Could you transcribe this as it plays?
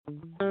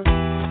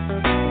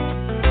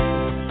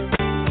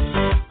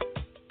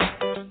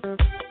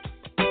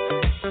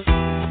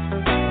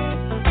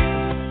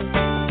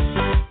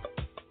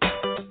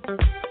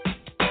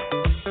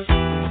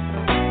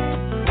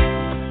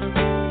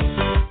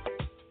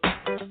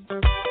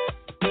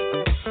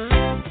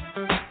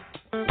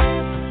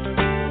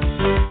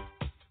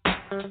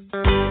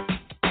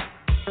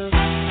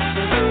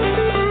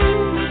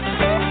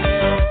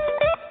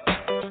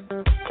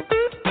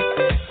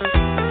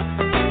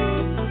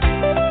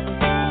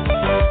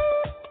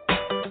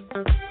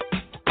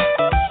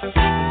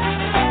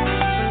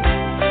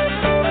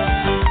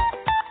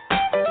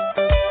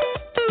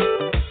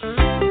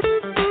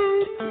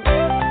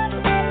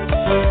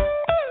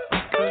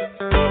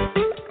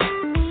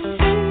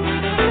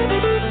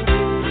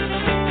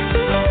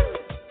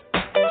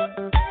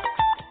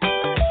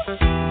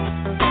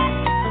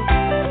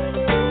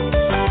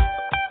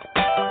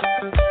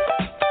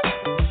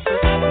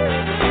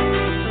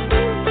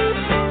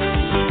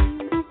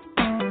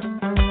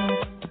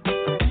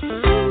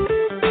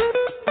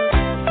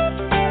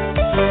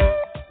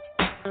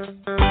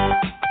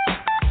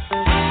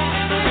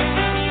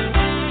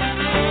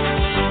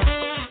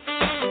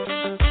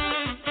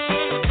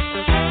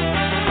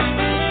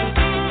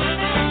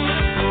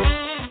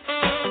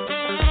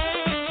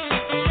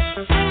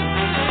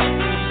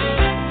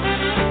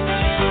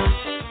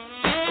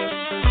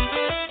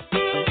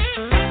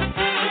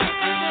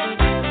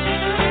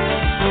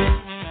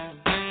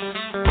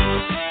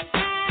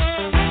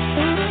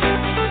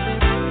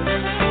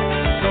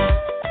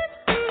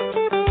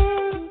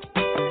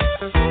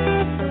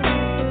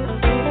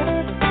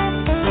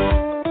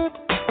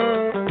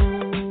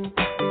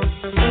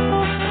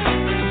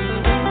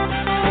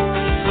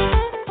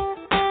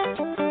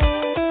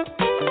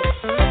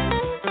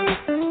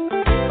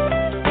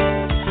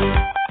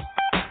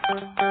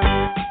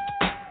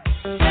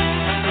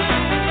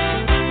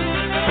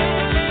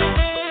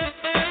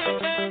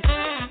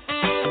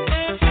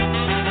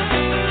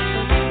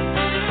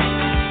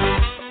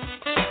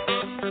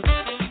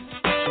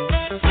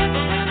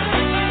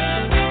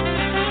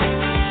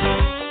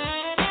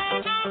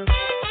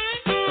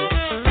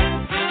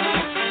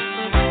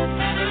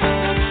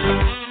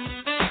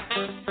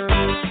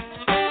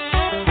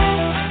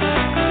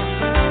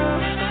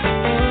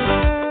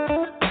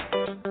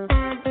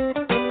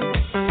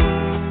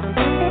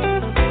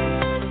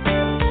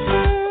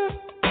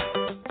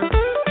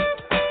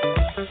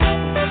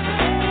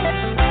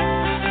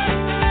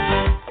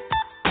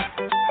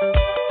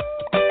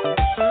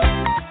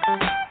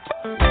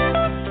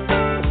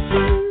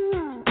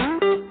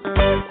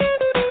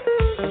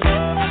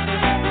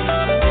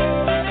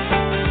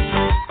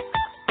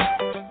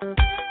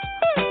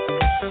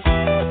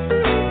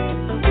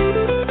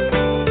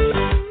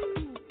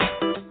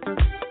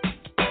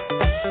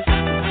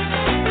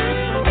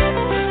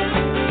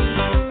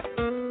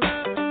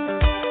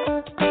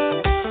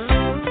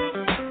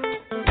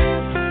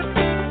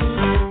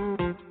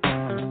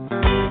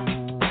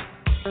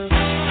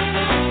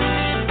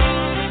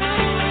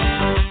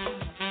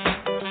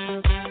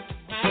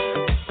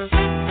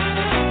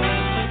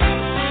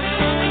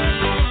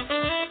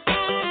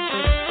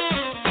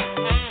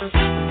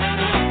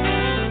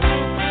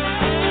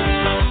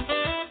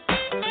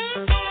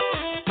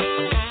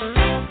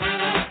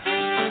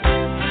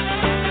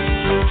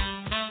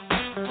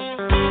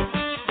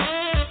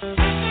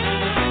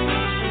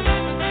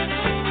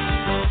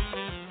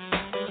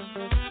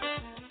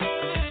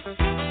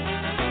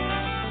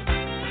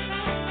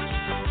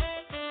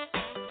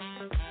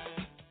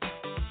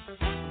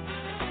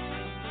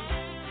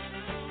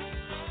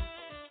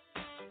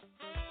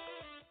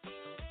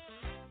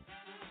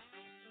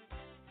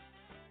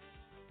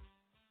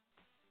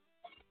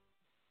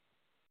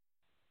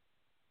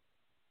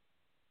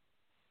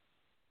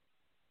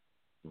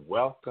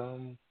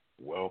welcome,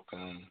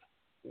 welcome,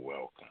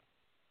 welcome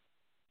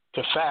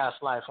to Fast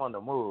Life on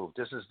the Move.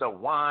 This is the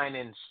Wine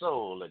and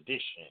Soul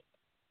edition.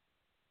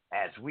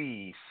 As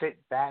we sit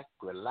back,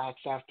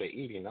 relax after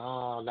eating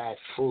all that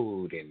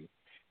food and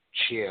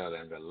chill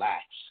and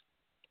relax.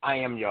 I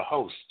am your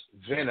host,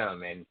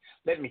 Venom, and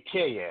let me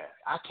tell you,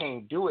 I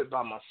can't do it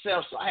by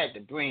myself, so I had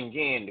to bring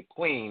in the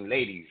queen,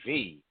 Lady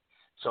V.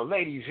 So,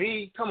 Lady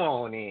V, come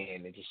on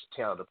in and just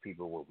tell the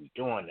people what we're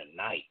doing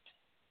tonight.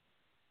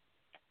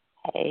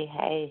 Hey,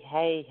 hey,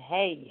 hey,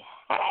 hey,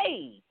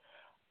 hey.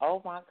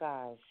 Oh, my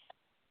gosh.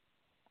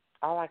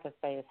 All I can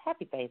say is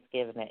happy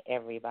Thanksgiving to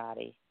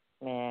everybody.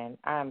 Man,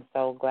 I'm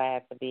so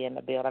glad to be in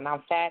the building.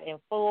 I'm fat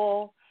and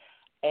full,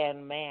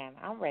 and, man,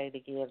 I'm ready to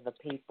give the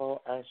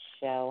people a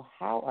show.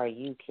 How are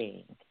you,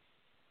 King?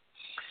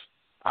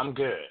 I'm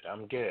good.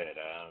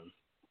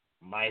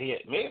 Might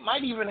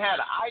even have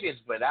the itis,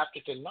 but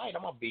after tonight,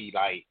 I'm going to be,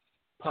 like,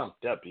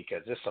 pumped up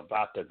because it's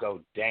about to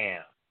go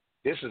down.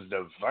 This is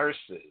the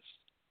versus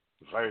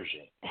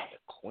version. The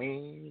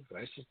queen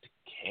versus the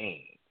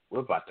king.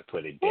 We're about to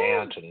put it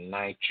down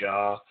tonight,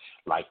 y'all,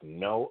 like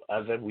no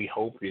other. We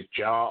hope that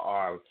y'all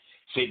are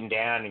sitting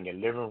down in your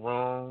living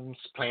rooms,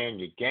 playing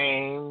your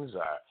games,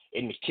 or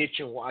in the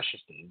kitchen washing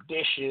some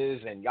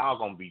dishes, and y'all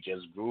going to be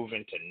just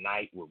grooving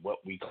tonight with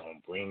what we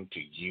going to bring to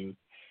you.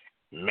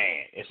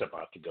 Man, it's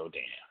about to go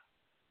down.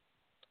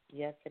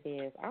 Yes, it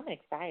is. I'm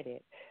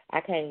excited. I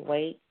can't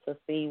wait to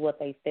see what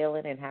they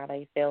feeling and how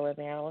they feeling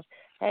now.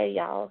 Hey,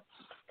 y'all,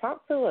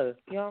 talk to us.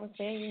 You know what I'm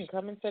saying? You can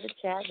come into the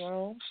chat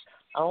room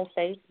on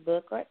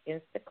Facebook or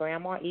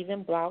Instagram or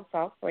even Blog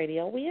Talk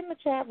Radio. We in the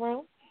chat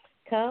room.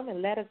 Come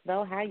and let us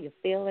know how you're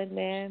feeling,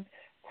 man.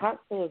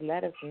 Talk to us.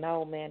 Let us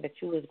know, man,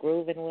 that you was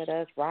grooving with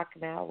us,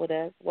 rocking out with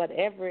us,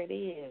 whatever it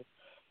is.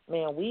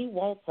 Man, we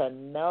want to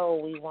know.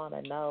 We want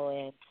to know.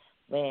 And,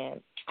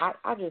 man,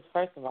 I just,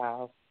 first of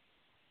all,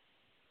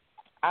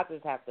 I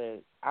just have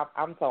to,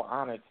 I'm so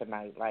honored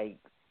tonight. Like,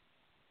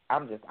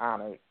 I'm just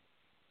honored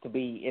to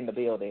be in the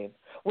building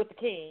with the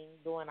king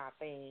doing our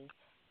thing.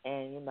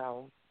 And, you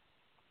know,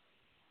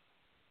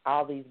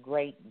 all these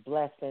great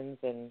blessings.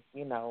 And,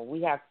 you know,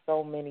 we have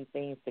so many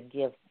things to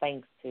give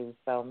thanks to.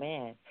 So,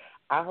 man,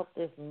 I hope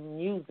this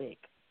music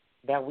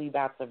that we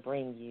about to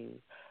bring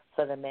you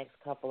for the next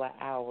couple of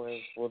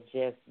hours will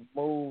just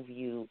move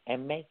you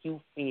and make you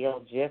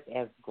feel just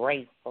as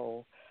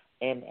grateful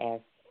and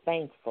as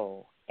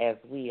thankful as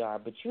we are.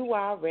 But you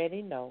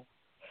already know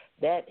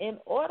that in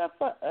order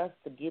for us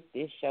to get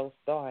this show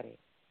started,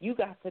 you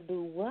got to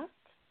do what?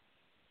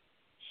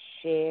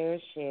 Share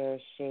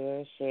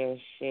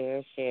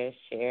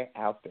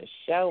out the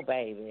show,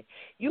 baby.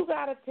 You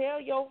got to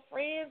tell your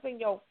friends and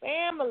your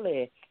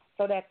family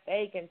so that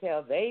they can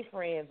tell their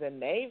friends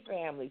and their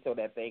family so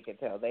that they can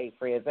tell their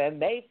friends and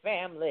their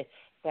family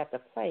that the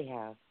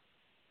PlayHouse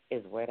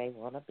is where they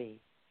want to be.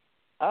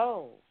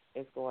 Oh,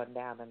 it's going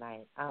down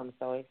tonight. I'm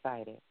so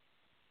excited.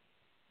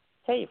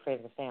 Tell your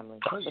friends and family.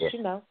 But,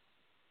 you know,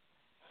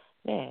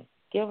 man,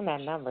 give them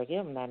that number.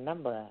 Give them the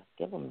number.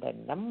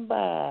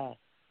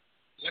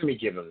 Let me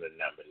give them the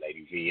number,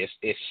 Lady V.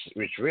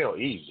 It's real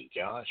easy,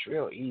 y'all. It's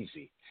real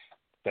easy.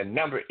 The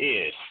number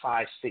is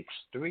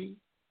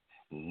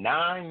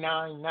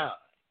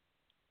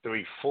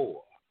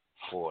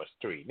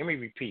 563-999-3443. Let me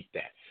repeat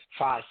that.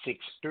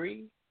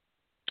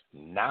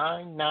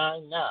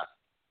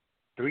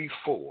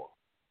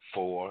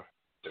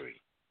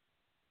 563-999-3443.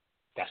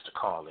 That's the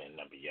call-in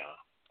number, y'all.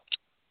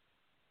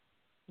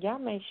 Y'all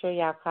make sure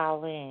y'all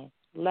call in.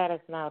 Let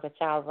us know that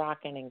y'all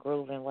rocking and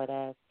grooving with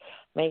us.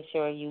 Make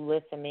sure you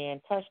listen in.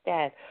 Touch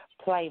that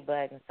play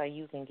button so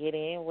you can get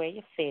in where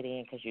you fit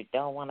in because you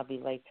don't want to be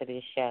late to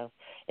this show.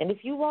 And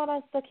if you want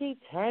us to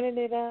keep turning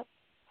it up,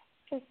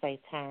 just say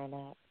turn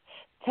up.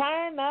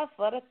 Turn up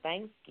for the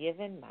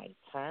Thanksgiving night.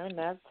 Turn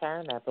up.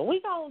 And we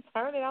going to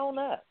turn it on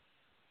up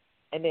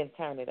and then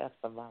turn it up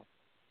some more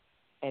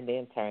and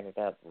then turn it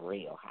up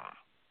real high.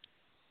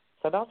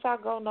 So don't y'all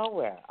go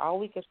nowhere. All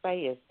we can say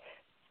is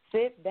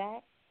sit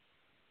back,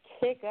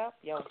 kick up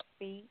your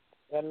feet,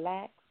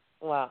 relax.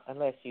 Well,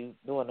 unless you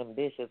doing them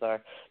dishes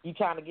or you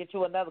trying to get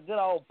you another good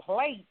old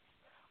plate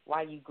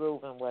while you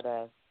grooving with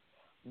us.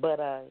 But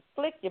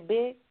flick your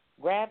bit,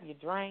 grab your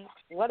drink,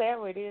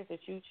 whatever it is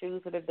that you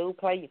choose to do,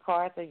 play your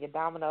cards and your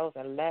dominoes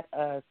and let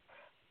us,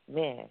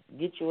 man,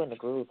 get you in the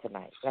groove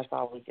tonight. That's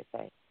all we can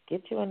say.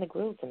 Get you in the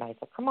groove tonight.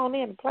 So come on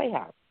in the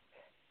PlayHouse.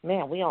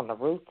 Man, we on the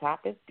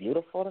rooftop. It's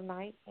beautiful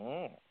tonight.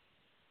 Yeah.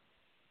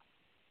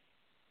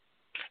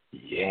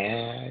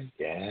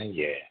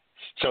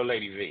 So,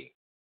 Lady V,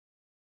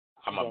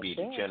 I'm going to be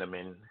the sir.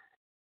 gentleman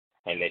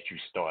and let you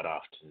start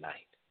off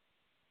tonight.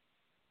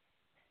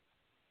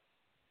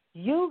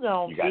 You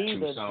going to be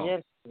the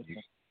songs.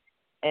 gentleman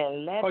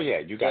and let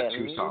you got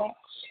two songs.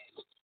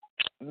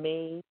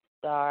 Me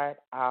start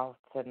off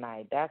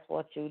tonight. That's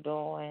what you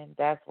doing.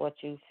 That's what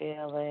you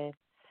feeling.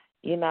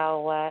 You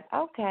know what?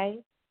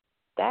 Okay.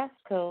 That's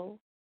cool.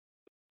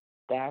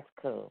 I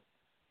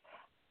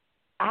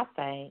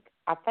think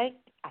I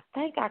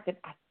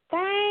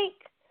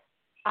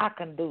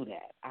can do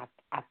that. I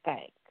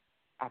think.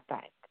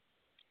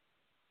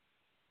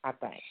 I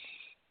think.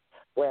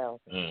 Well,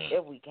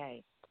 if we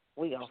can't,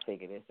 we gonna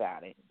figure this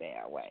out in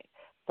their way.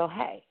 So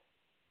hey,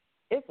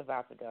 it's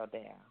about to go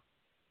down,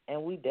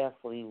 and we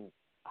definitely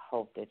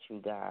hope that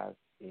you guys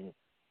is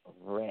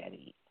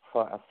ready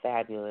for a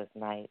fabulous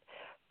night.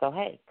 So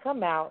hey,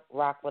 come out,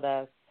 rock with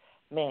us,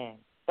 man.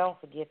 Don't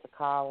forget to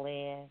call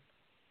in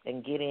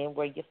and get in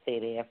where you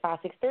fit in.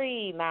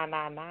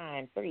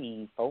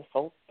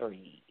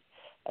 563-999-3443.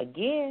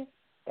 Again,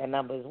 that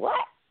number is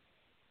what?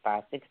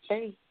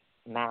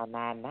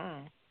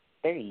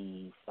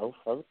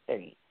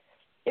 563-999-3443.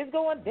 It's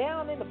going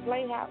down in the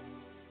PlayHouse.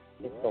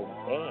 It's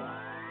going down.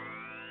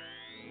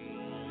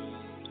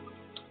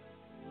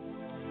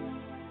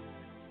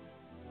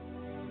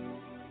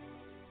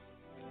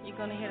 You're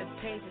going to hear the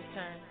pages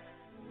turn.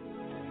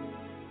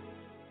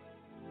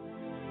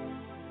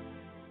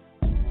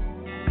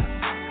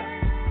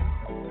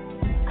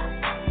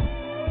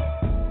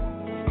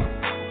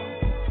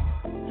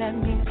 Let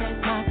me take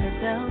my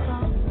pedals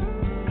off.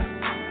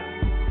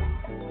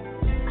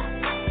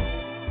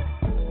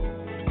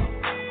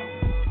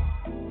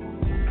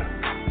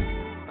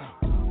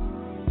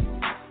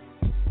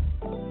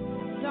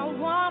 Don't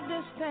want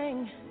this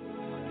thing,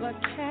 but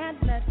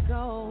can't let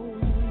go.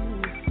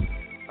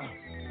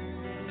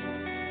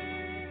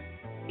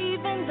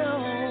 Even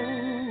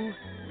though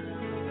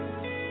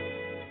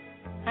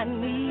I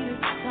need it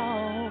so.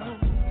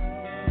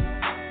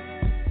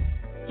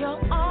 Your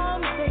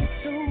arms, they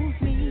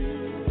soothe me,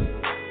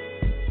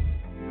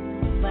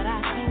 but I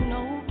ain't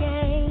no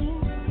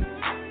game.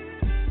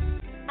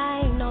 I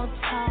ain't no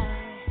toy.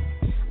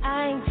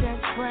 I ain't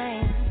just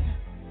brain.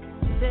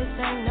 This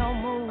ain't no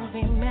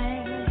movie,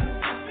 man.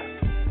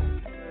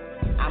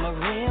 I'm a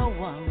real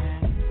woman.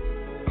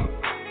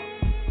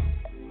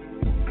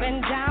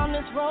 Been down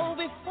this road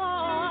before.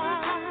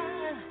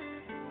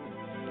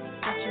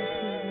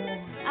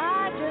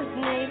 I just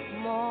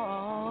need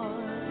more.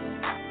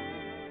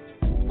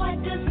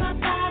 What does my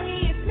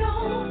body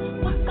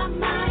ignore? What my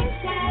mind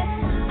says?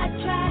 I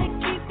try to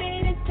keep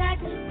it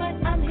intact, but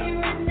I'm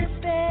here in this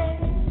bed.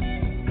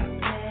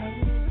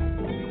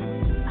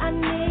 I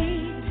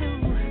need to.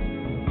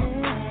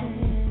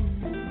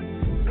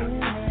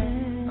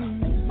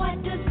 What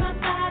does my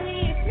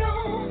body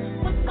ignore?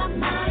 What my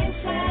mind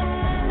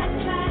says? I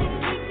try to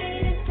keep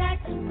it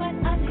intact, but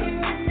I'm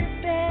here in this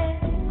bed.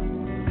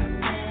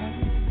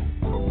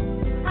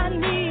 I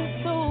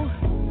need to.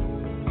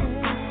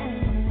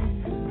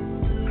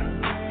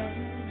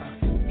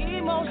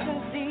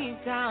 Emotions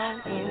deep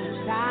down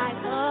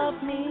inside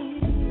of me.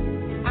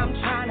 I'm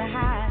trying to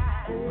hide,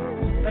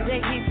 but they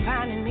keep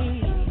finding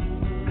me.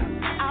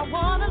 I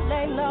wanna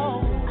lay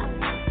low,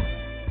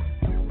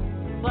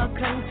 but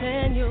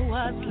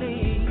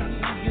continuously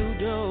you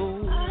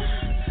do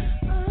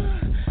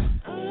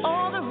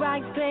all the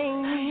right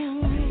things,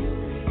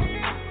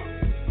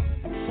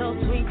 so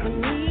sweet to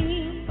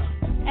me.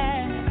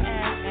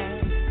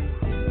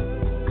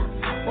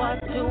 What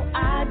do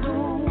I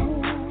do?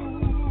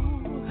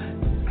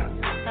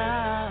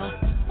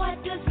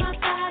 What does my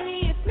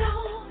body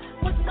ignore?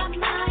 What my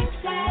mind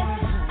says?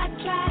 I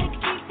try to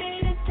keep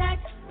it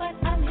intact, but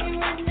I'm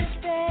here in this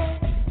bed.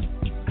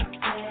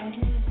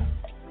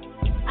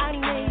 I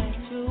need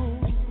to.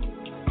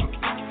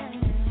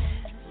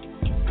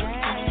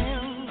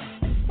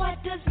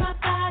 What does my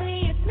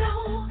body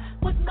ignore?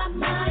 What my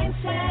mind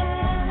says?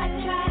 I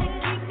try to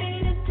keep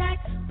it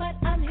intact, but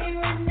I'm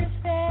here in this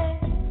bed.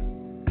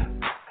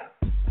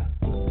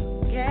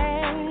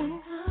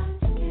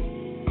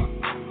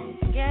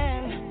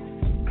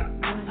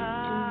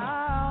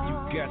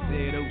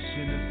 That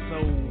ocean of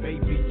soul,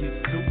 baby, you're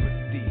super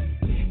deep.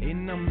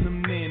 And I'm the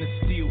man of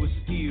steel with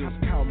skills,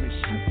 call me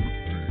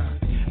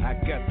super. I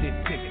got that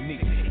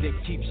technique that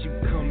keeps you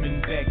coming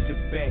back to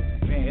back.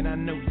 And I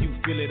know you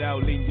feel it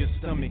all in your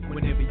stomach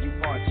whenever you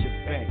arch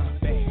your back.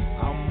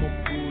 I'ma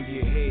pull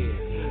your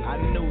hair,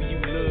 I know you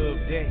love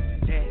that.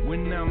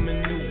 When I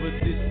maneuver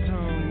this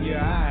tongue,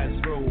 your eyes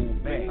roll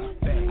back.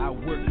 I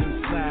work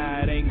them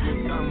side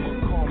angles, I'm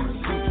a karma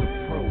super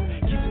pro.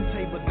 Kitchen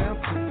table down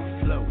to the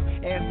flow.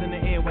 Ass in the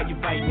air while you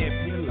biting that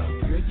pillow.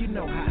 Girl, you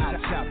know how I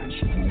chop and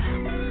chew.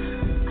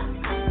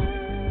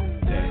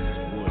 That's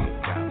what a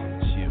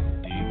diamond chip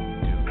dig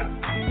do.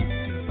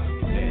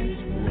 That's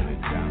what a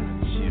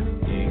diamond chip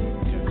dig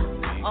do.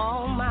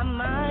 All my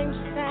mind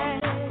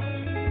says,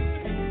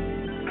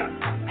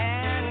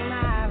 and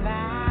my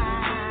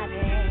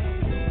body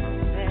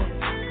says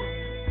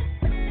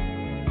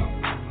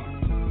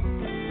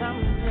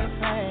something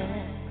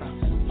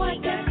different. What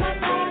does my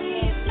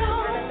body know?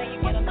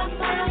 What my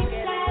mind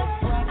says?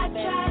 I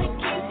try to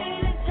keep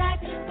it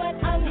intact, but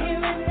I'm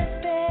here in this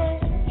bed.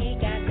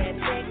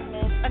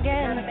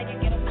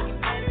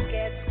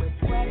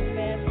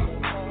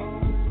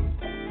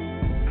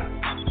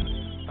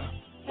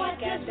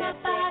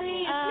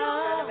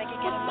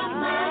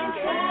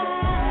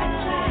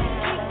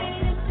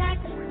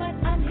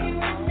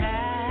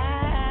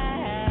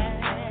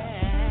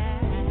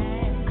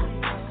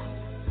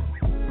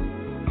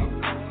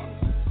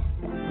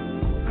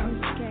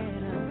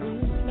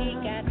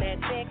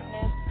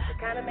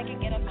 trying to make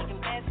it get up, making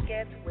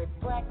biscuits with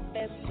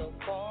breakfast so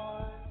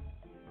far.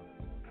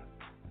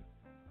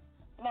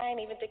 And I ain't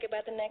even thinking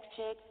about the next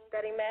chick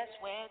that he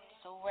messed with,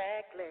 so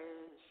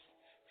reckless,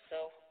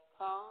 so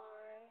hard.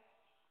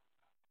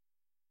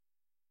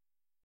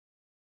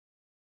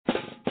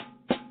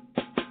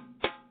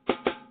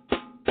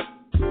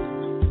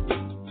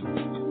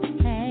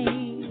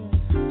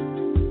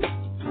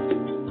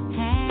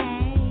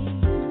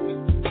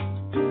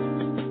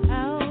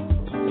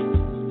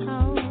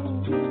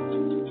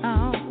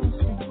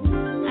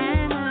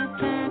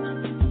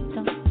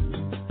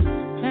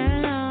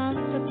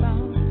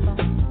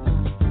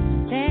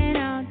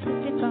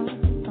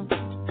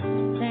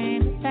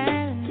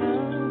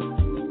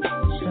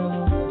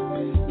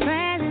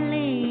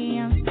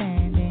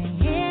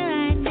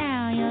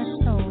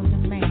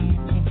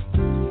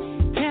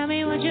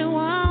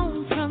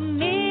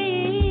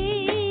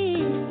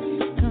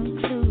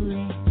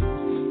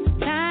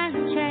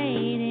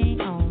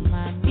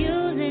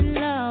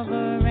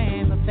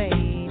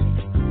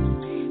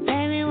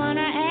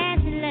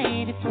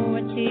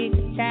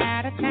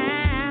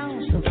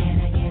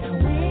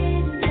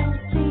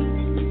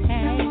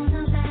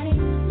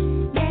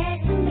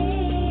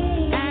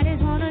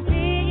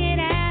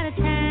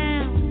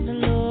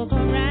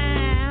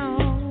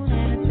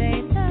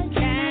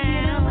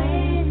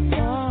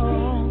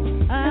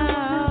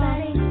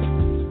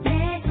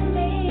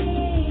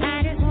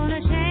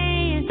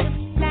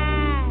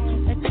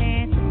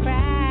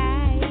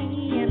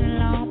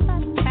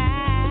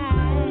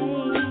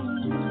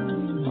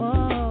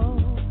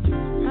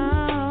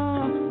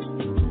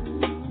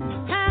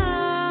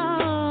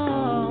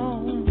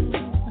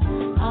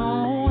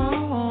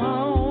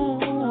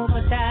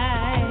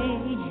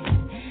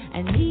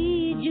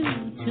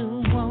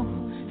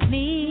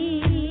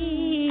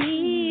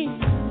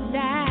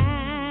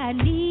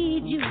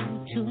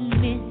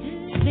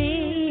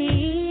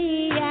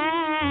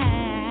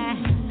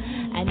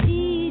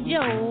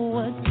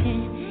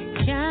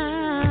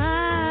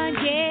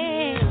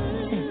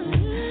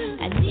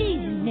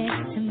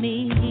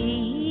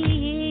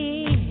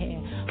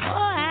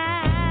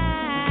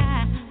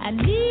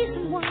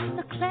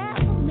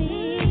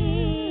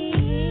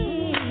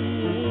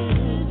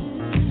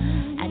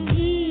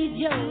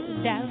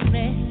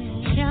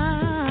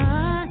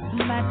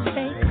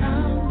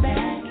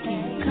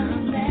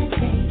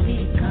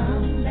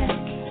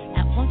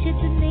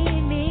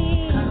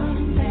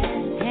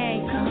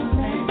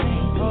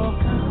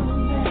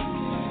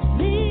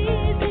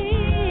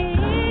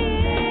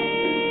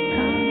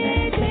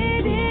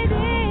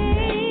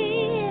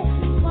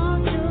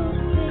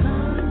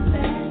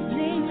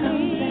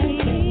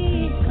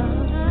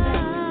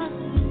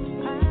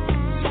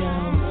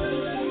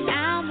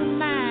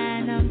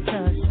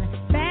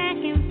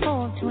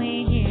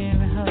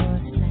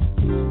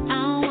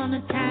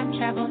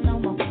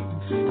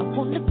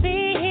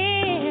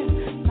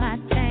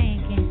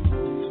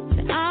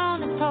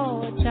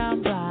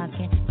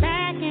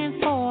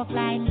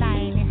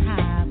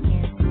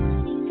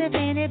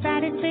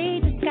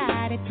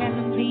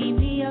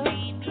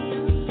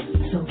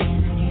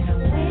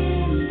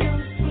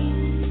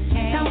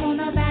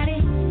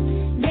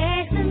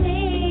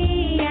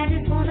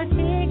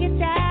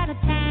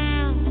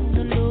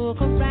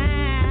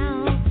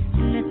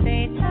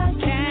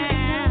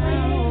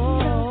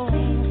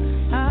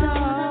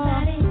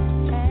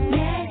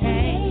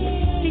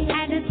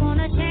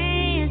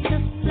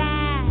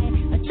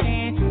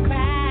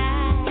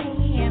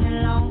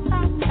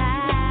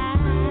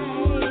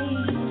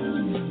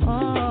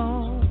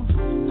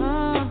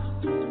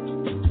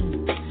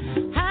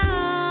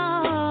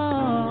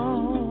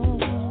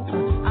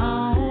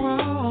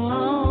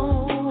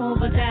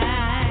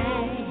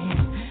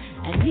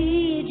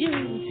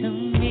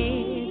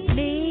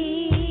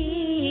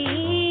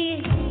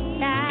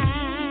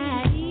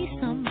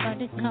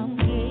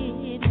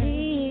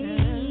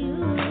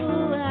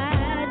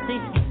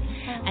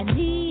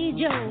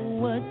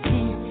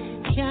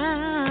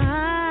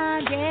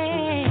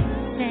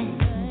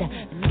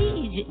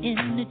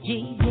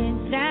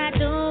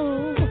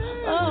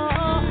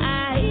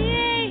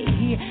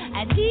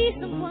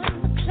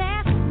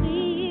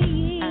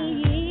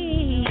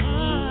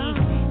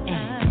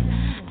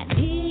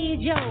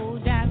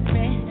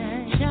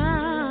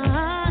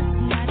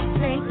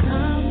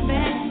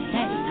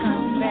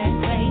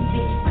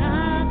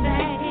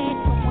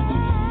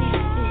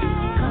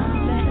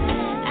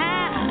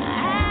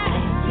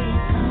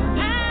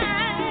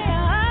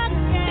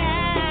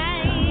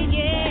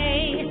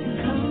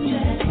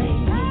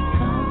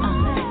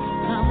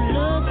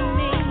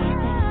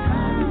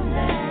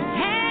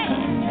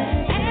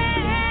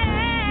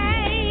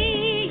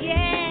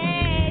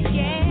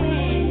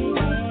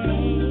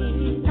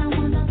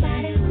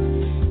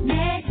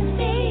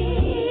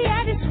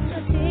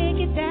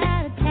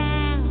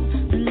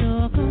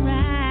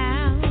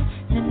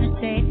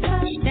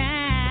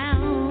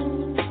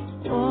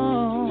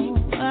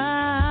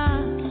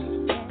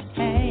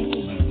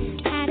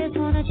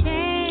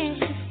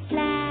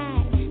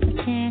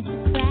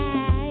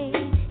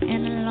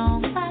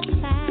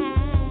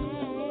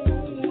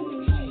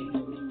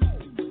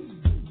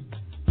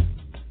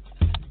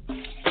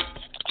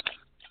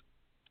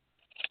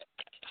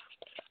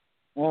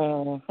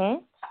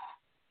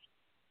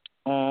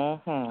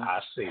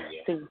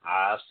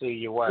 see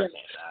you working.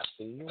 I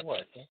see you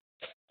working.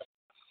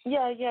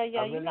 Yeah.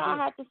 Really I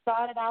had to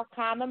start it out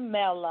kind of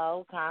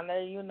mellow, kind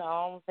of, what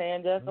I'm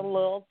saying, just a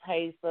little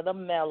taste of the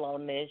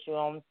mellowness, what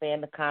I'm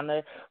saying, to kind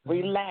of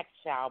relax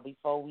y'all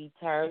before we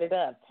turn it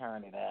up.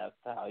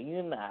 So,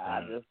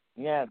 I just,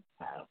 Yeah.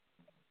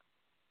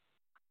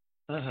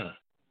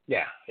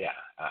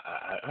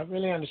 I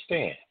really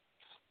understand.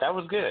 That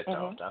was good,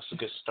 though. That's a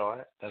good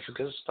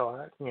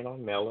start.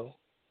 Mellow,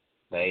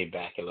 laid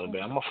back a little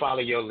bit. I'm going to follow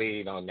your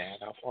lead on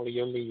that. I'll follow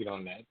your lead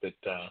on that, but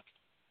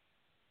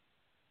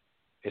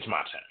it's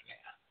my turn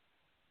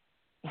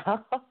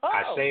now.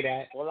 I say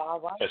that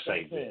to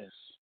say this.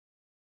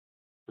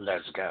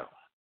 Let's go.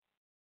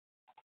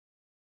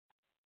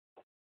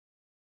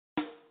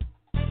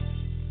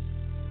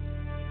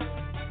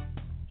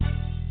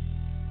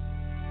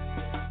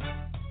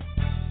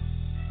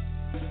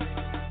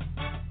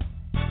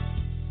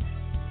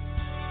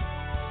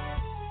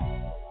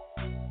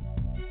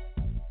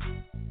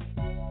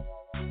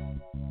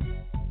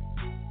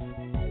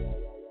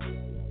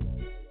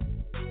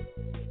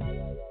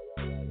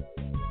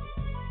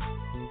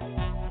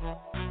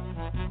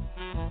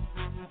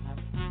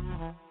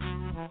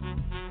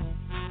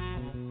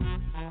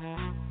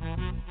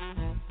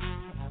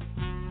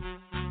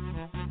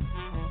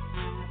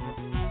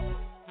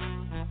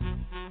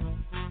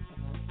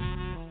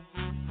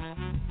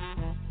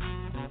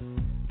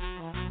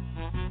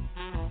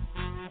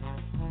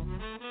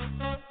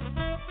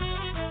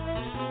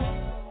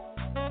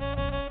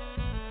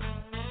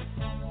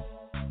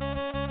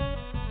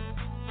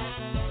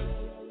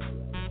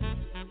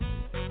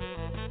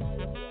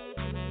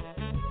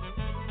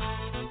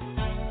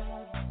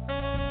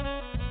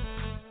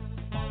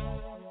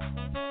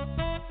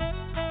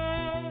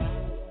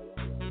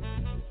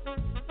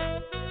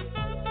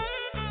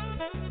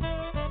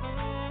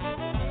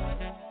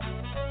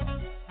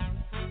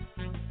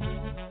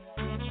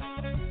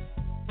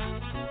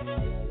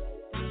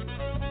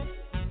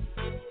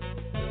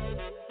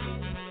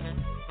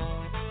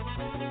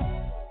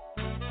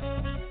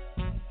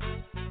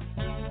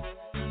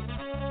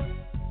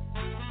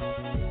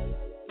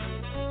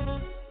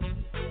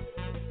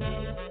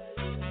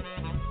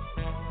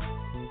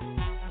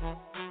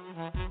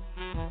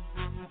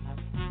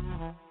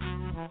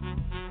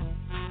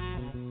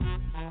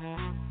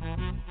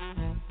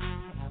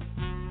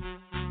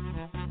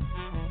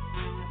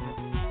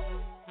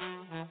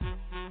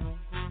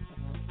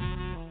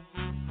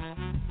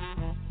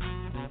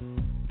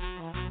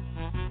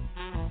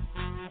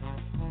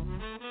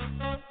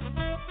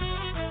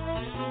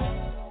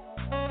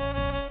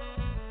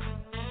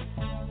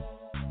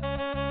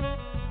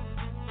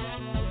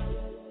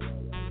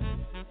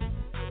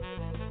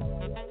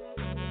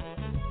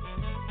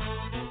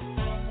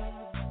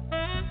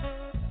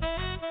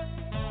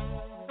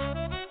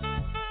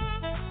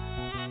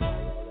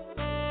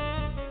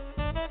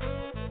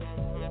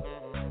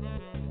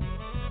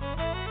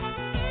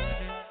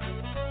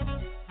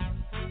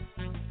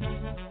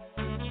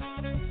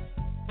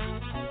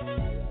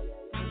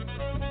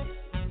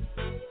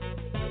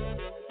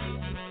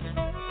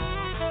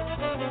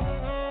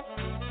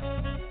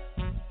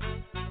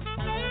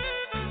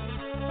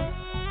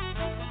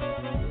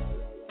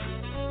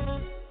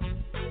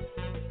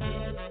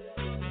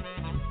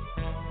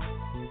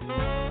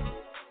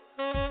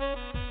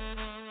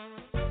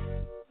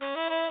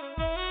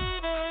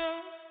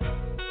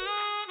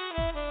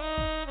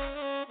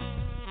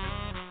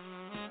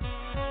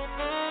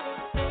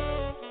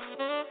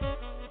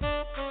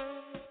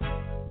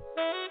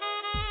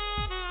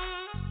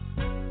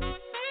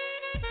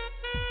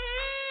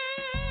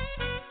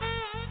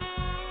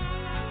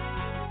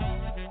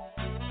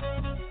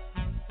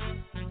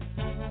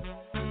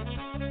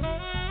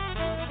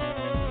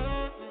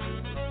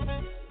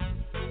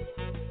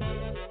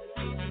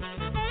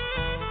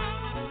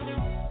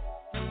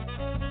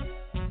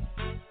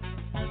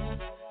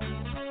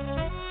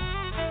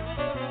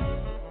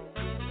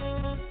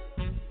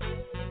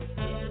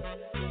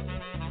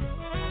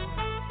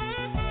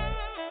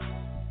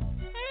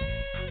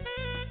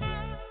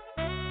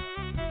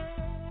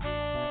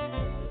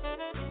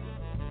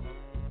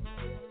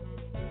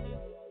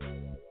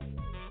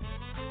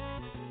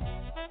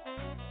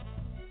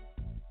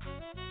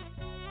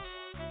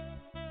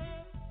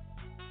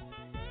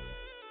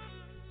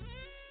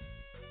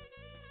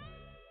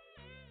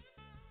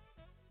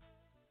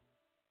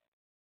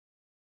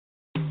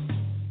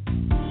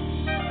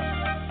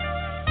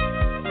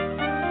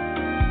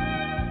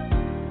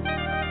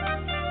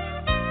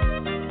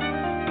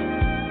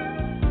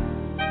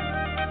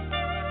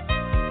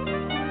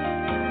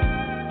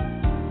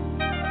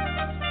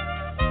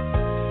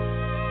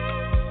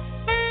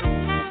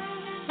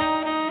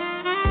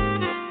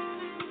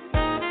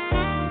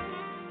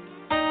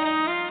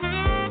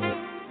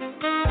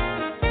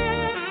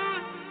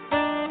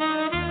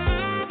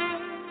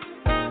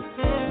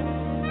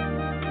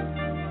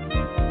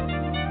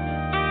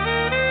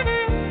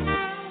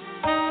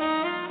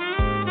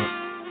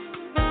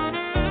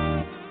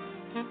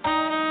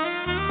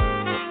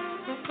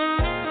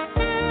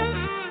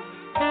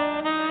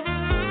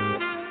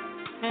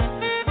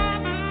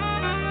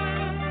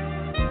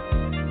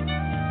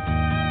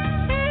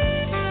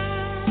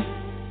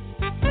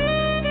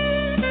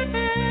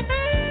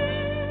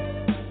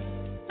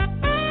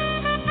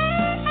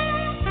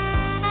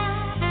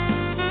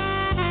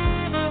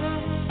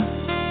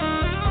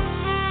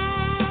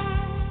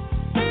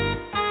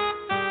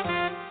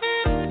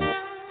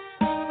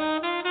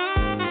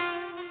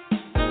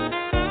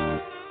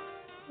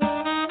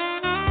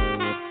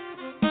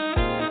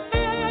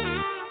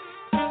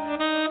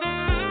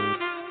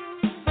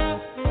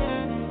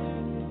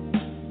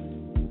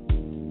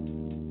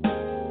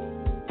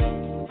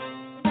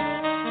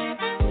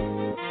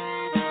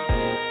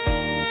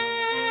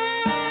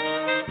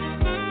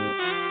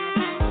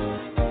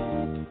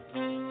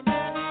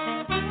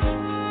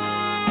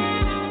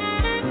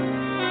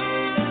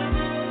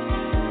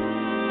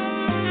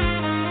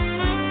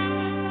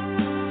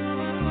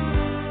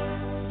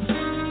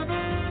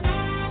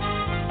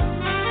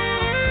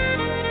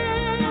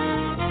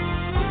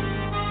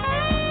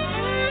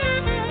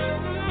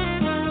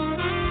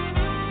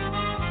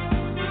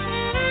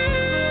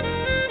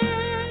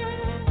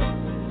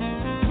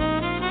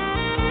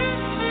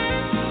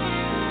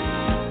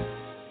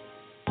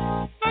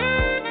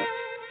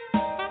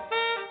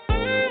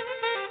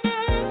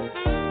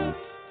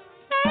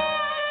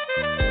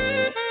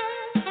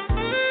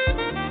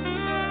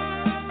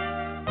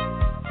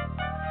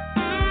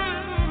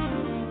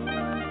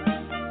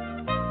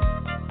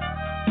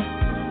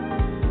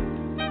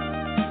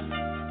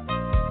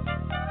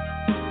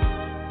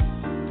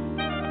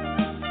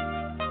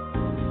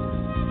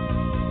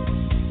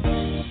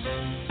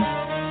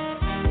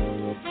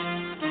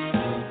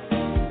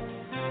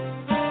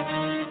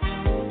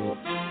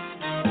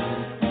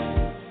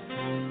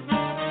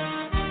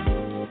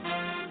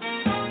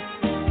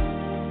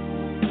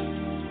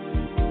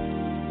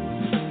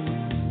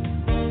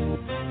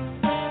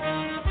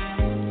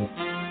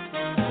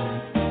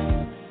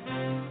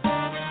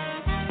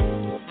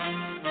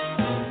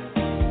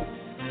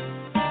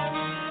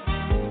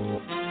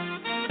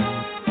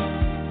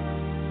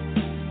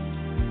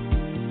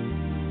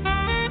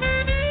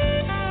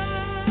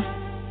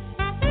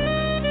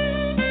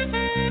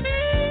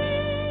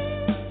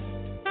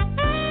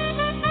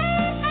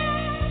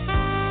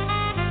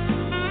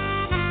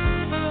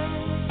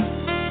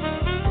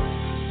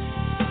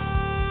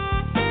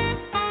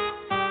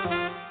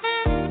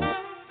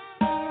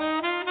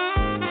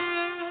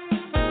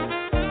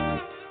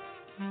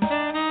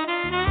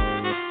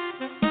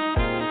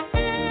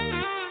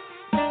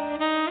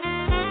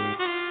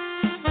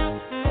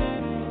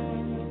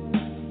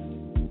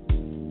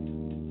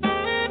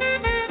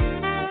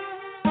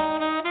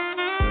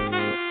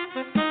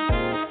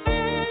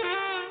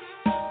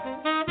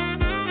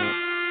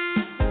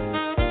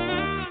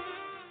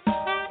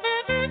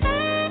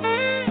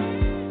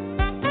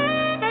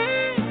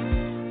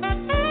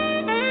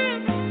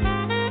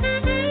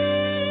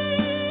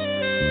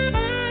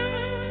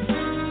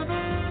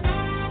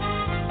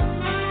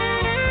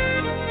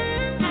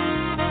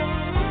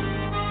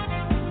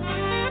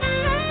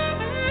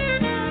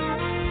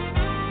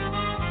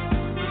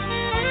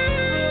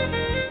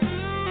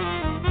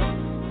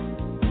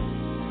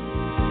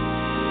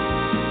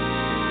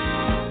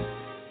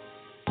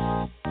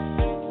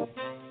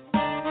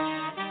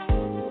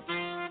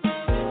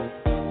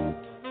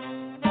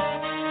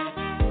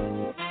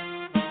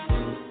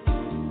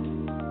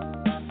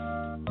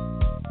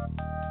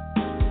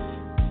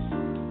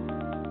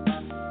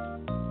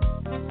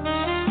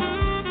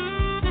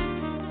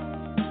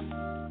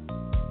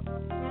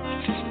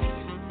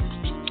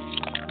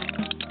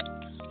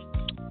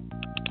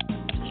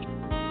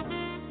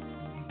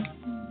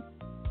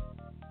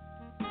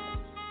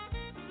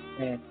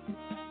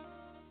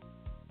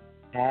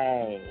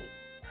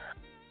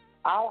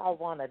 all I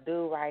want to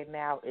do right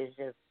now is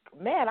just,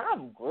 man,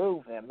 I'm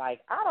grooving.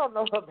 Like, I don't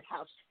know about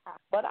you,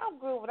 but I'm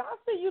grooving. I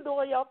see you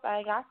doing your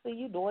thing. I see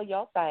you doing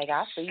your thing.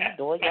 I see you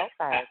doing your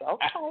thing.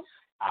 Okay.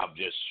 I'm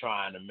just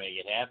trying to make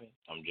it happen.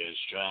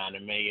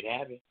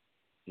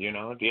 You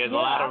know, there's a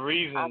lot of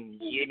reasons,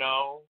 you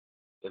know.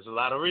 There's a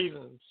lot of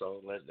reasons.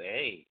 So let's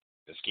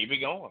keep it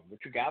going.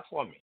 What you got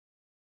for me?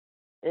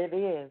 It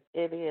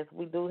is.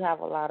 We do have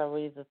a lot of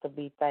reasons to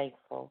be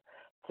thankful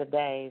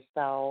today.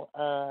 So,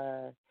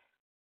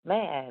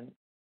 man,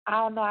 I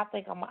don't know. I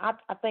think I'm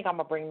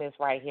gonna bring this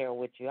right here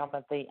with you. I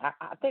think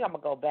I'm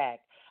gonna go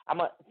back.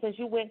 Since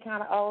you went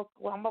kind of old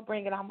school, I'm gonna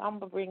bring it. I'm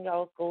gonna bring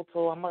old school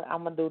too. I'm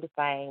gonna do the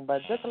same,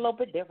 but just a little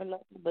bit different.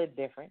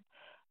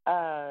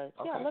 Okay.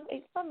 Yeah.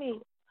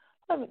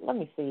 Let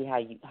me see how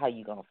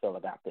you gonna feel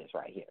about this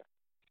right here.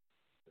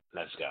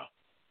 Let's go.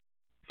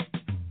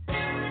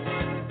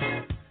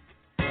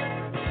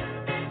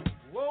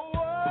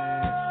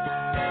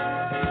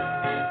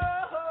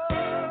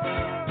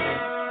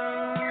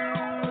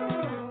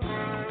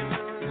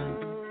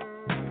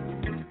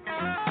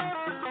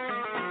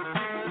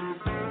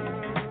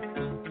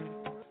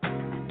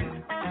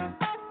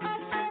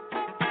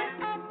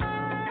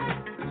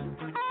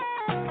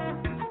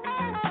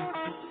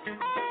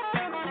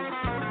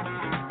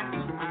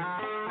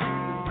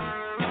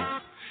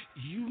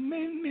 You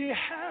made me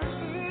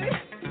happy.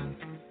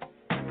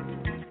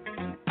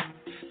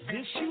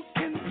 This you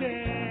can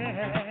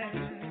bear.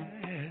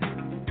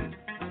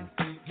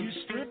 You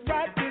stood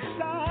right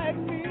beside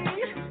me,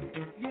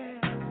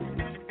 yeah,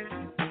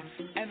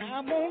 and I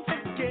won't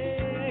forget.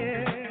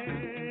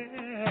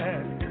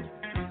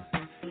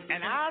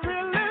 And I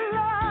really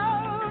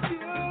love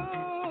you.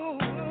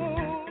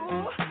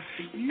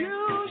 You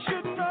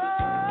should know.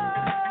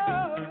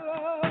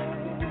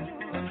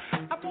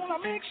 I wanna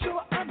make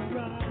sure I'm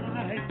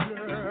right,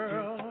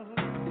 girl,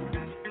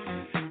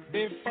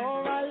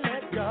 before I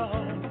let go.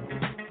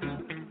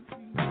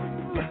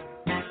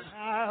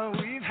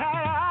 We've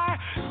had our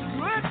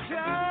good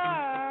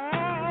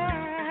times,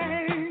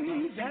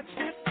 that's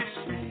what they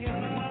say.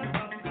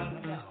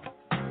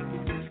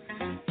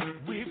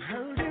 We've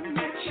hurting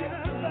each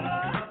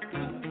other.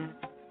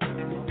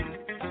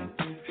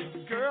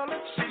 Girl,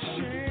 it's a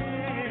shame.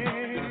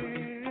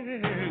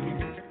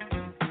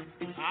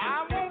 I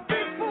won't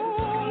be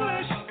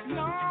foolish,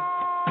 no.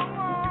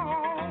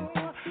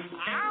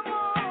 I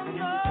wanna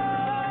know.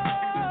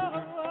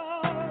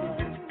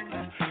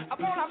 I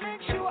wanna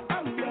make sure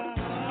I'm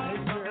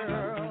right,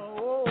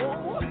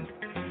 girl,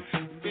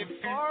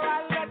 before I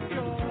let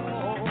go.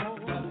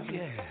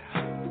 Yeah.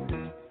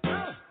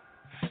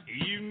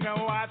 You know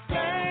I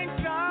thank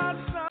the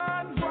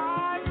sun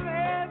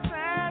rises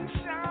and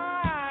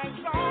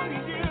shines on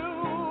you.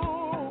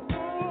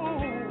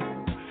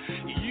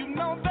 You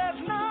know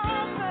there's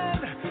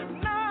nothing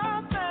I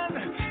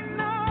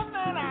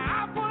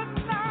would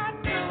not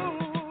do.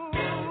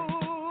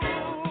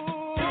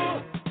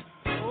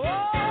 Oh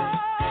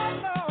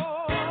no,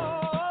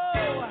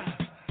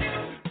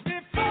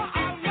 before I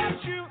let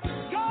you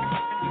go.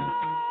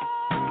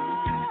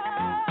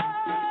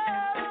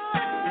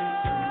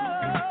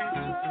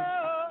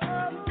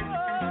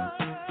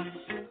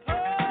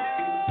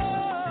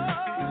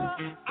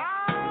 I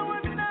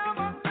would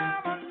never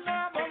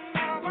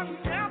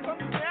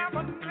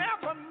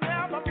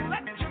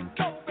let you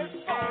go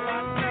before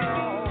I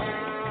know.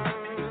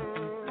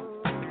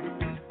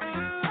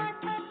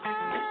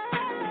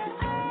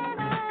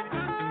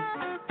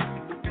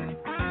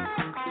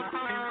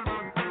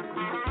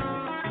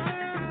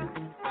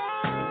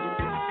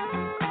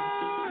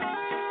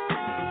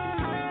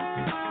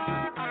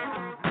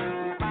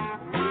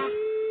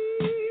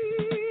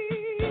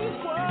 We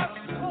were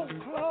so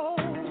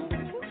close.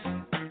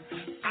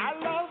 Our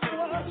love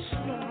was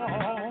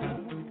strong.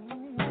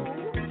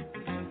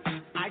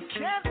 I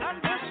can't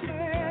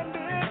understand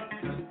it.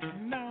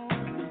 No.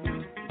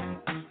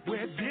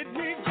 Where did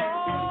we go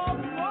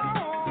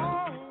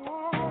wrong?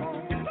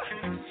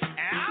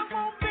 And I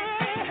won't be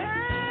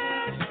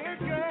hasty,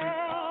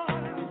 girl.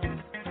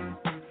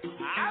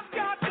 I've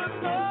got to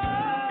know.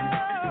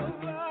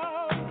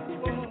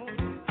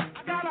 I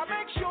gotta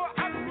make sure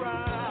I'm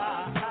right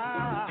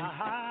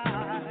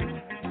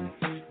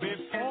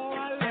before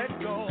I let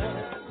go.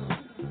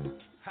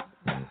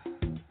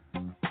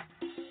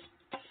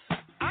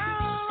 I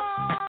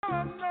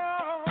wanna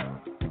know.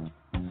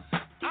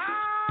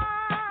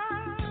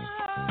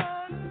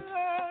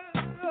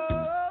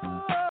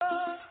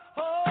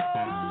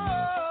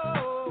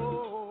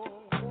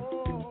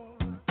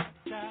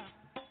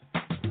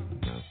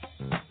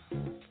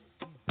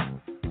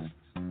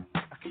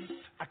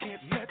 I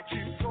can't let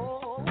you go.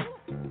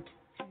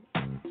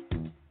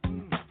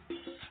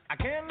 I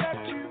can't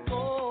let you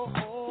go.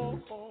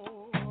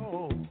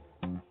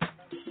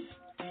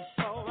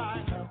 All I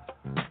know.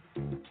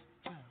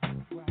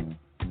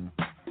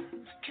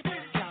 Keep it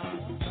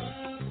going.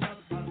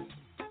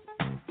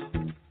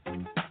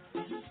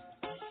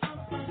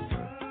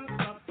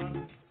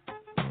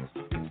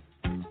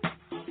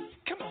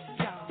 Come on,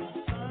 y'all.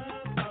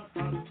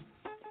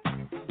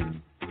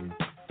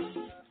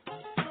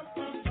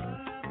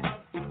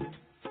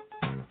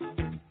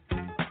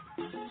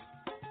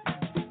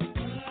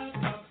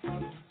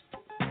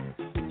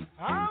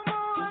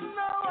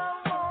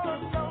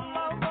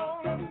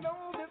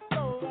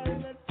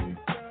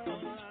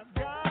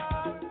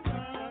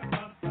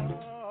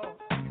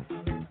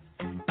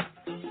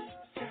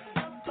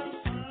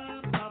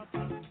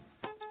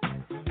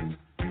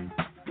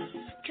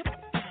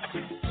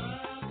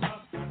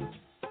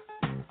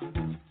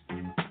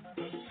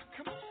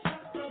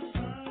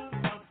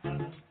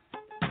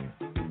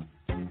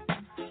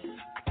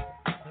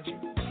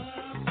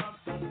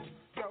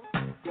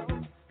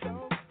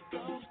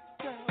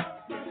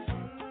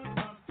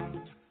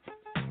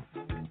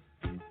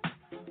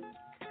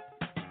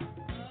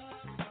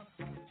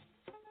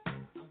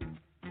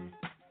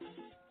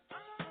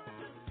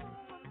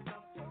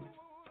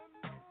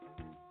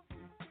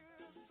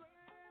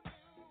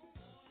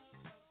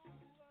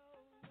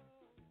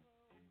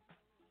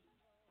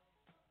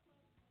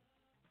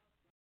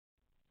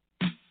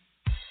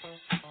 Oh,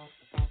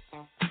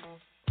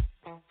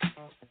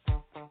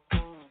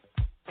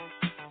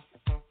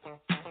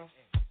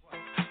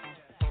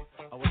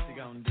 what you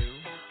gonna do?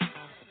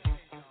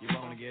 You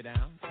wanna get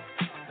down?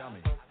 Tell me.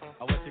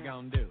 Oh, what you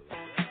gonna do?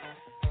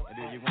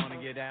 Do you wanna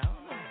get down?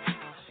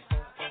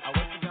 Oh,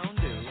 what you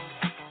gonna do?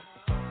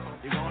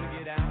 You wanna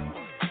get down?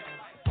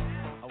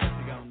 Oh, what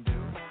you gonna do?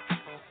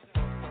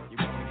 You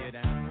wanna get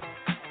down?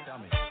 Tell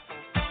me.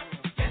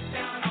 Get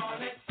down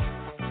on it.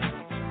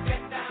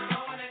 Get down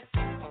on it.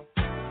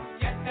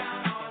 Get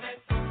down on it.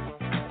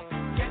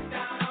 Get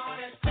down on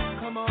it.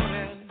 Come on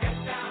in. Get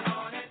down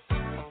on it.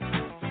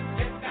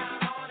 Get down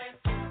on it.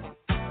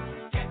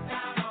 Get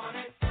down on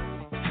it.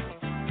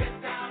 Get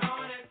down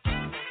on it.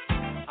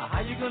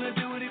 How you gonna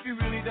do it if you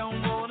really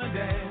don't wanna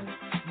dance?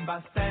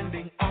 By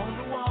standing on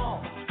the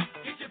wall.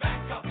 Get your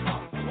back up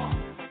off the wall.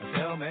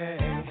 Tell me,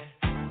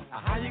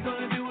 how you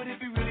gonna do it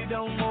if you really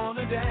don't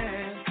wanna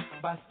dance?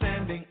 By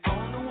standing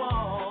on the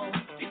wall.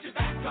 Get your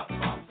back up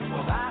off the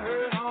wall. 'Cause I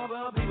heard all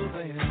the people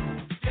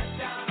saying, get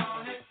down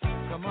on it.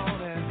 Come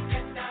on in.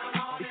 Get down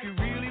on it. If you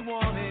really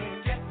want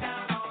it, get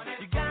down on it.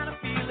 You gotta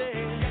feel it.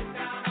 Get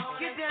down on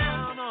it. Get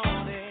down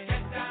on it.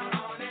 Get down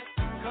on it.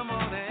 Come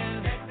on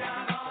in. Get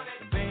down on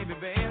it. Baby,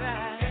 baby.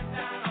 Get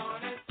down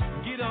on it.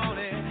 Get on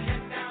it.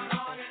 Get down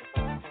on it.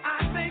 I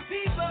say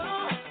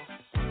people,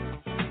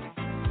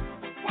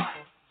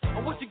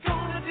 what you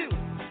gonna do?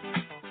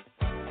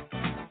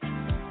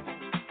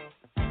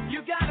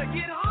 You gotta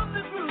get on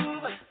the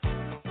groove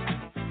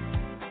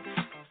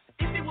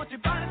if you want your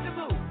body to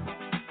move.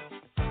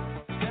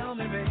 Tell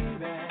me,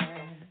 baby,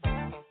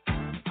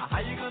 how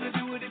you gonna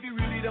do it if you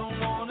really don't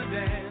wanna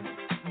dance?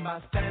 By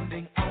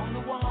standing on the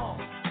wall.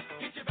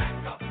 Get your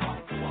back up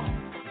off the wall.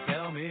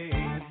 Tell me,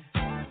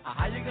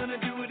 how you gonna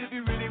do it if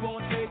you really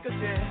won't take a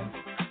chance?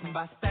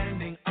 By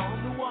standing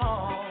on the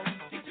wall.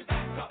 Get your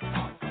back up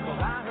off the wall.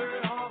 'Cause I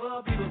heard all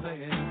the people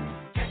saying,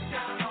 get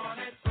down on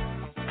it.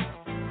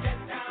 Get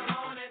down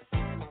on it.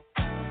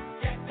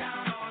 Get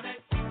down on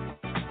it.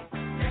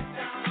 Get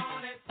down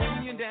on it.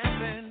 When you're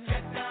dancing,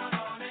 get down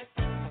on it.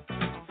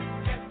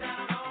 Get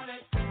down on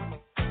it.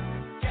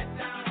 Get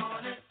down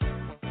on it.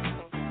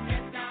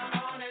 Get down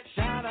on it.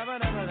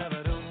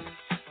 Sha-da-ba-da-ba-da-ba-doo.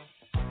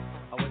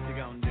 Oh, what you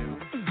gonna do?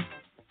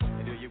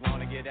 Do you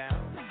wanna get down?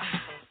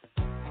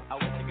 Oh,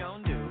 what you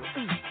gonna do?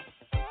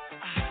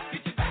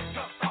 Get your back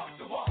up off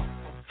the wall.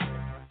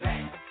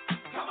 Dance,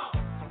 come on.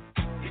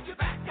 Get your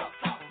back up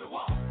off the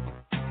wall.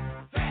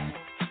 Dance,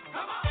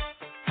 come on.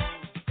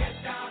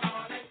 Get down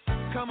on it.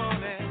 Come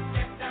on in.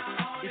 Get down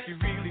on it. If you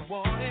really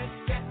want it,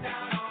 get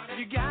down on it.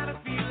 You gotta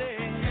feel it.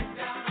 Get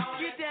down on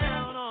it. Get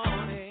down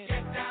on it.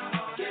 Get down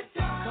on it. Get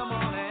down. Come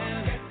on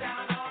in. Get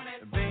down on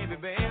it. Baby,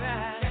 baby.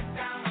 Get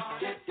down on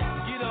it. Get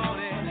down. Get on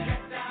it.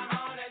 Get down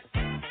on it.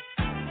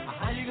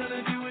 How you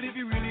gonna do it if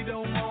you really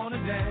don't wanna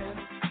dance?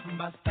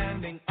 By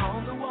standing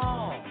on the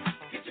wall.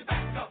 Get your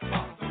back up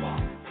off the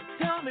wall.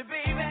 Tell me,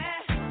 baby,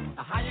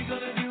 how you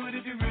gonna do it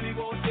if you really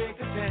won't take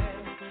a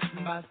chance?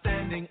 By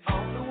standing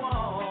on the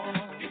wall.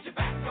 Get your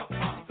back up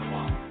off the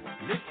wall.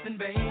 Listen,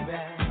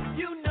 baby,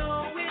 you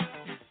know it.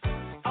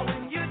 Oh,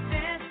 when you're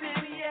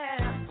dancing,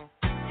 yeah,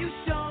 you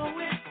show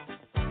it.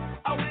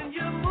 Oh, when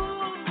you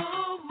move,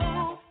 move,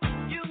 move,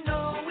 you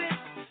know it.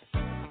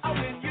 Oh,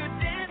 when you're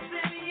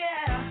dancing,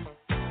 yeah,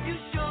 you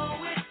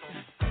show it.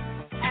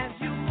 As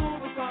you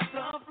move across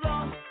the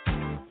floor,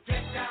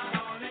 get down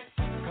on it.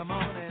 Come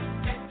on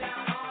in. Get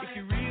down on it. If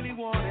you really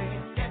want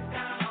it, get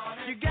down on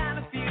it. You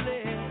gotta feel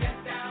it. Get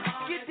down on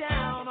it.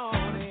 Get down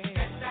on it.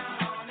 Get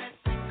down on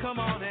it. Come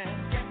on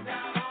in. Get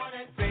down on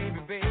it. Baby,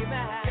 baby.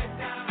 Get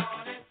down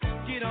on it.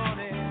 Get on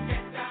it.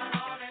 Get down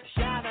on it.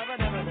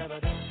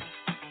 Sha-da-ba-da-ba-da-ba-da.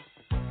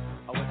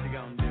 Oh, what you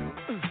gonna do?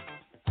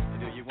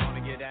 Do you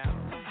wanna get down?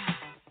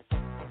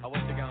 Oh,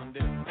 what you gonna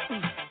do?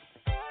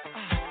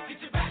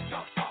 Get your back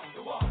up off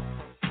the wall.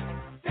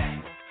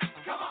 Dance,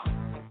 come on.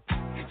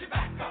 Get your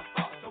back up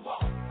off the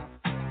wall.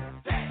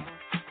 Dance,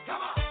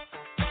 come on.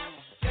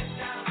 Get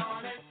down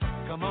on it.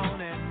 Come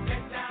on in.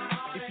 Get down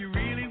on it. If you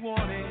really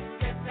want it,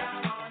 get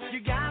down on it. You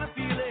gotta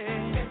feel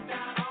it.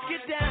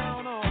 Get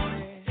down on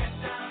it.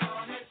 Get down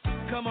on it. Get down on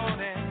it. Come on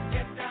in.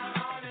 Get down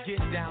on it.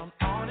 Get down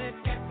on it.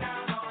 Get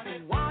down on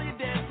it. While you're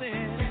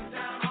dancing, get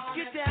down on it.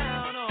 Get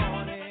down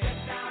on it. Get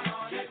down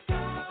on it. Get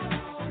down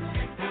on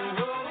it. Oh,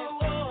 oh,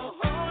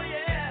 oh, oh,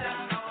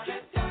 yeah.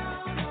 Get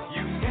down on it.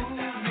 You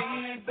move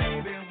me,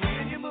 baby,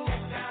 when you move.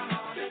 Get down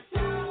on it.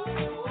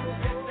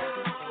 Get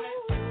down on it.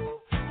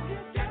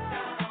 Get down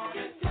on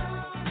it. Get down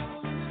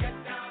on it. Get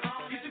down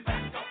on it. Get your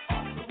back up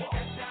off the wall.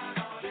 Get down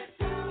on it.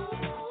 Get down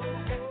on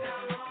it. Get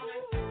down on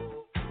it.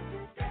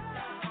 Get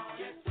down on it.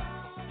 Get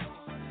down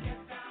on it. Get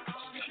down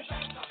on it. Get your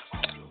back up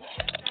off the wall.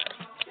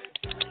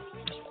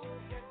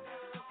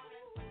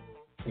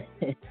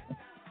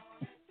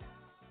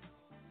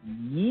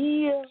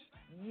 Yeah,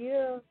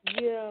 yeah,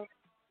 yeah.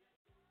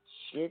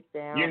 Get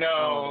down. You know,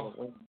 on it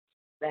when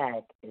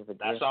back is against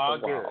That's all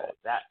the good.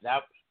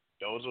 wall.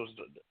 Those was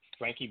the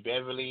Frankie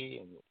Beverly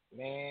and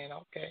man,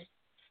 okay.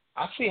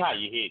 I see how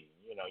you hitting.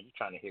 You know, you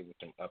trying to hit with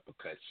them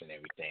uppercuts and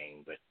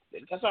everything, but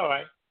that's all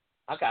right.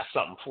 I got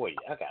something for you.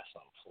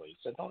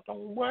 So don't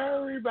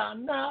worry about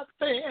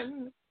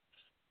nothing.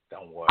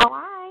 Don't worry. Oh, all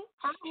right.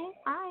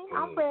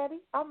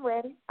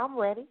 I'm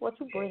ready. What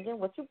you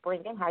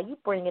bringing? How you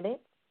bringing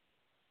it?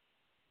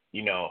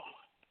 You know,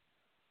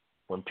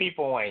 when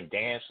people ain't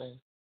dancing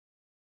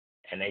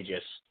and they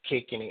just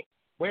kicking it,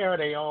 where are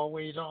they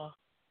always on?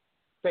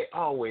 They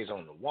always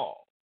on the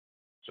wall.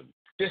 So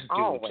this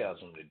dude tells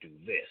them to do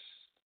this.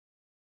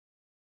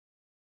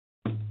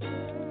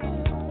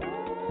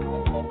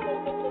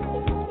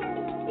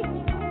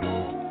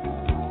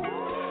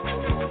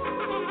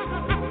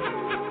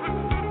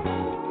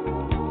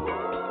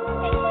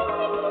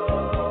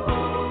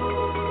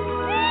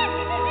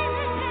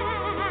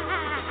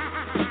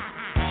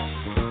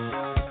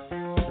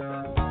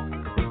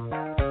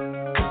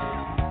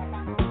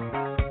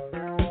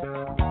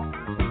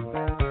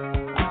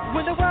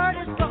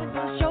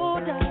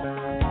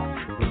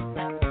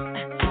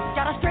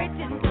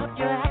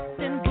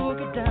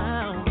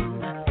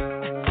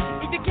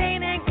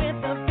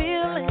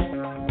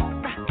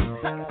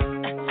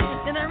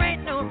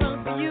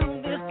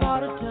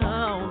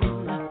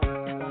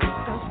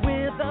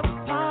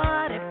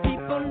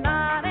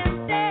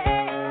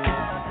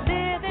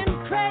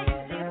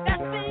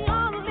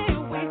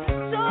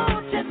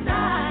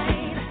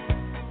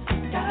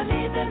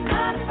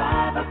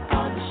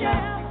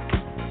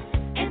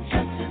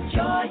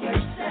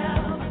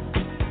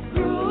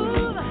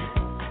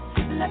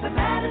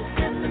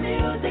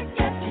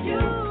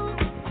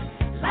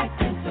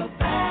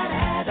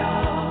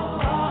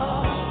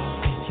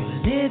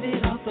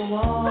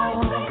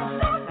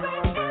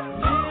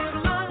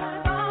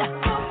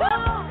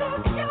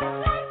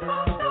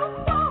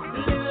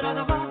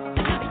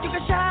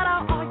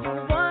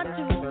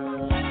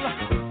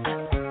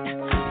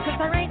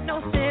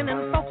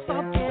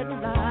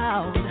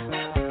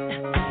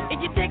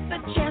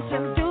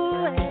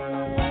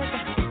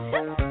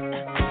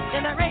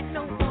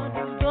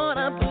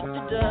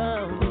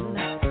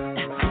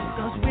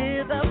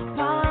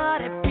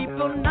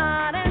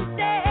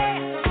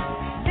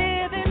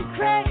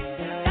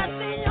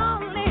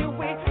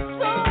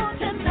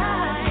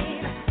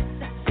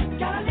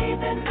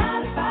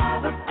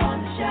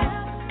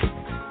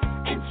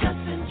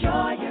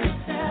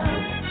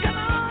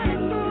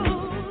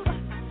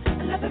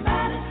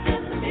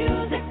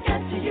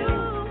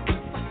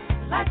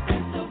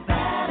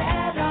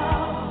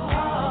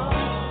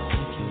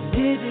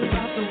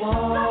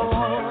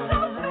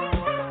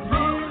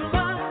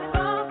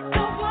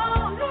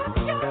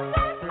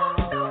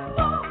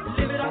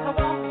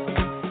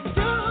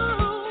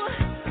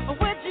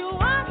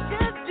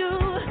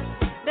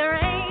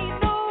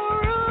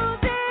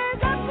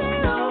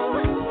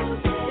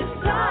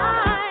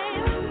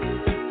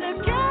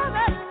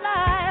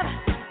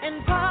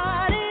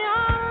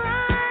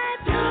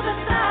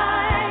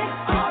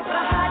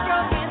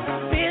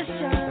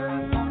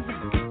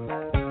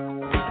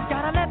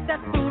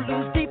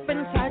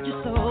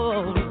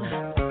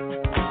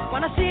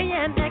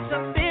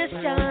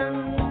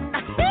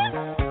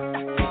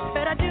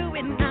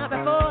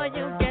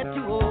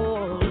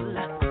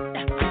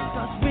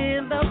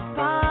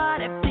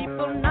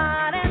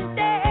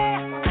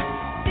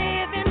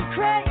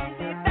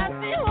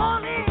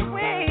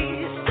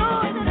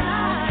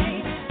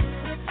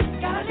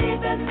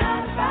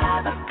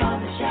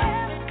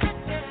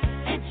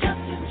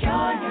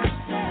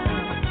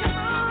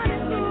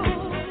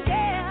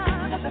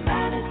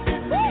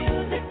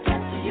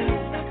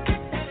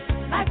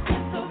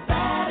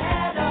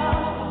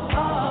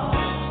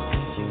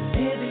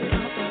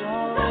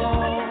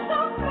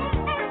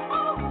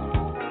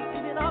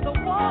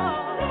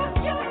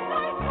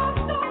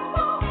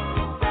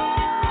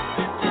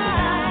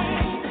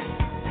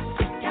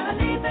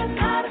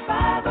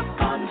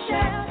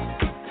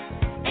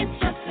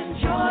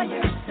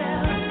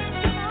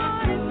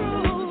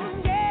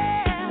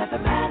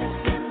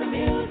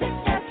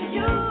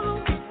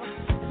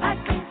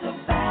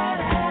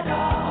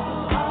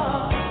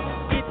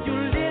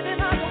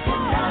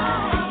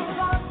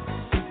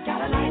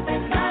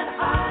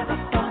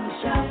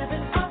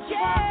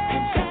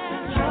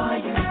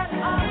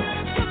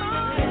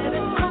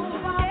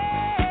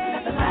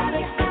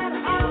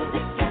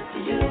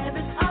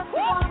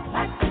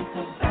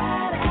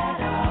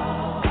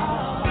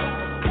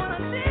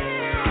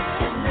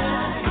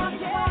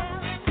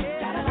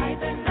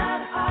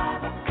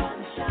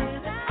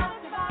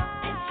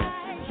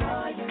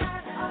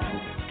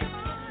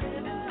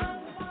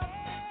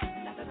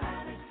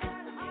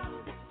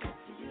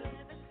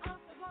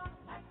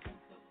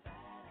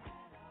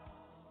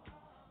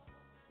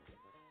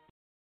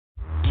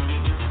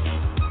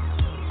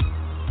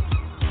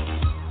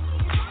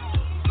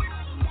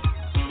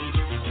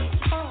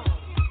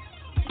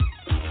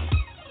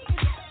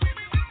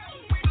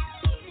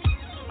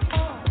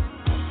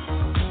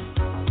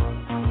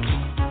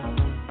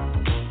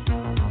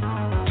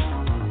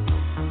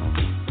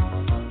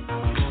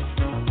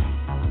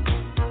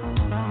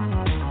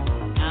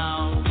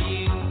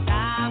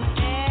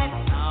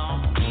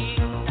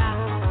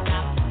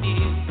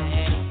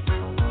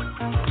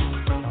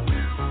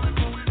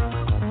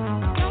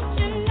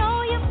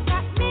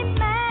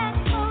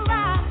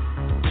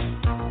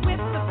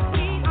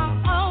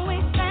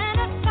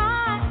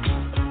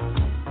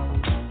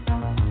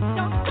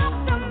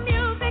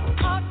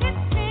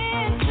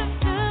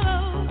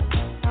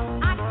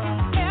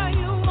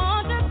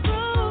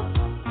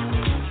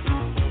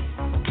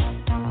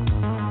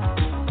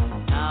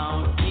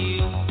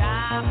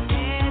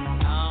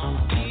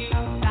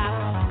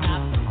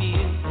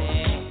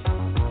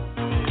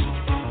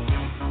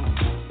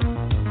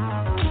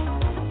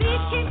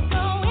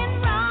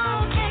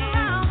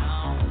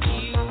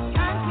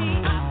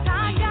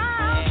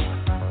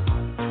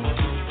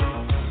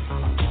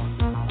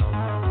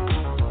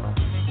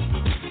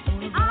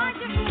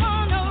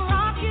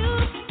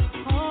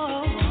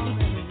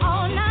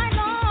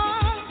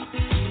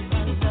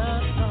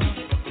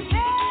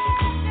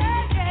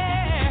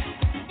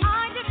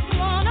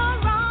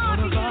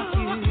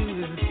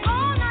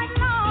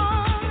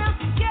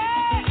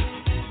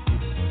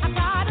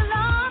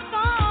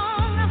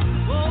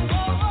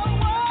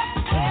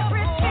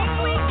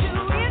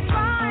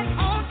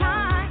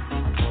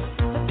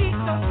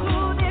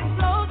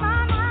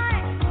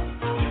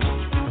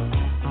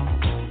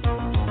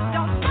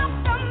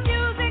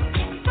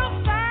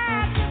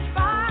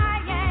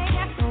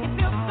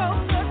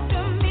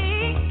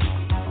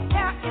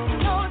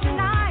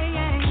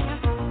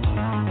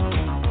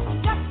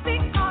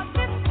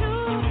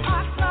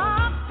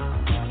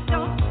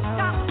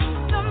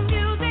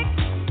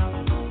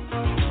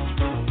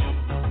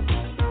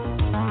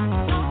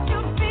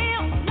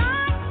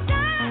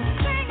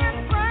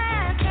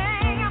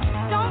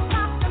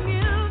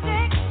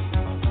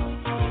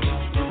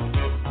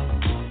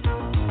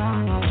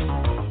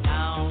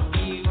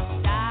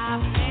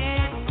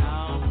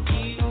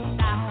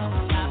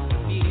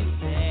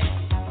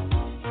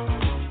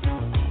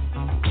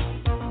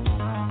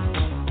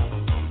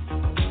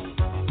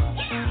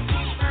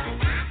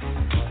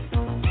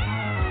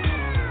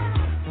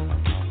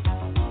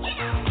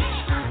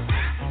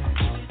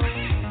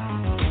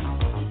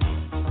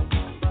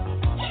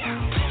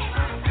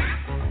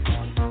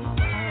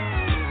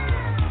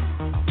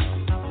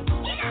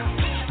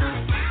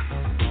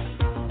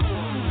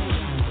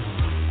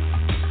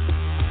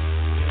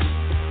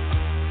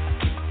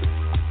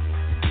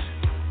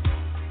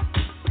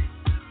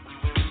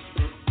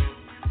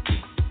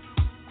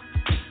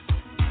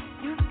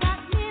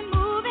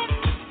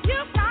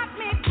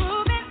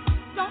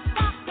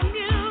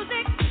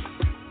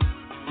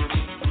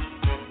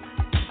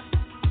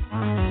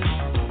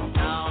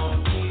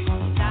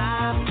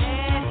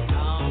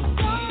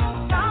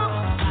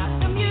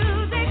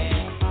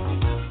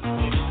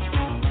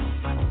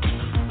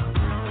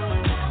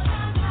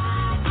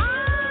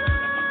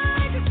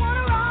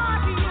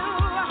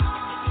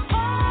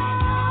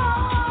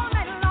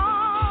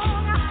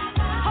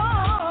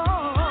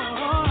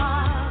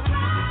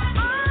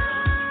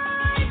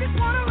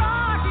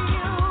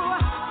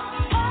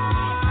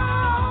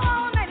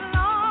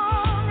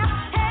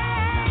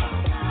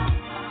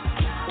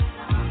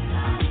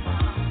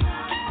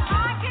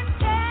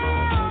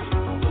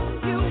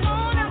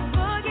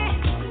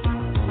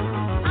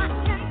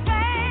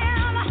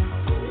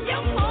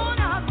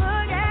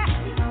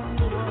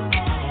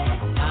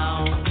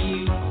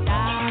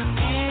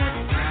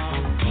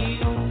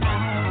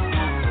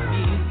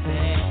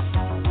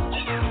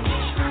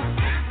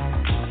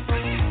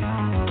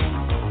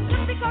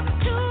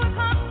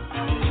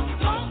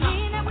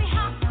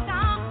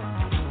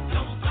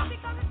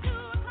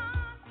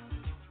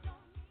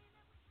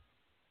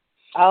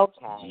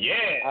 Okay.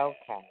 Yeah.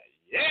 Okay.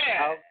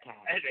 Yeah. Okay.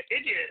 And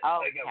it is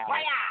Okay. like a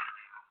fire.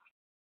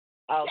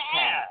 Okay.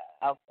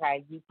 Yeah.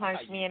 Okay. You punch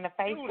That's how me you in the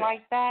face do that.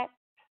 like that?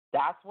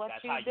 That's what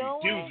That's you how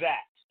doing? you do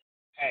that.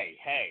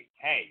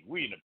 Hey,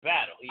 we in the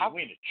battle. Okay.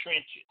 We in the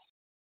trenches.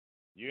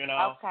 You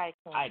know? Okay.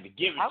 I had to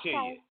give it to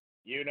you.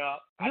 You know?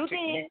 You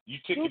did. You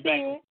took You it back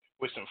did.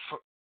 with some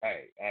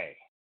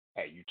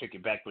Hey, you took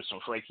it back with some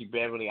Frankie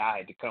Beverly. I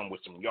had to come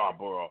with some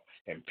Yarborough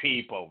and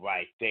people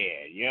right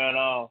there, you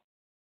know?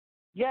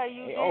 Yeah,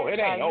 you did it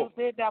that. ain't over.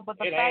 You did that, but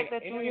the It fact ain't-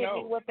 that it you ain't hit me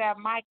over. with that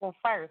Michael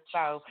first,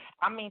 so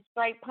I mean,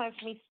 straight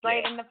punched me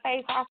straight Yeah. in the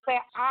face. I said,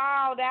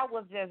 "Oh, that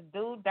was just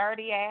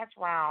dirty ass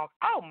rounds."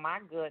 Oh my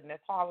goodness,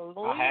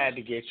 hallelujah! I had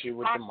to get you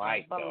with the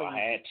mic, though. believe I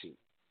had to.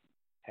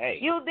 Hey,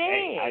 you did.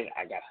 Hey,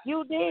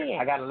 You did.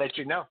 I gotta let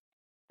you know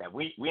that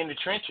we in the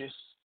trenches.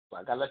 So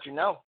I gotta let you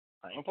know.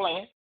 I ain't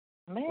playing.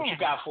 Man, What you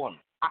got for me?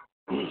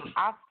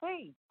 I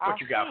see. What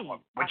you got for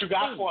me? What you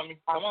got for me?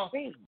 Come on.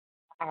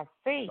 I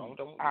see. Don't.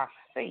 I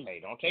see. Hey,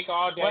 don't take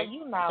all day. Well,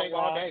 you know don't take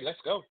all day. Let's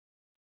go.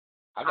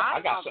 I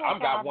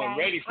got one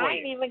ready for you. I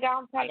ain't even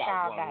gonna take all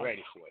I got one day.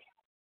 ready for you.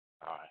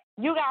 All right.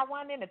 You got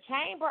one in the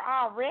chamber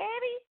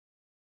already?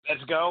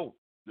 Let's go.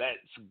 Let's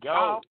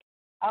go.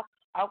 Oh,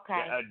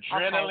 okay. The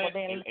adrenaline.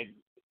 Okay, well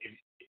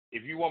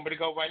if you want me to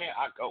go right now,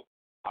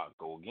 I'll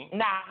go again.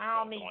 Nah, I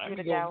don't need you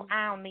to go.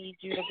 I don't need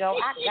you to go.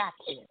 I got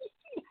this.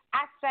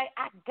 I say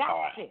I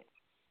got this.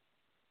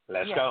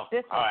 Let's go.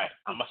 All right.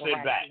 I'm going to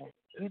sit back.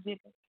 You did.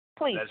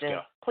 Please let's do.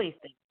 Go. Please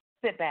do.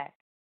 Sit back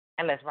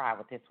and let's ride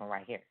with this one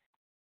right here.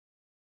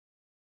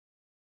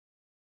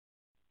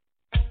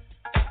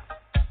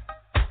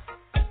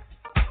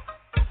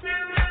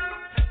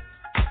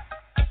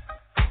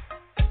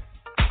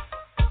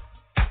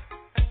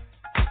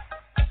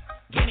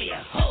 Give me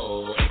a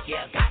hoe if you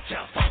got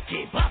your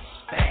funky butt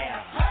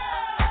there.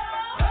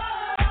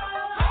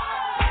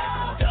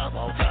 There's a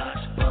double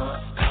Dutch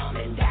bus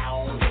coming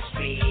down the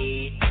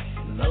street,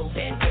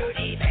 moving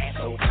dirty fast,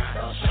 so kind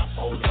of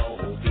shuffle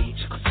your beat.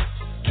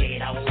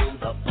 Get on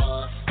the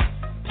bus,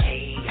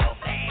 pay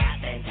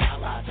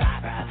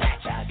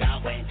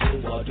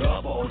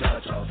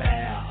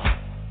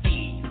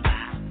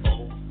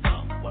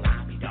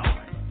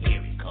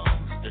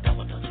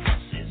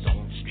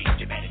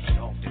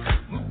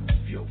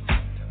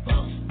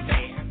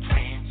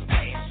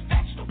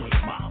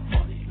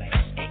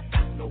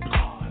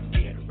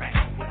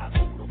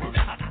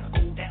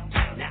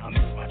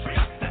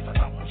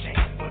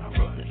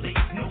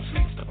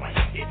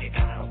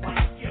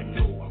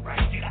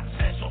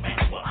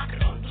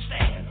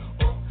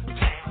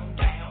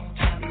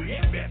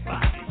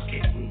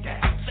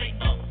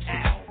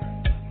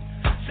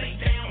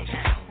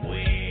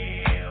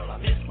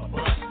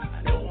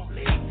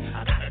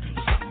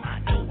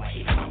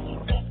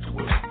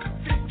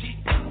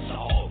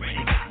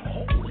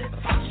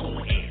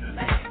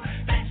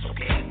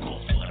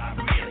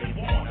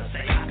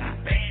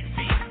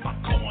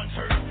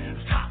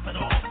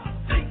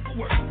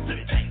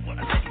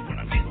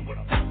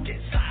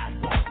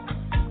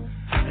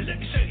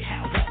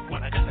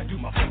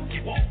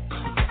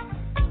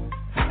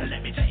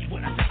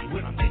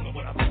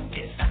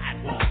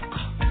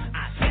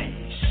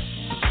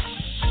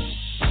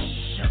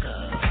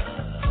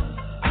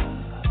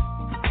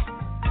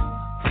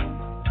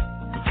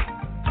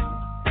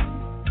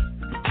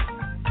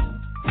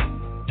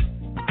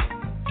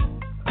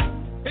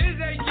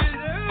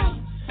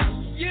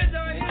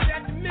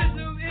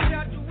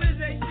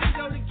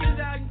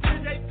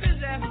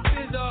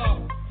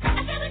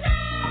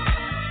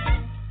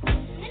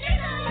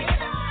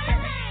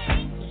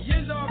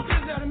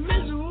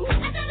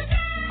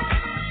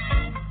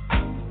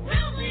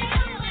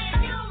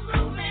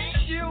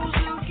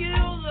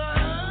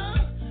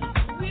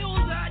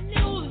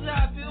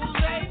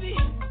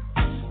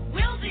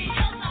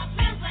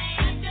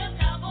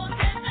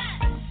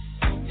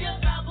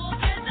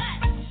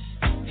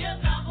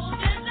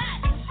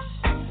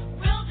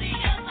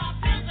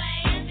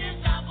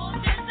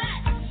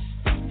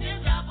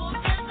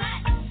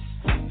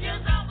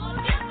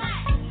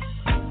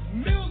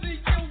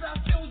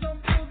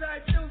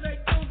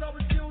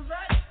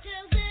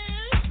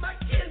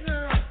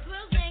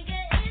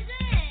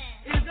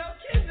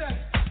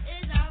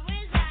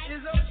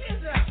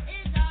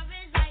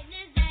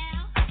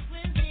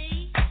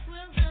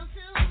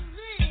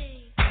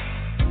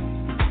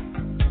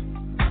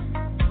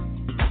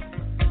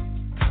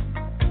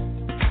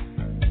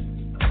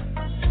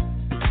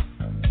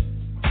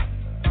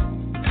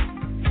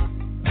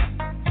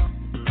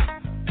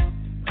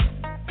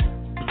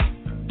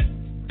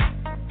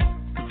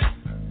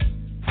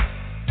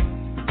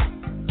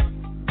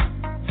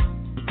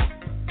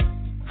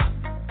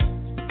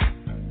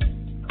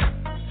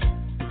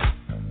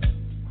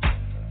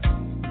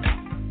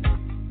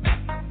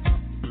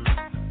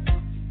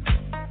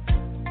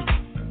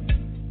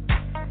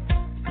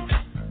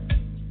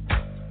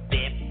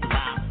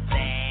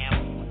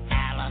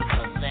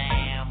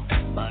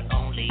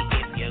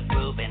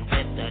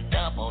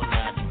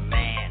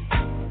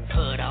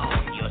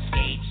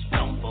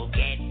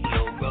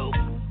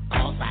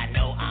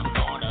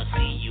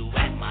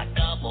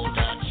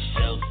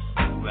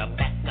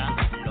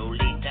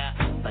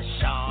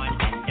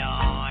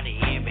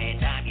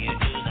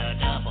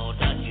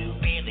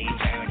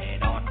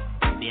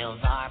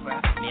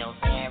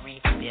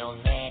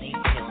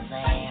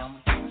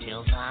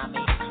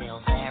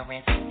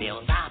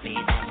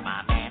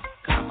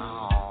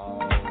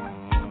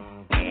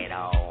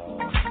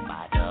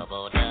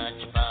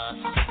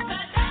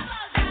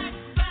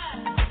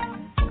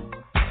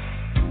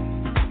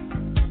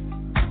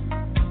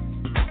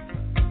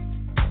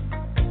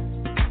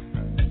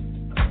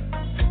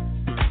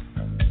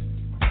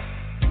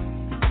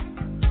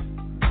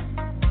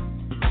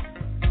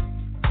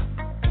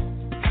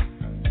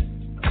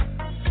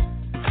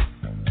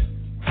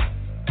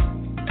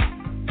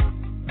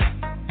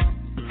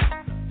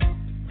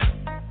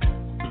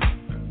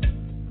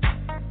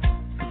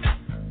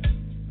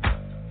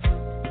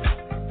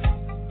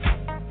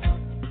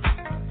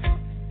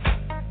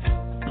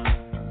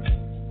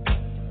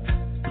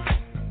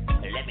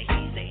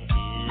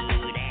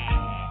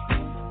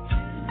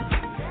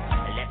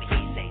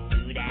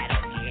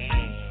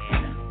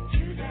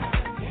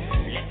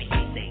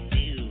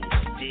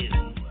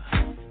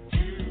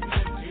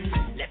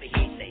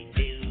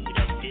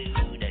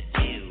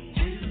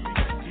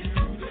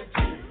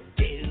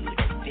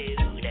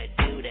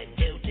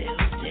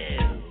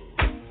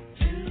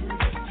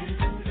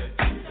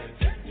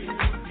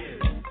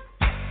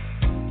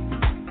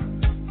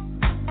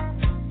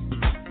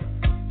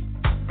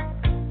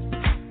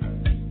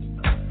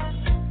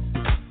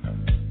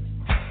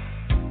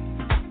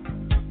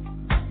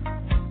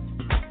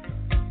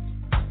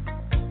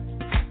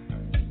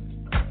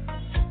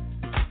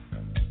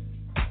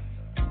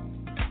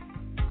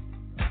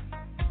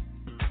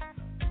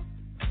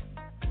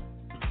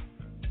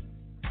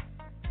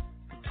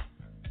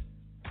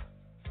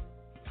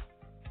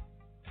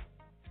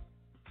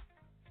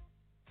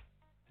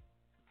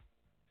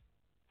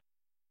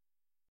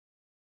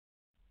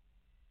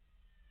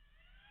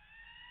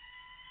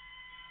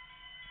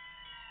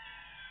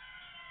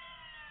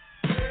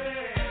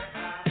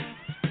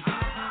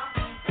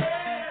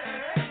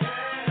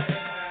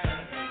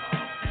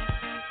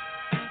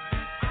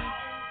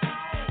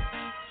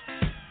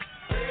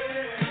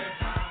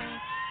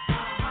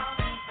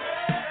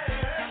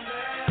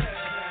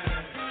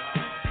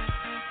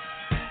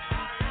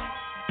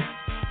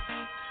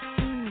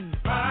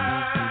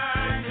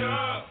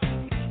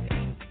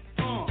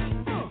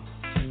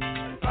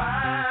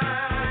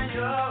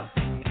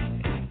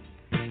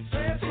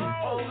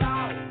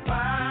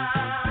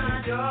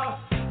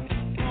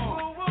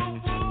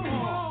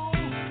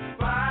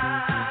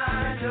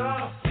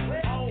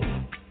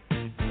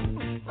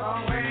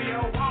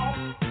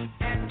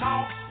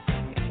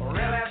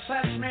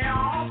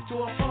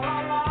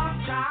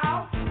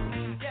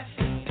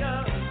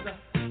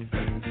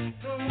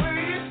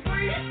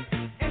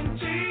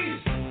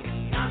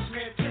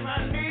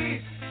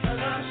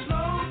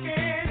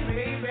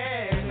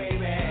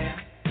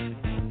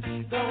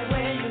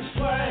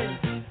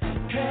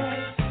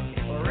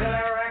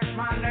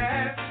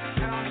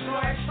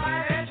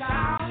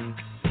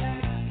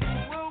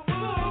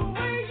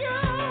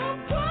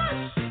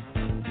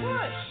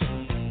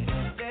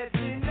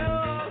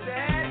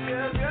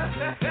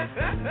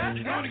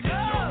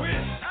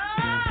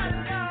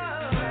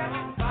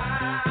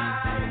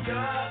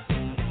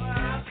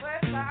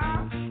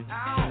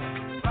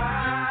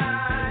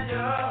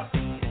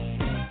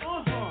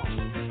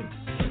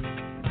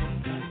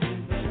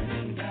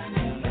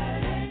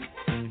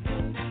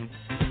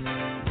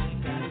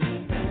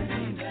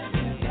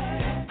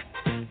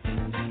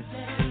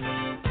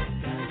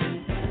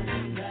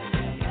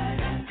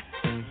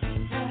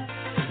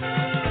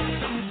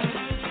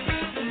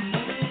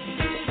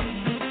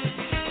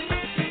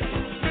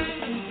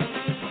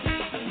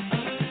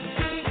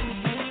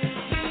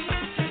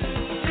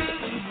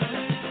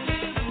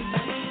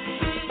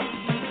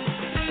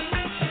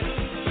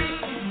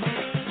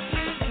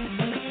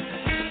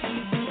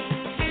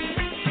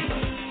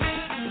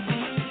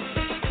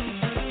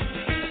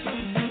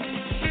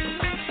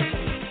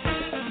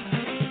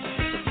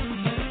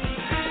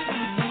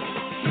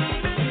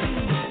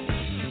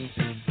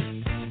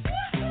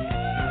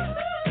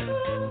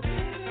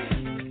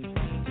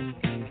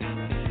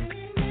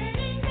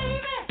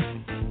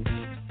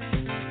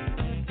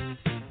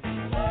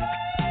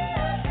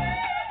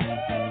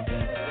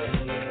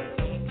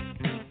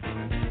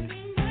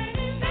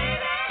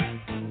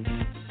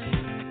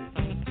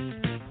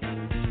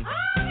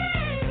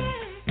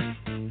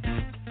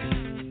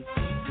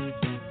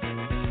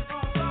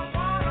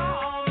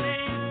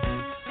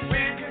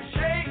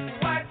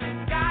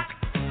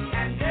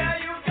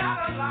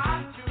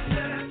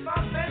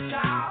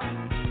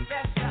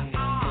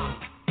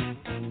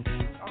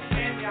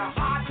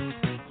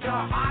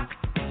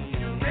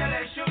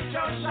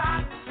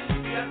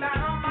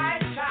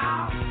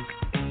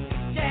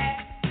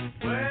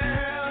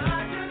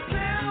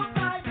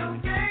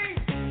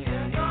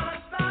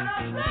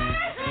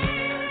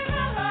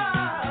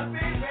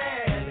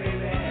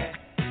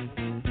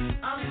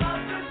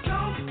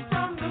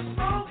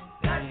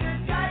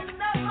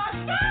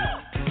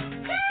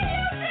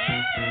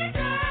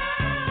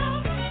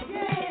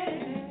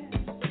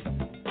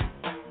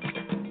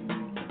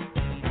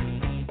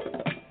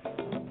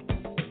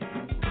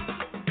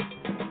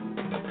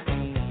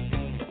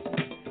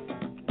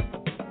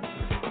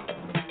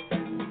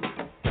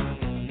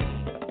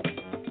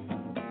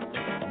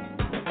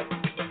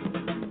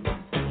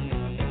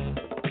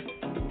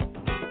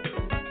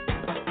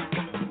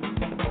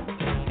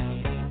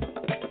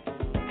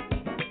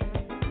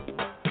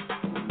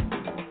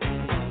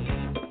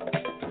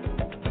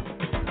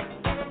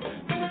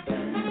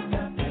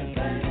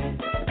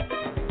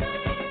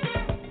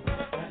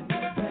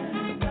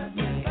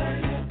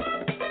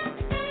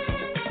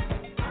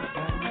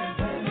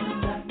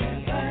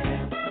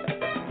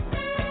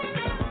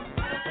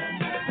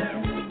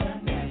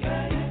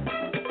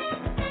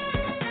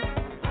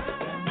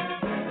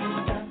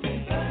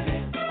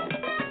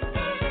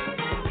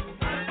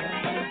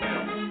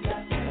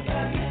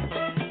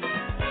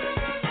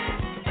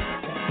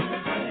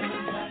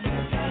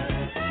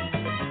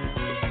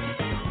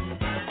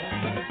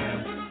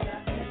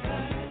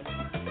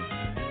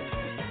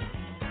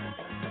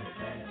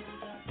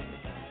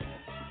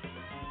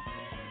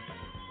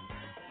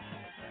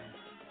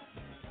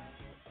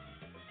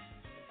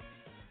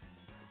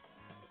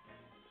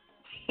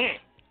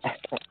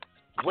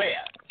Well,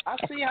 I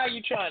see how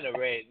you trying to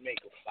make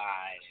a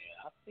fire.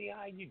 I see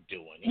how you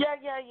doing it. Yeah.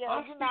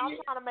 I'm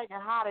trying to make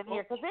it hot in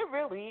here because it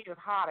really is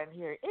hot in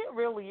here. It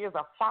really is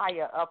a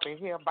fire up in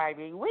here,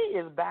 baby. We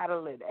is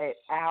battling it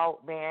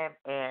out, man.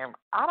 And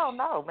I don't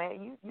know,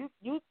 man.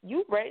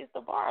 You raised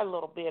the bar a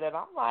little bit, and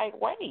I'm like,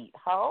 wait,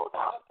 hold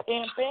on,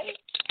 pimpin'.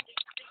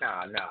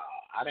 No,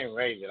 I didn't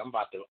raise it. I'm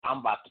about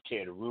to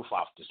tear the roof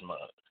off this mug.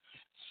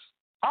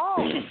 Oh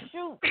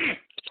shoot,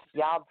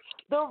 y'all!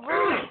 The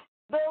roof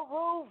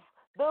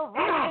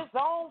is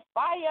on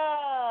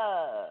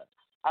fire.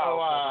 Oh,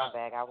 my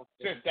bad.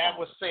 Since that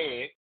was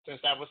said,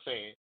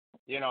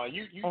 you know,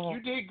 you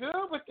did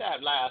good with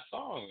that last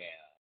song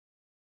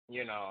now.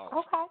 You know,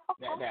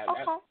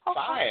 that's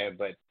fire,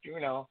 but you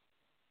know,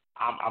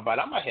 I'm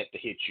gonna have to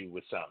hit you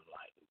with something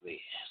like this,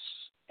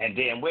 and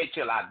then wait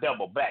till I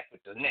double back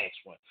with the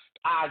next one.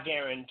 I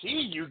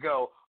guarantee you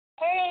go,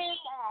 oh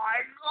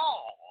my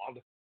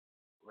God!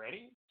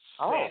 Ready?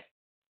 Set,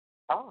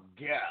 go.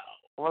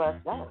 Well,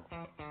 let's go.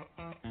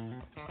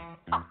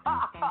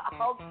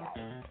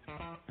 Okay.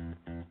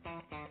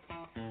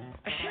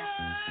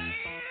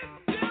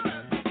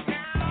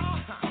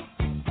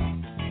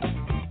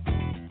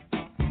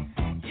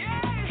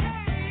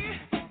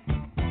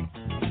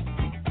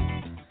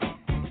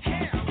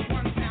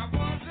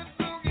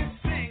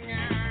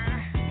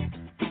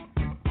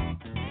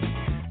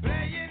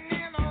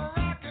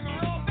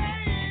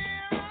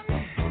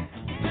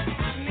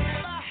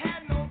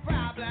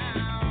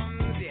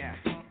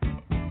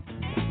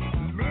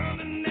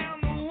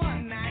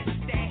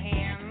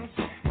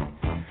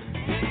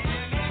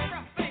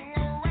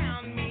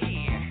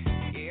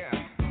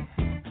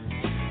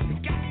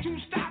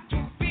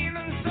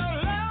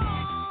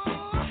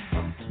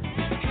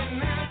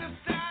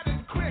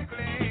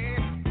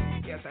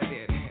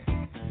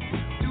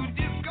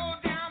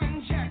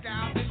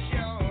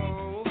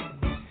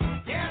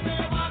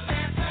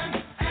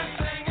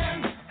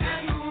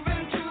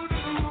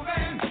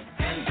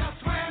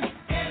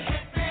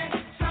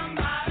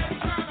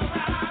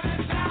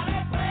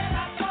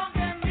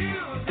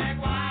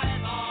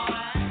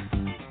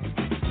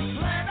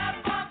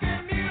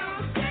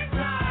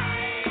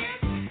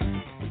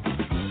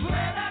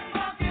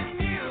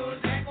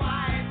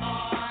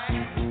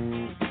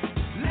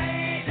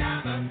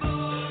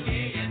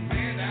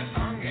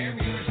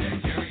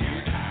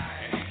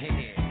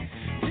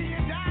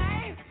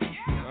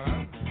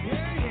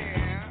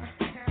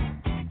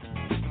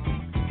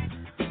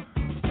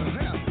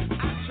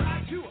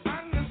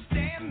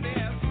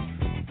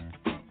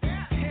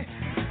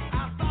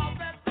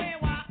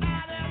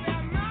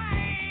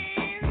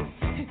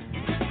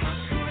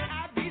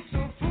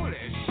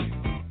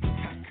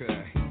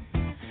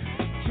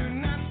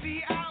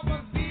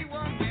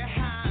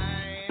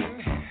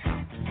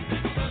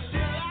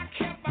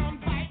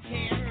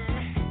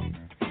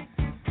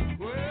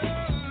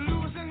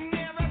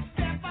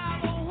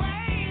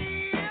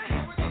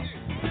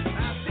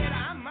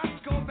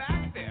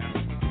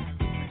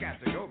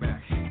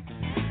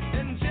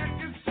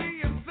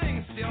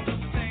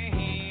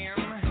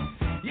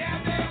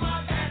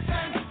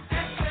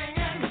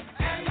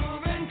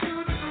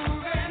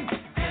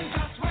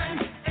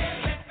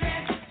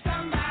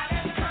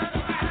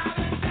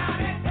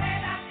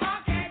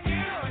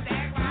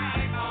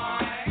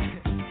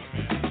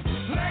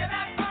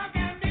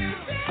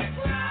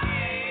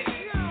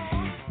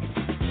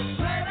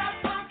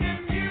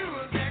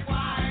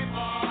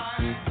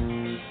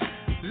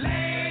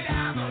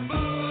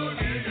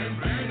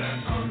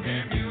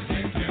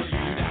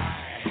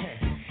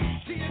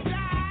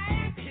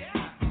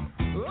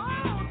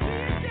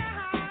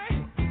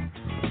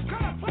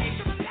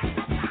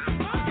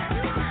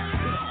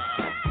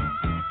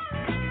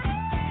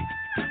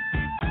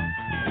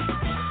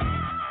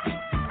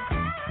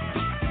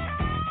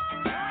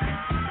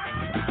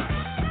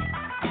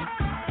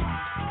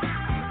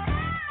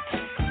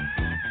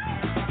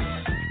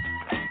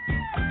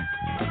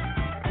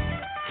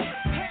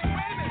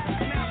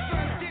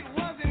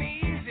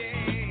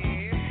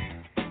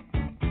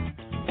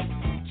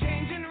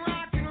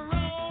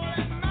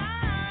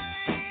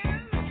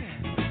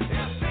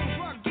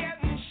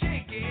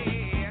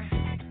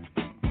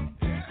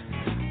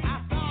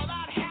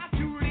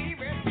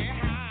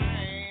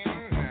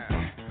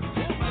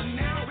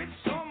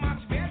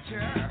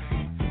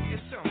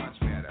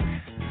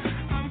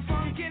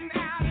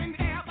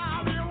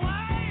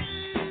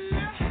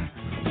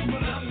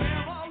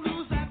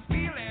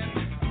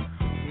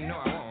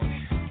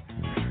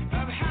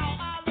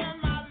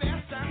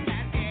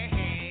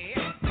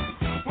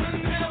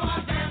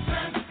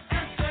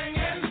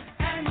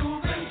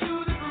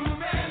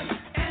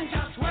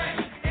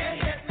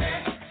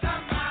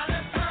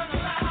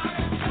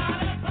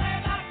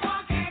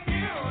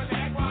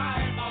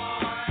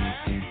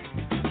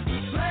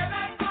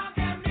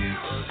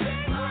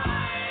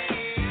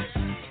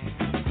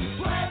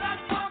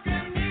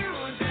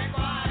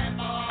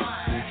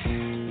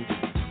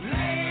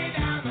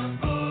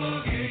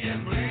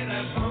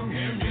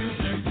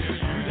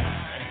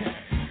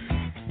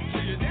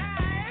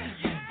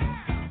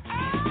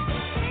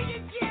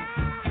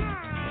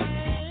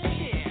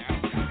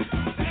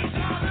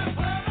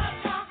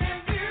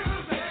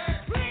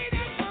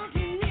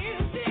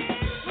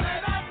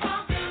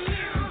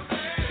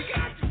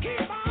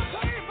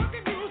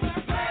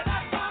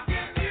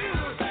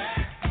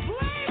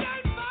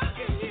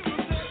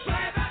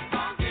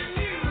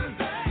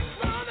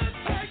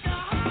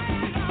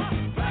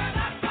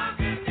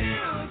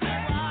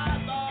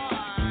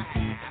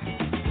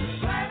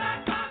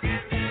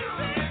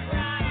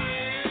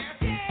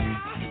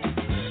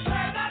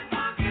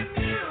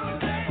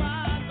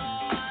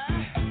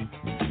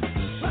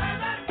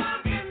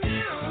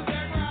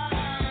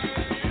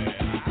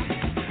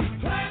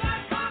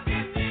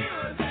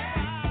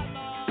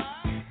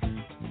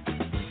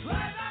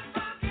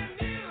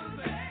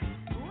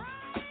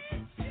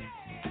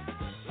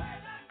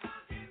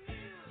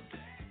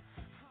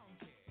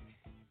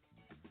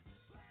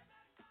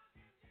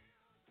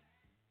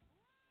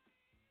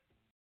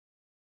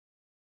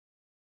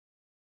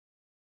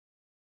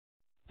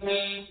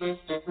 Yes, yes,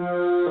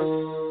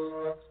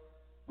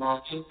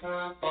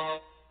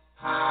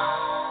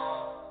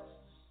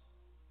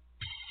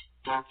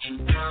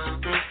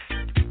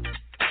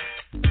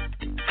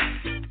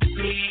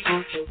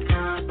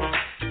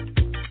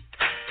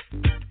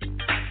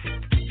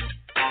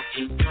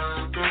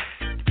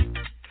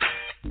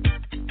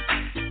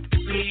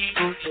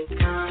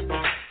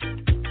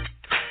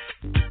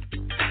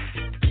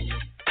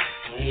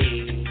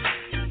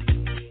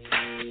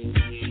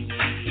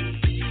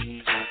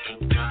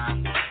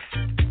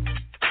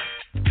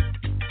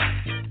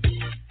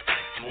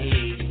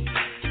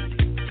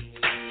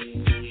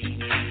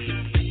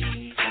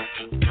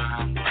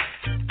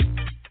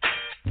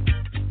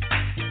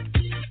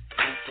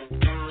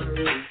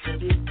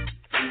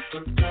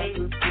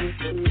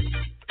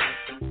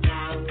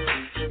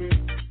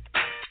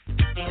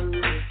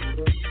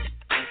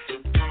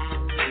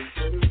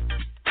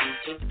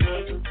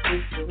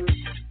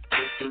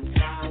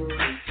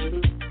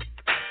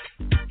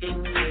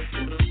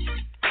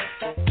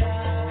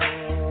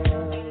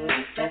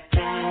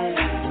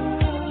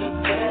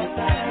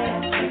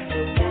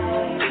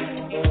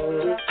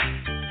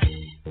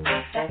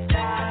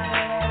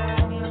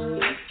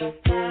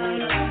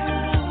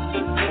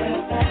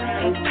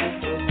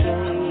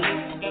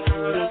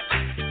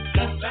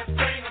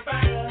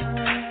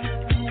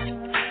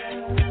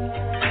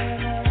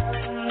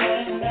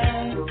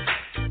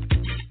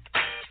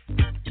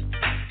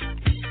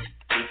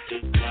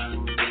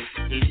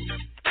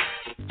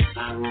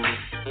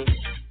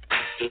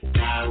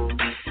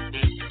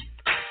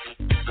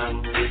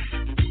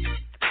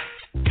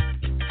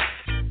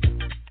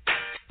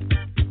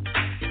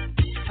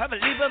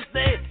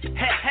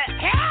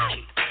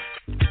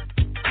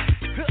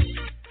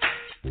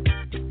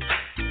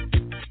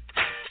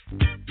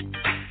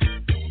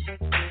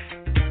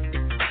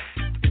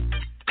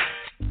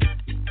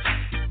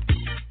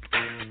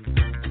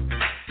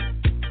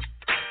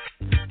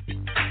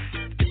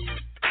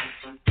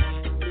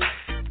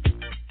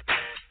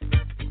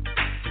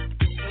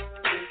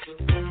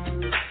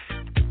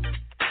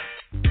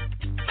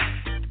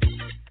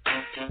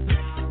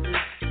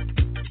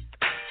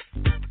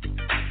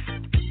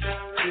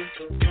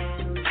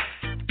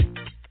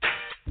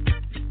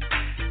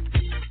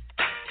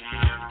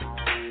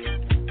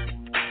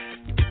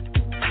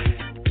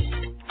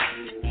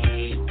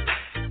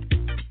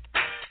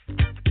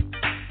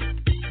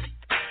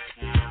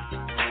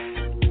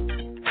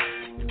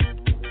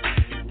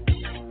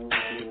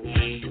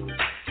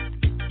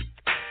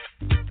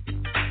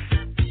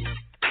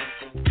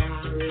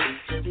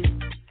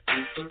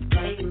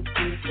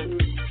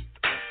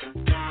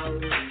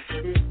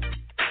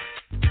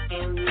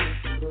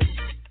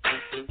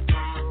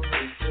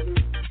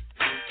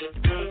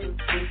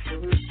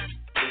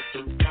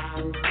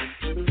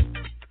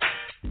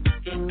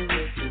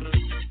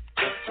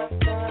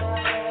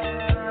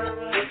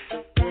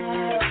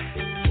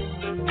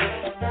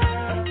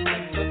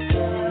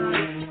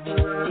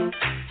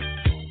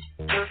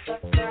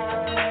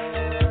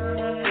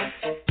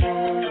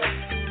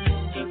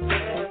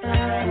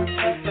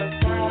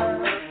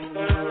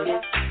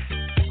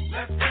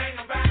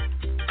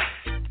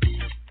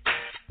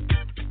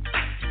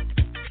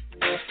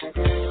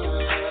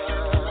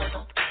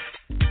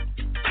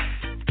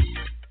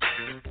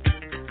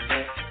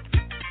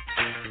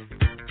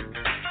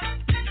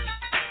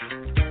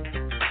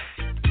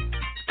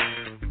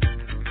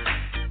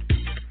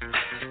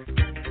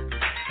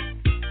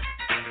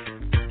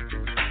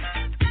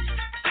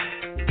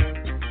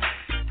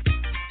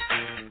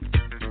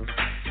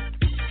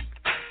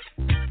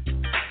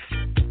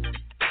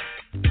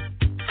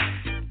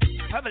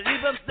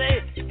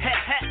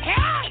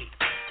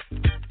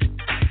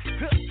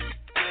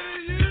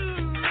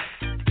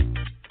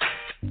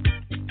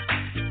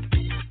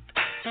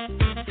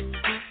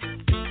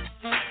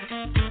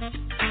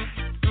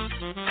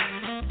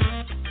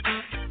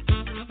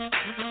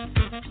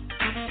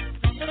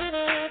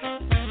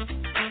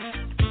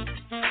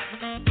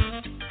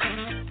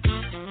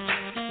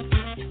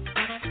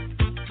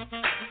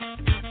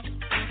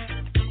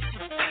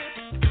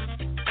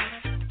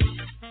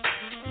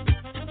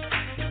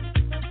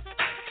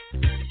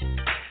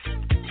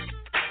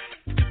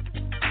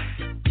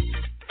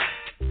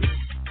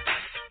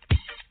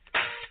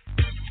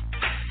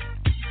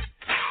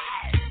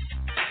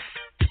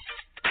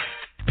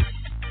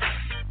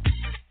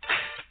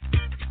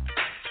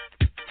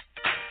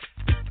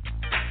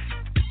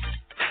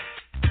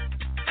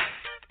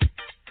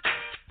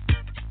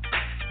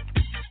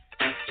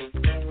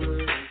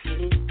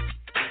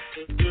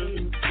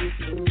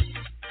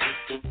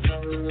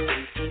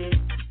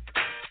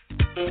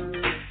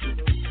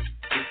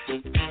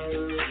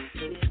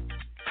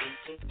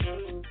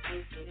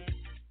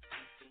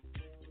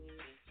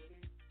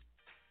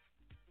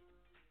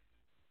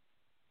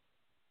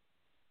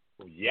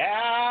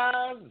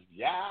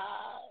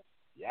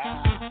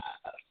 yes.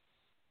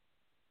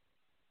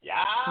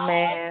 Yeah.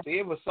 Man. See,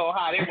 it was so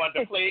hot they wanted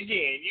to play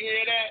again. You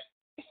hear that?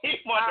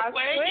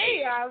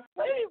 I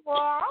see, boy.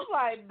 I'm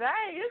like,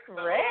 dang, it's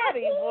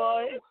ready,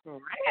 boy. It's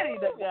ready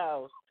to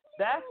go.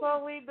 That's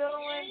what we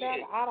doing. That,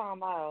 I don't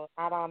know.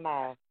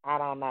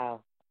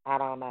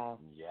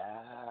 Yes.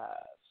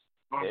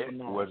 It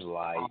was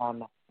like,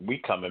 we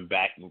coming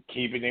back and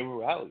keeping it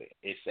rolling.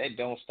 It said,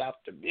 don't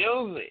stop the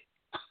music.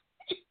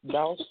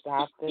 Don't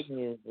stop the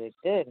music.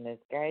 Goodness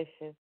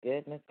gracious.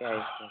 Yeah.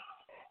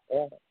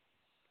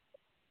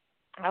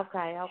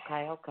 Okay.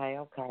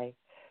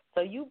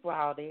 So you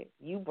brought it.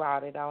 You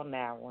brought it on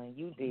that one.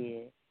 You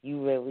did.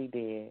 You really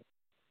did.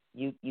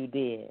 You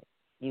did.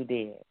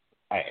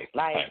 Hey,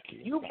 Like, thank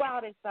you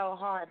brought it so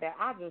hard that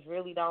I just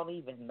really don't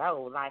even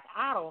know. Like,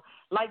 I don't,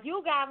 like,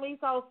 you got me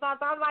so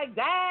stumped. I'm like,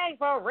 dang,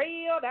 for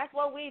real, that's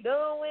what we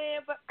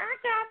doing. But I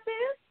got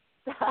this.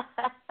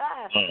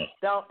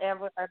 Don't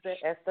ever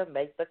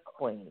underestimate the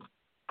queen.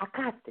 I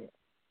got this.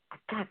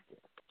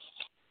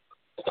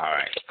 All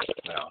right.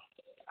 Well,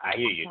 I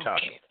hear you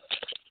talking.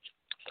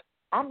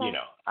 I know. You know,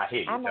 I hear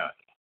you talking.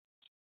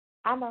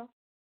 I know.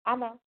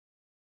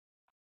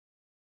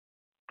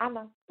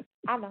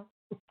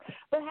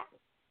 But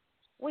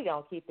we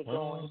gonna keep it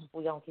going.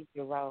 We gonna keep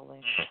it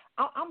rolling.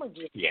 I'm gonna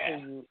give it to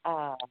you.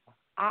 I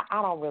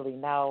don't really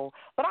know,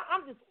 but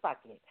I'm just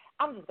fucking it.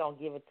 I'm just gonna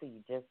give it to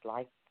you just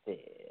like this.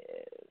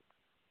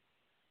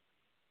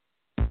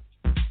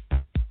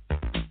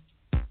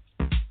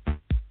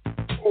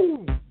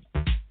 Ooh.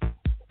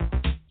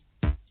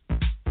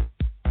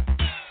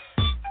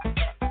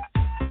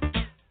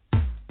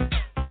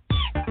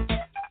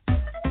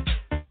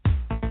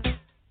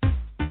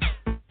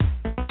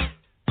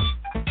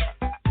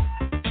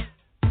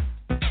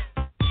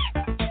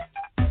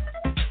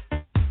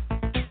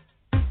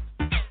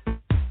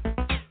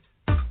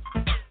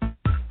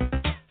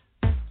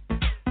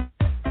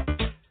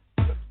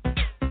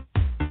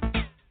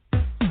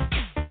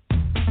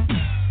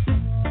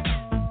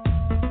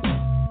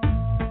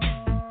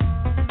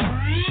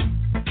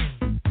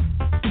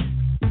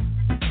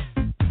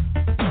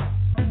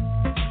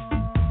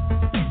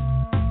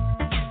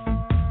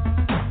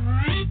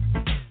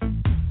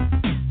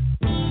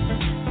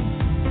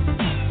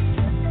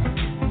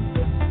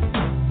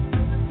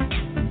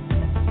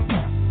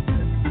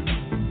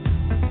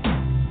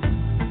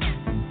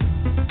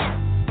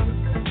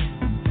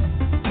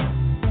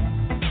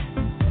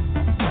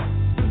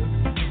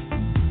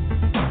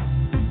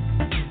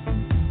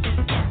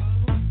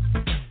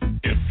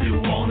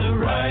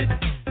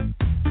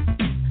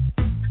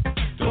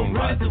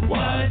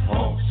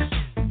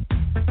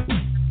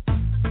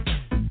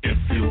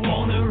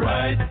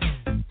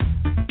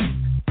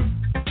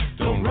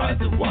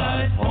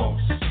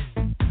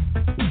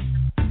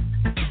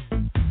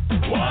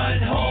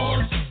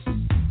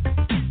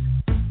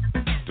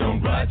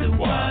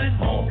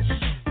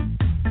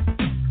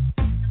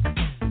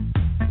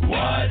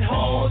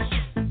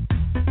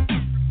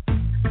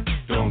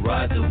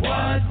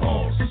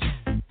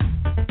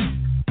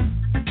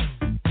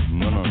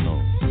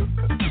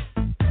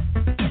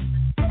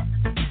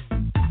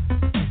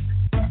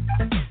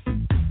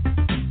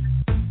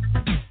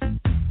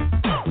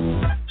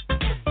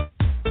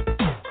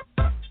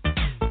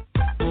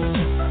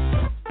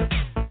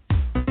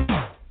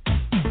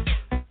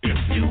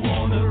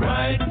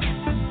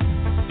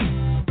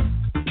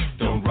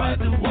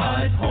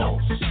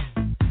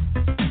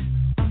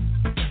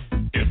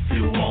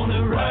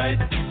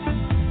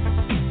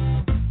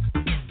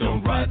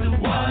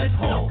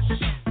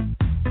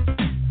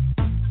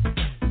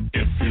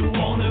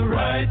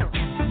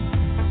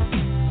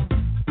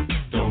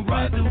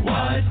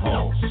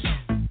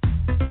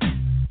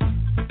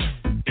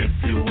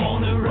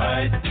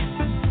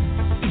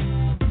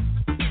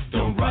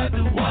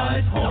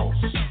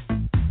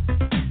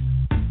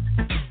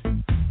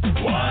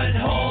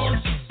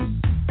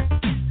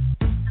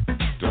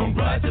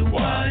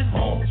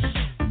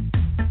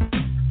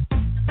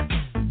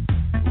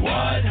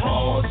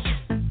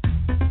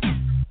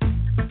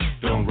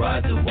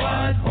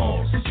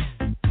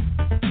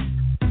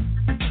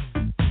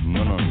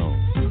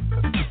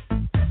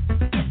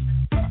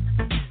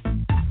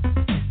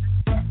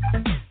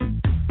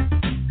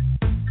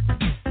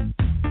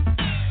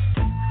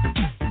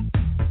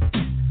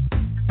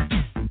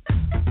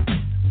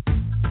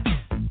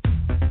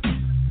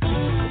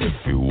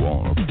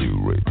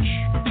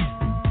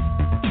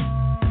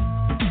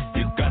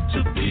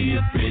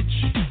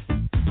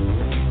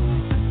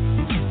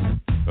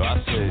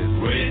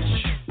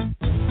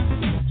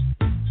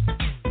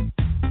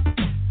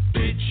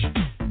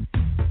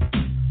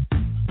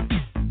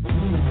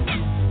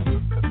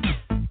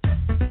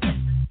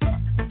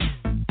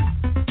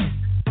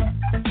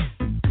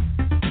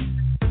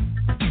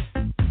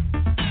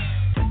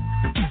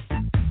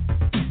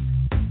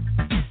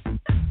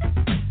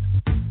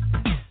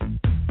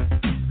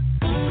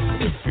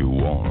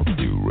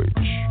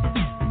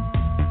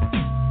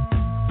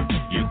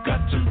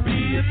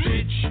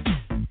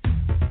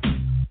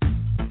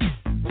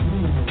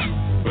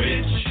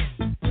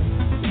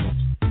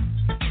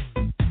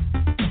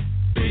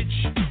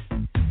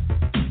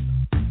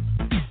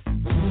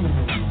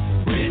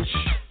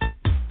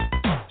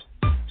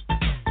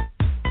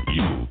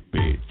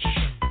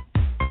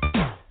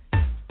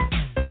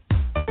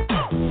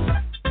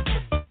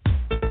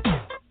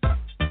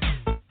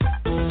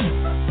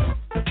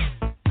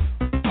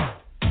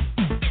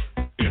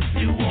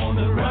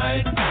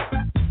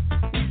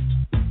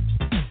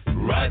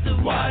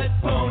 white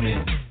pony.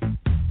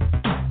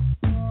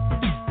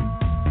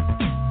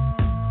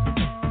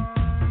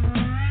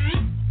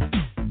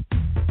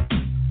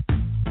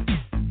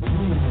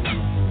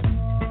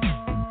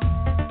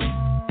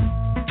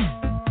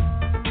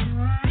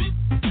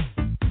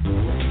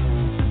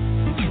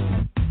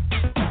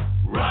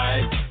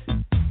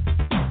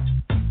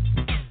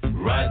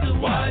 Ride the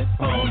white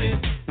pony.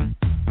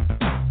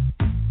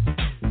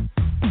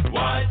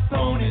 White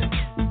pony.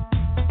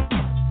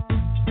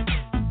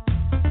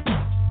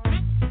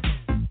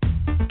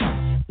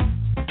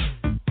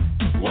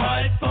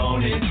 White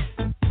pony.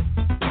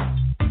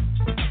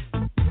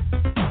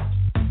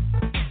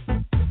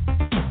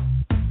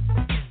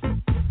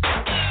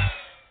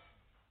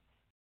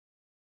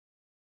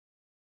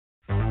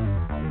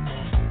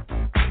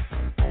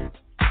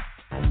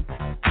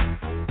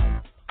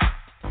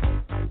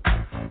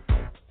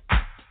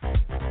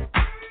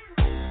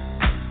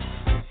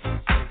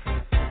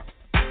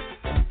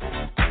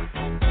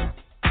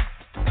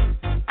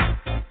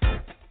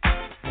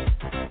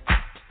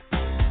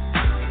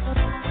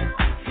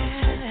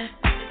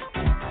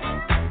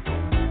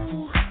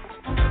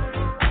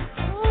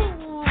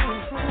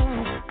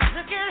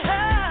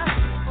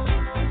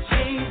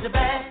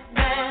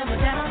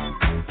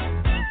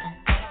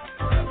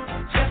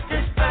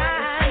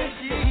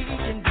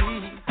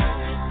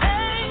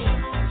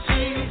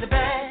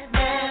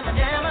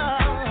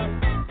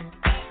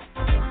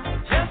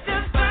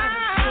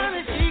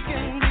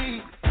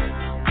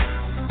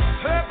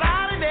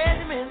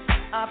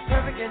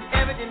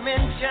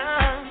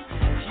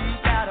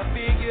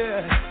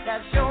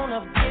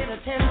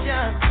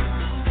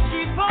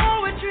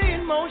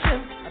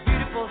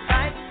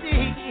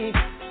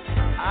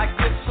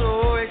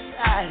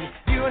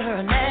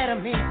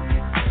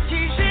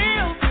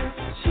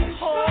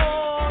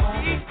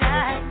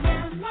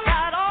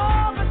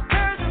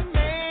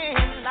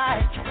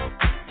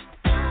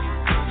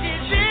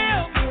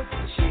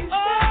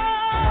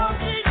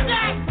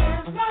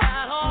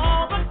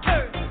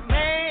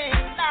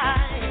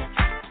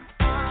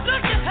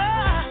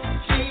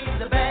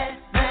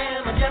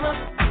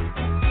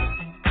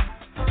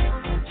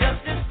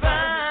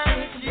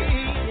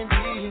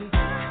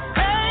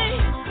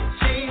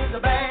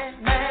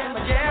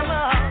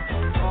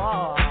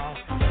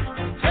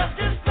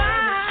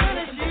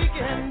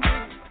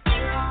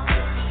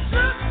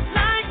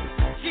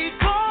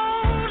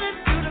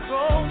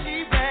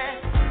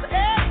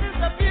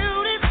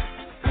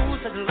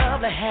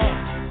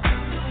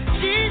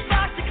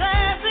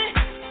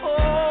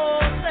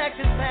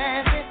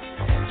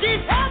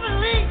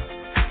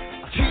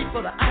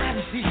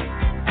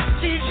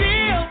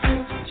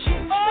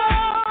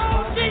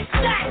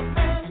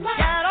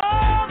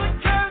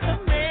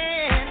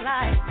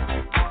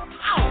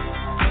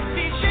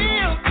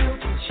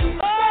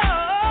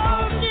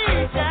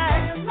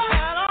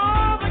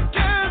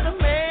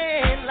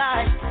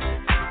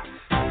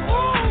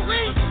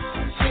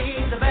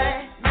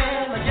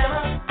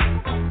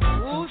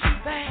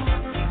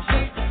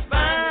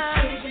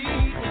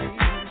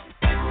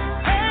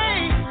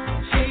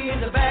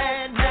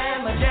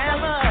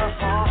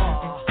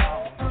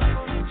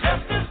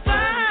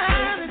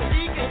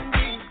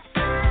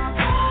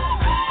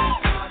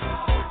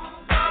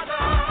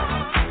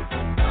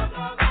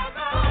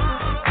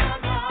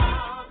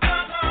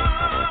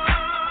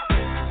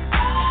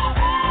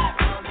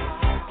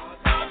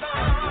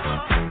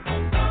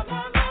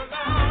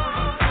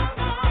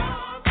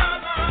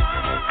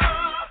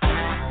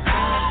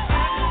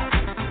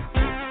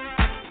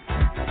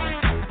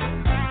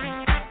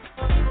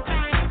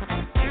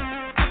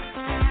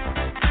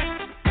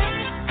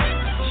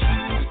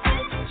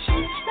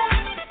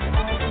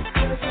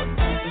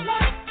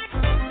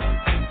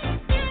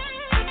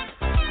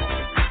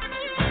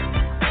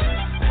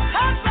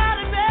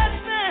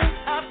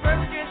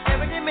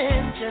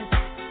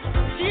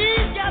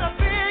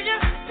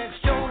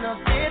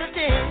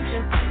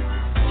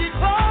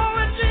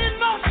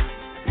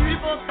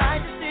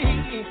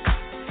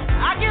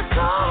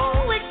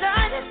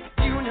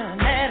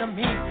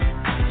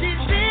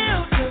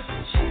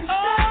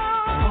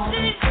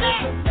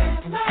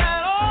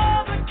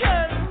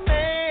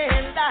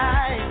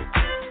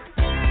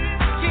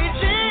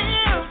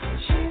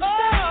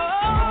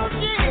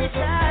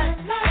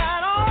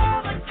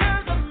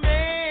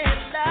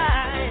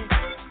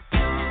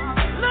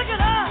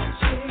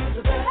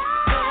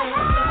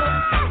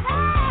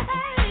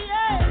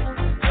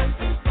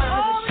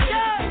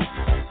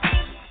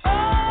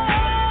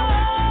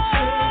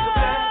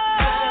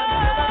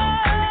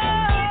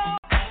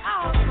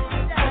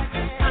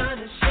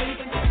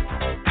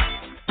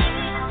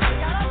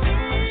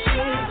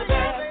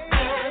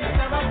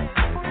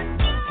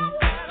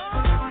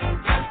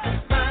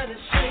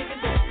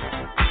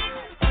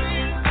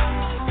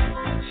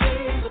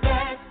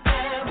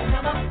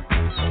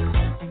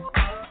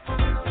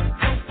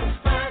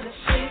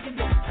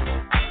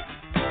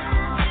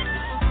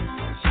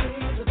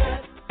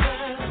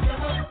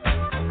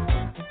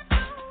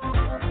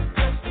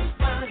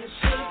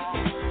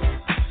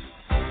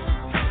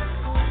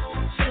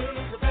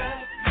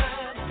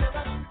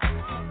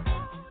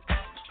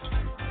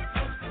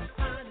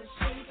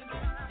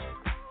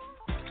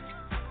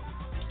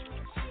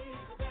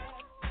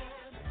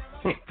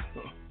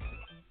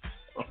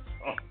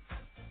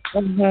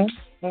 Mhm.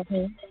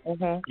 Mhm.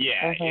 Mhm.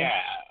 Yeah, Mhm.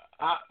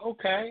 yeah.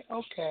 Okay,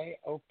 okay,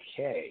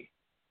 okay.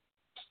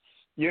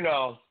 You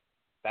know,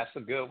 that's a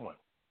good one.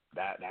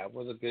 That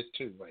was a good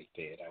two right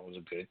there. That was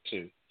a good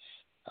two.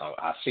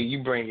 I see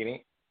you bringing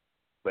it,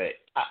 but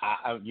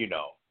I'm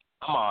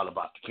all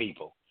about the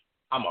people.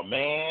 I'm a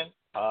man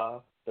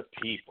of the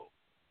people,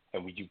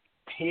 and when you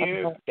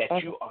hear Mhm. that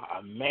Mhm. you are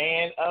a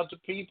man of the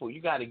people,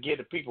 you got to give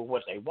the people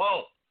what they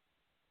want.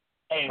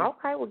 And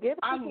Okay, well, give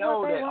the I people what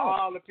know they that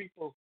want. all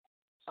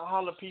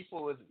the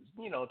people is,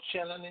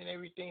 chilling and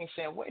everything,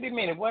 saying, wait a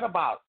minute, what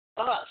about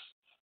us?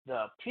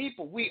 The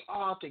people, we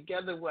all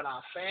together with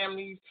our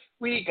families.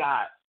 We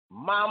got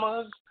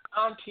mamas,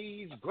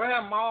 aunties,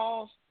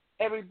 grandmas,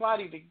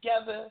 everybody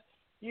together,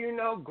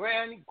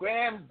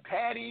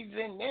 grandpatties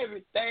and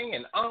everything,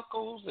 and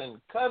uncles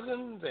and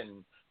cousins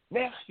and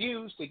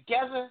nephews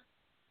together.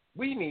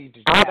 We need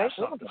to Oh, have they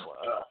good. something for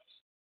us.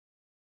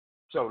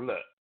 So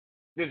look,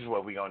 this is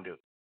what we're going to do.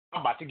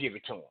 I'm about to give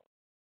it to them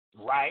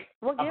right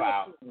Well, give it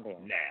about to them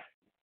then. now.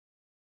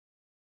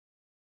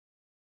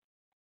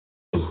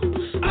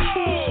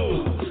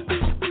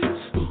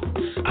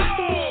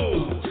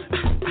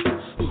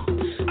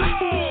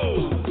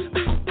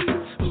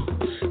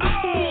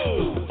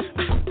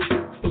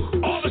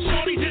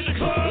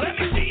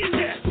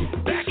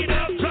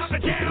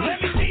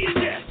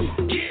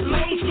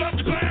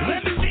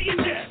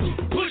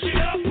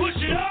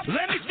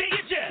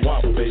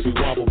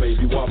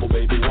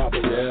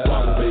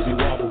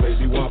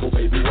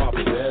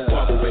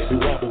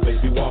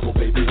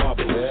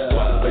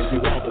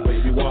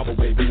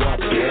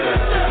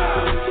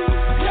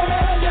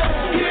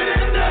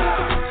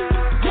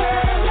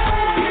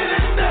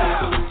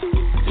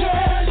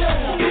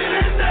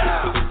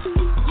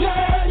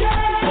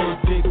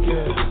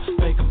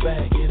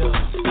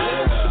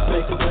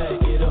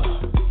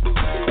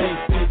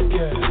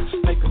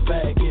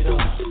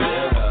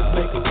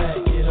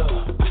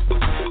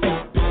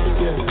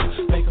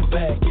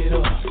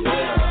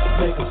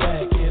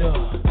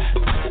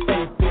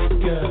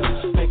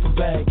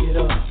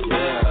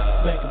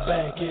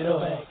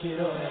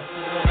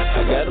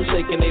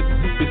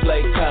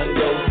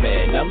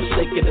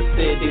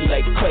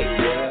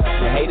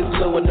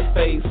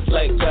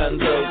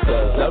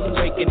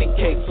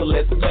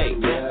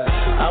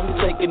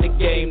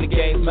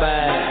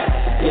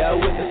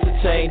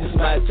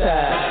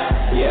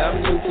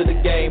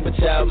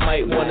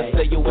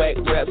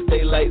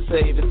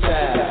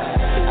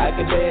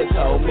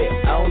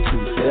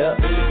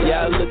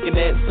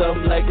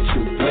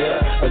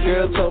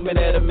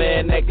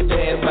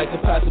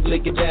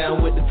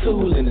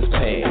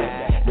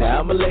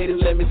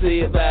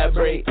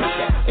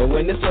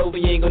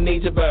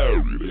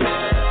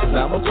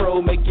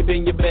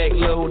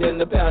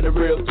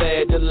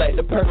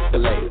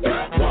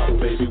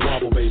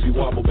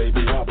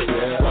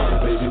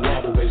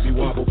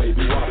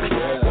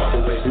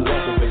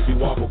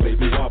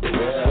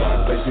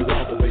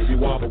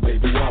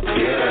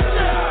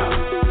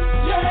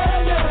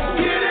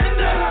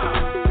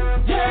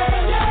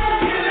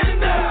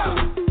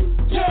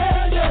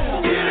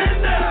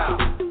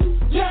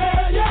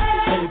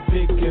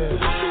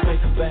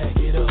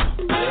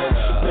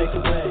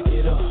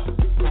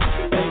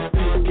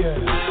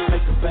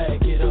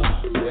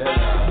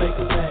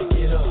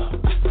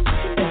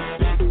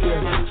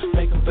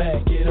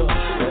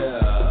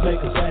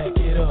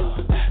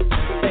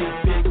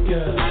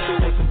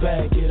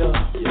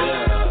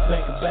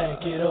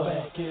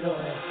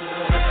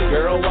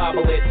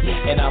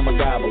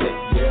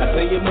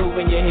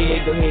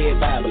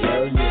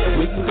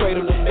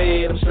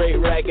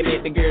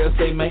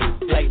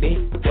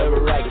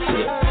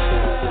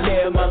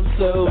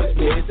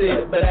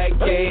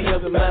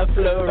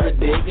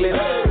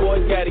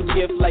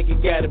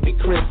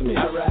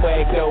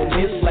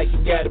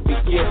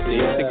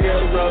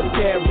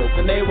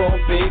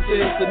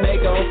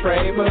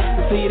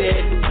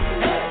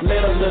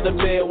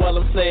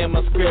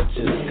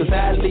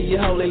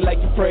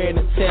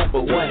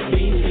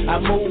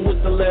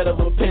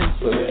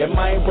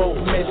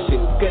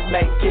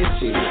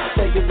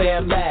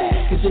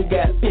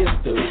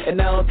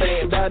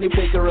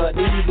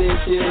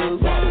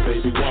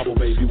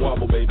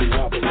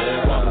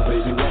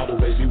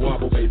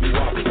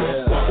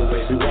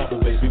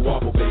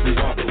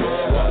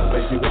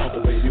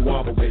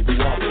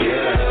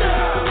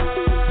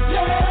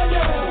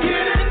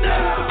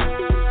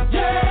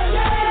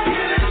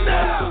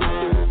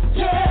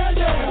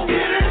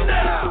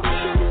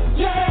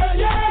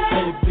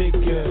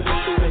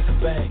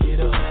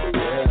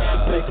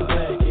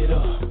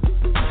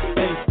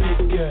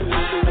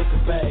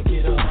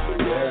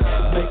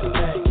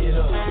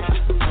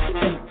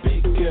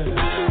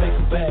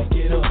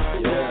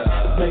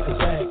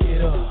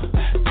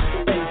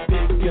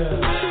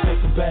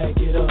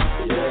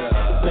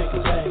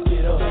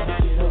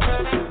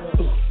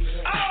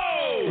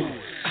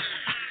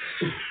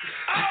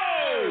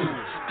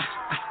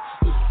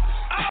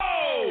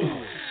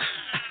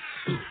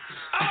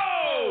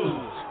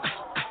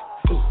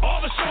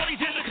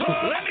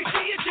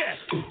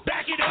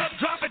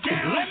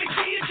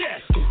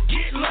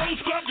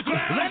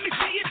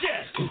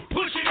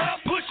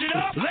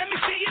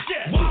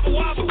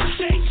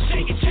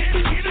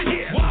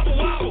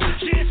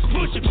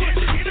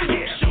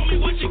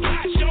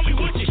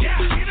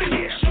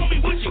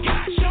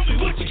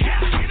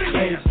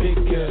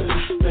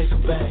 make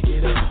them bag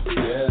it up.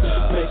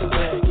 Yeah. Make them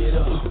bag it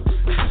up.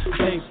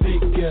 Hey,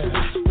 big girl,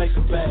 make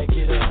them bag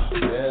it up.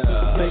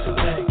 Yeah. Make them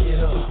bag it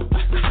up.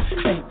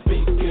 Hey,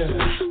 big girl,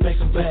 make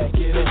them bag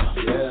it up.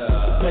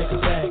 Yeah. Make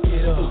them bag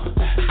it up.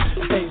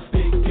 Hey,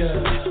 big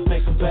girl,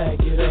 make them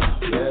bag it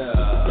up.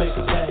 Yeah. Make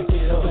them bag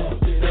it up.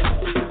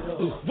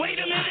 Wait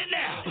a minute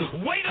now.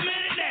 Wait a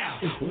minute now.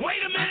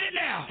 Wait a minute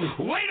now.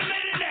 Wait a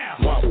minute now.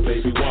 Wobble,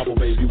 baby, wobble,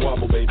 baby,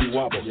 wobble, baby,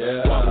 wobble.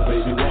 Yeah. Wobble,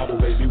 baby, wobble,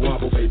 baby,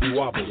 wobble, baby,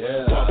 wobble.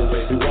 Yeah. Wobble,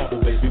 baby,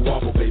 wobble, baby,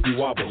 wobble, baby,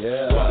 wobble.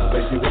 Yeah. Wobble,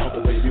 baby,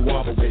 wobble, baby,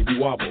 wobble, baby,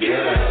 wobble. Get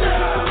it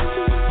now.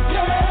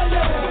 Yeah,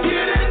 yeah.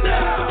 Get it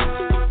now.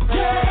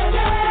 Yeah,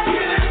 yeah.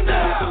 Get it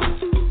now.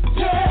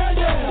 Yeah,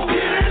 yeah.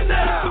 Get it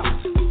now.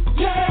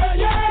 Yeah,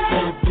 yeah.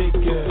 Hey, big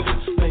girl,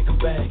 make 'em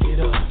bag it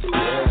up.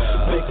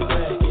 Yeah. Make 'em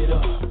bag it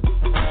up.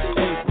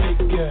 Hey, big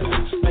girl,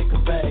 make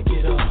 'em bag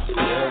it up.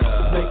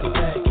 Yeah. Make 'em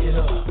bag it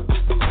up.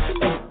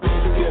 Hey,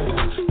 big girl,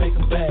 make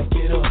 'em bag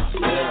it up.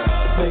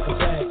 Yeah. Make 'em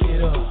bag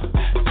it up.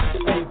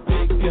 Hey,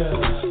 big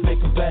girl,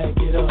 make 'em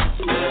bag it up.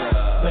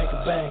 Yeah. Make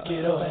 'em bag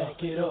it up.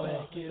 Back it up.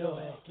 Back it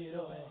up. Back it up. Back it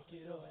up. Back it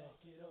up. Back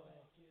it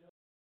up.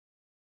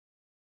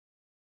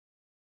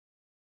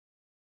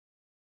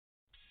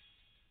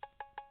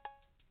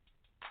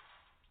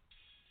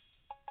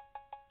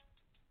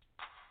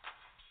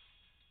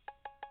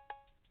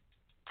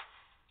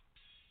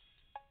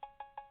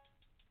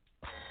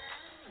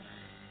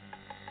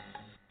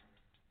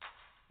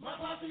 My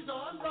posse's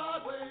on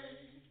Broadway.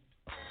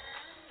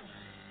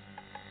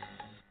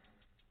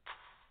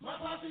 My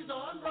posse's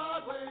on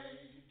Broadway.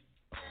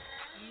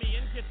 Me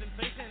and Kid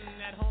Sensation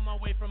at home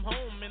away from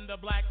home in the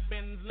black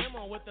Benz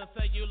limo with a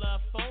cellular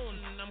phone.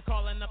 I'm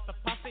calling up the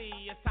posse,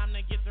 it's time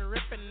to get to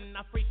ripping.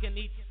 I freaking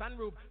each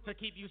sunroof to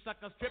keep you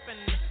suckers tripping.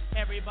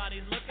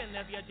 Everybody's looking,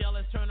 if you're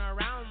jealous turn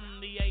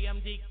around. The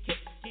AMG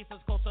kick keeps us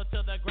closer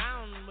to the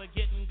ground. We're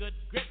getting good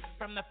grip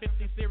from the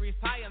 50 series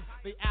tires.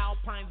 The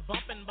Alpine's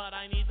bumping, but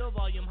I need the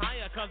volume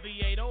higher, cause the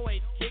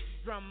 808 kick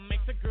drum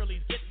makes the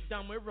girlies get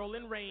dumb. We're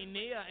rolling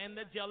Rainier and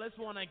the jealous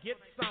wanna get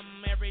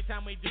some. Every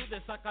time we do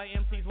this, sucker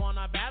MCs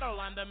wanna battle.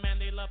 I'm the man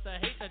they love to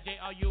hate, the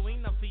J.R.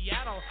 Ewing of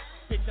Seattle.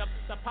 Pitch up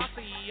the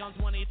posse on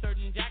 23rd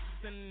and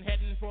Jackson,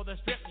 heading for the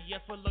strip.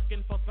 Yes, we're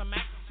looking for some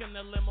action.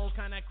 The limo's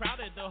kinda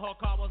crowded, the whole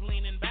car was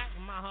leaning back.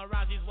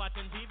 Maharaji's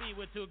watching TV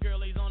with two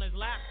girlies on his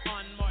lap.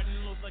 On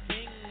Martin Luther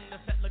King, the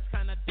set looks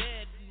kinda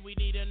dead. We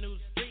need a new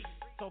street,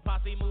 so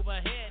posse move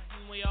ahead.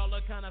 We all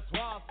look kinda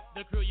suave,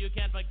 the crew you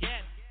can't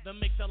forget. The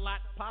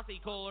Mix-a-Lot posse,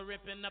 Cole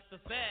ripping up the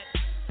set.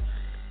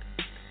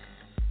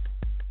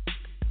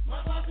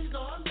 My posse's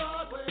on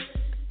Broadway.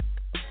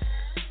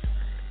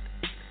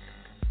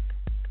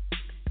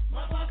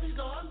 My posse's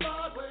on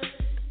Broadway.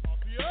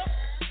 Posse up.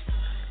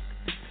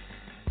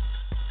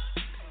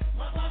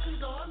 My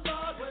posse's on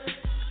Broadway.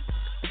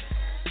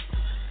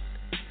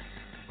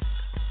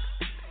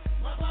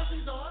 My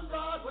posse's on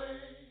Broadway.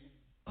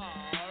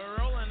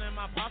 Rolling in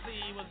my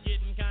posse was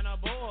getting kinda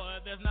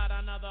bored. There's not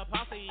another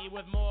posse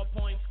with more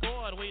points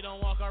scored. We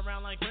don't walk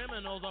around like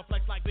criminals or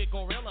flex like big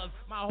gorillas.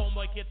 My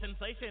homeboy Kid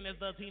Sensation is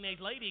the teenage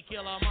lady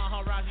killer.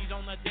 Maharaji's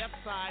on the deaf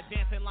side,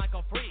 dancing like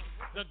a freak.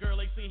 The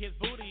girlies see his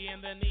booty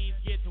and their knees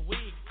get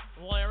weak.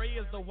 Larry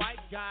is the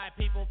white guy,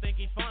 people think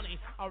he's funny.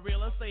 A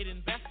real estate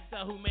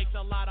investor who makes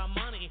a lot of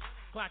money.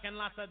 Clacking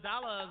lots of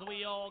dollars,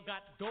 we all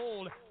got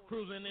gold.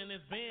 Cruising in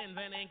his Benz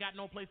and ain't got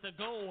no place to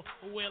go.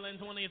 Well, in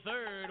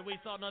 23rd, we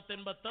saw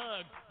nothing but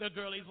thugs. The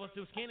girlies was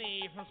too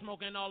skinny from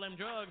smoking all them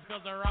drugs.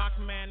 Cause the rock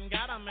man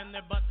got them and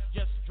their butts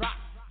just dropped.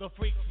 The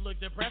freaks look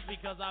depressed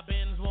because our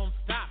Benz won't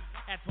stop.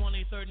 At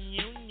 23rd and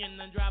Union,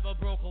 the driver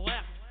broke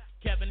left.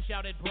 Kevin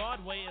shouted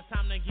Broadway, it's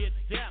time to get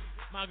deaf.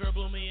 My girl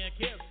blew me a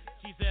kiss,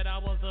 she said I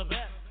was the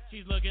best.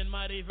 She's looking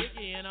mighty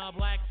freaky in a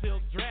black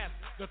silk dress.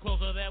 The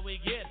closer that we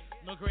get,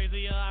 the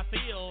crazier I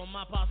feel.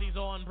 My posse's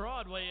on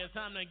Broadway, it's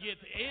time to get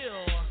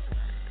ill.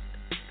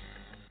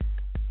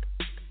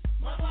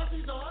 My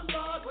posse's on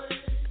Broadway.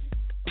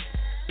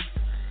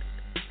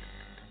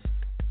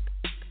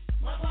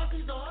 My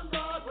posse's on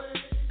Broadway.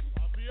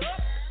 Posse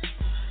up.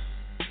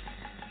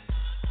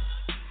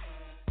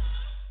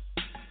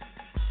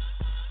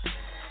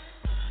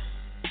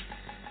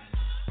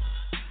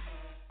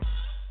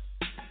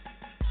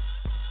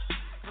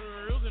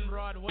 Cruising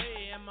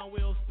Broadway and my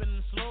wheels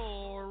spinning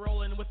slow.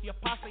 Rolling with your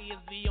posse is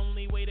the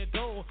only way to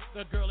go.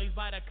 The girlies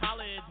by the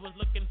college was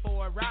looking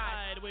for a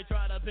ride. We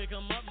tried to pick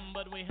 'em up,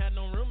 but we had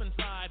no room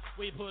inside.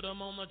 We put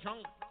 'em on the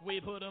trunk,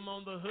 we put 'em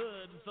on the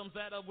hood. Some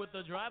sat up with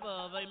the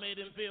driver, they made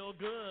him feel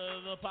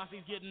good. The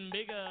posse's getting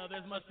bigger,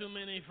 there's much too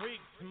many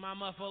freaks. My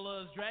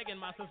muffler's dragging,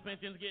 my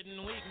suspension's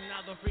getting weak.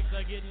 Now the freaks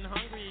are getting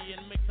hungry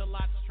and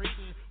Mix-a-Lot's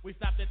treating. We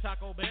stopped at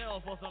Taco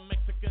Bell for some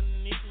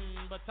Mexican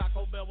eating, but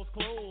Taco Bell was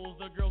closed,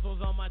 the girls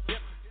was on my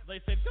tip. They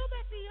said, go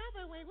back the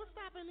other way, we'll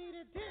stop and eat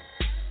a dip.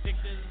 Six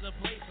is the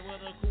place where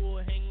the cool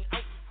hang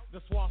out.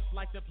 The swats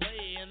like to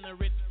play and the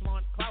rich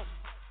flaunt clout.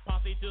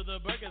 posse to the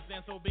burger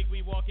stand so big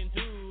we walk in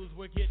twos.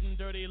 We're getting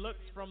dirty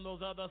looks from those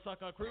other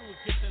sucker crews.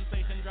 Kid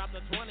Sensation dropped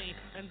a 20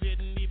 and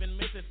didn't even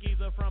miss it.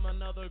 Skeezer from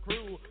another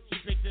crew, she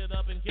picked it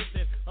up and kissed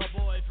it. Her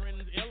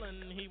boyfriend's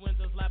illin', he went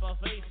to slap her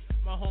face.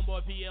 My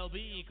homeboy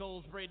PLB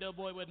cold sprayed the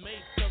boy with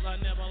mace. Cause I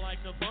never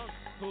liked a punk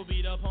who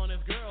beat up on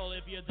his girl.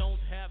 If you don't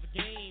have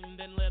game,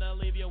 then let her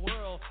leave your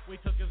world. We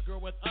took his girl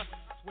with us,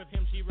 with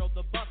him she rode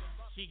the bus.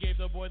 She gave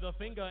the boy the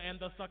finger and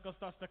the sucker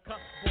starts to cuss.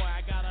 Boy, I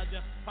got a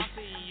just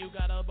posse, you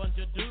got a bunch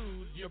of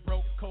dudes. You're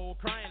broke, cold,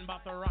 crying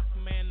about the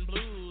Rockman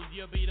blues.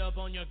 You beat up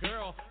on your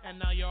girl, and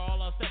now you're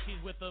all upset.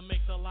 She's with the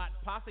Mix-a-Lot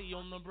posse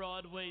on the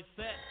Broadway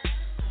set.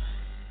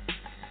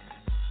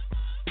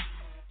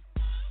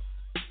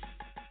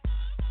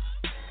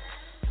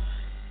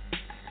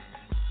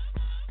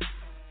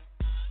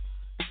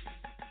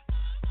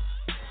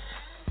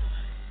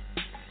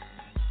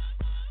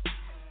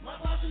 My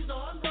posse's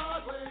on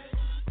Broadway.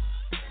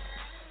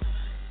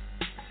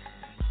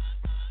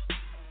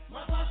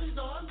 My posse's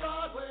on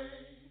Broadway.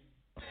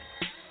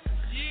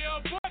 Yeah,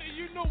 buddy,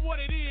 you know what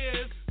it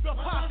is. The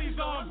posse's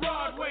on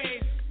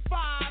Broadway. 5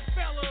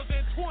 fellas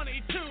and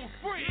 22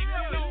 freaks. You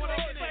know what I'm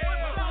saying?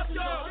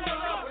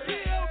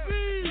 PLB.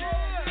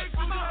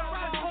 I'm out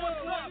right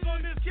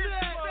on this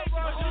track.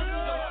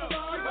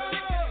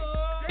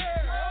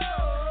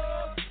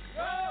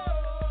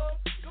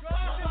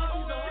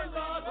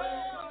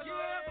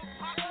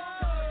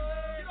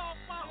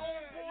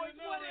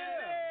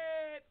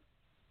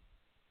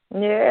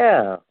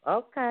 Yeah.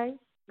 Okay.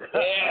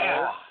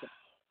 Yeah.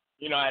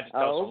 You know, I had to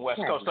throw some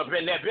West Coast up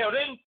in that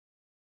building.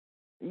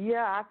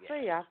 Yeah, I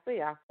see you.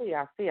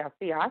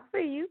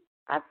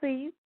 I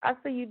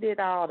see you did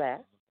all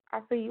that.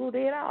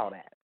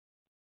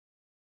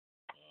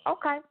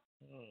 Okay.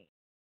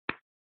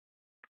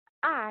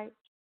 All right.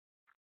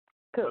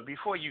 Cool. But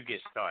before you get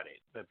started,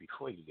 we,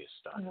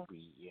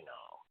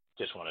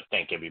 just want to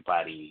thank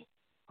everybody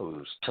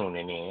who's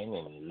tuning in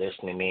and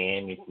listening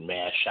in.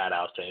 Mass shout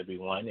outs to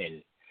everyone,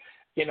 and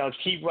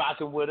keep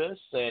rocking with us.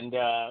 And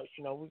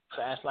we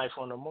Fast Life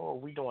on the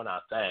Move. We doing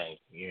our thing,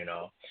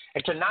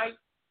 And tonight,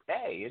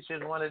 hey, it's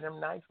just one of them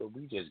nights where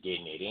we just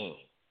getting it in.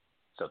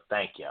 So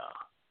thank y'all.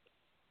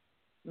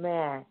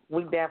 Man,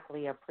 we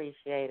definitely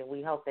appreciate it.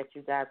 We hope that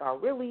you guys are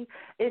really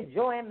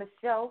enjoying the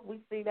show. We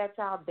see that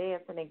y'all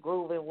dancing and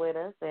grooving with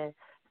us, and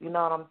you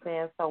know what I'm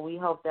saying? So we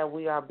hope that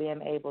we are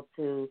being able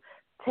to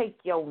take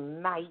your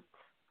night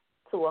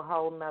to a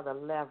whole nother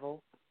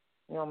level.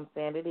 You know what I'm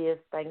saying? It is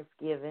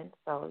Thanksgiving,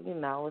 so,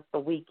 it's the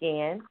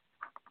weekend.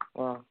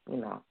 Well,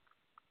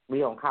 we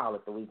don't call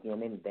it the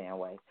weekend any damn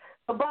way.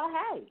 But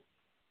hey,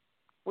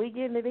 we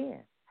getting it in,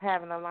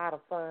 having a lot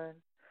of fun.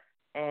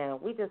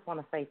 And we just want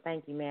to say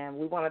thank you, man.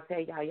 We want to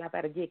tell y'all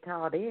better get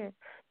called in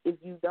if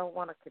you don't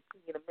want to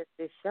continue to miss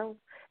this show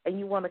and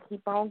you want to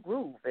keep on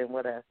grooving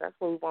with us. That's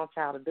what we want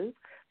y'all to do.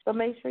 So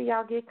make sure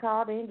y'all get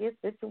called in, get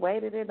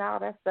situated and all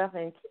that stuff,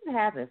 and keep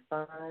having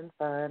fun.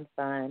 And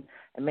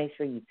make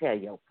sure you tell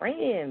your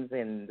friends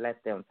and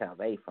let them tell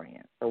their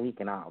friends so we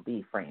can all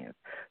be friends.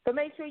 So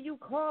make sure you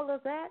call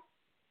us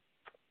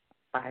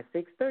at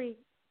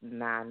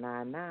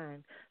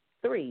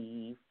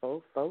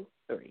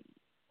 563-999-3443.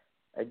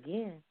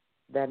 Again,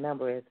 that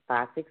number is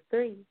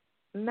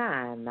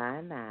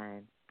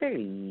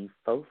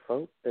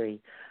 563-999-3443.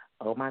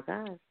 Oh, my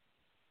gosh.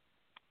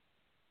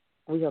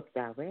 We hope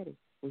y'all ready.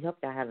 We hope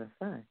y'all having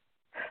fun.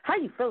 How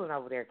you feeling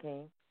over there,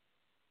 King?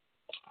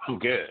 I'm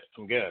good.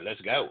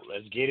 Let's go.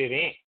 Let's get it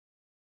in.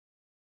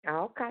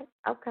 Okay.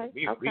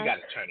 We got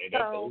to turn it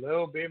up a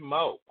little bit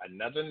more.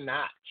 Another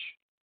notch.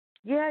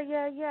 Yeah.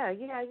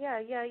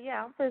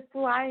 I'm just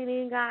cool. I ain't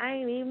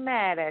even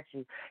mad at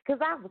you. Because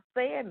I was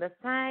saying the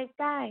same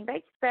thing.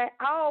 They said,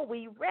 oh,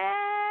 we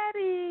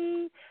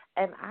ready.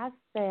 And I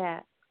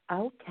said,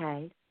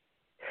 okay.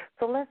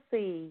 So let's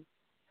see,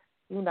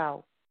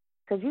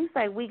 because you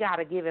say we got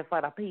to give it for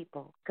the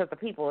people because the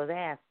people is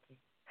asking.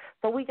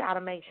 So we got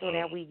to make sure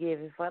that we give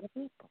it for the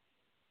people.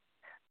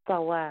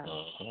 So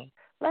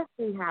let's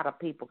see how the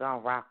people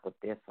going to rock with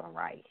this one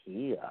right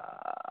here.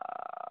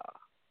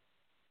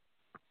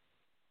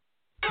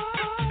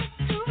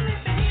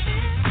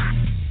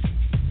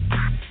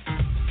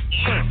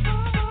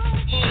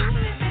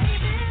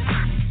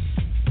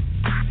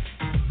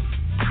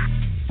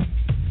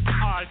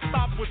 Alright,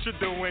 stop what you're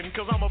doing,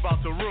 cause I'm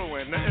about to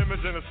ruin the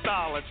image and the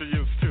style that you're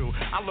used to.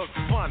 I look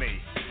funny,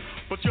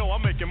 but yo,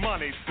 I'm making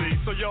money, see?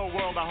 So yo,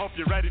 world, I hope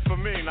you're ready for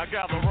me. Now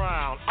gather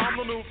round. I'm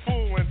the new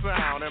fool in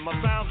town, and my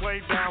sound's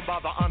laid down by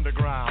the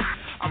underground.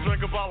 I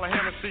drink a bottle of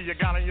Hennessy you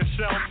got on your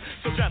shelf,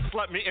 so just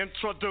let me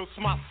introduce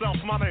myself.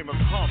 My name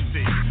is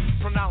Humpty,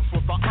 pronounced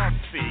with the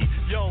umpty.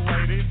 Yo,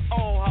 ladies,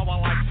 oh, how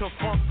I like to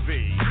funk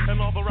thee.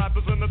 And all the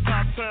rappers in the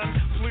top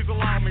 10, please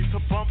allow me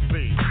to bump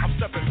thee. I'm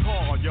stepping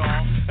tall,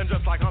 y'all, and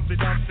just like Humpty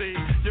Dumpty,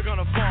 you're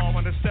gonna fall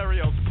when the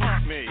stereos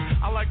pump me.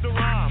 I like to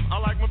rhyme, I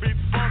like my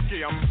beats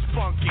funky, I'm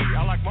spunky.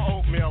 I like my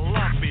oatmeal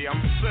lumpy, I'm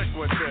sick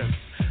with this.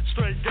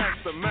 Straight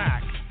gangster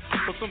Mac.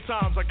 But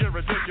sometimes I get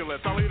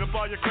ridiculous. I'll eat up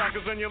all your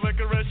crackers and your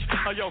licorice.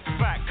 Oh, yo,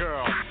 fat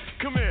girl,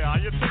 come here. I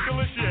you're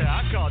ticklish? Yeah,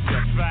 I called you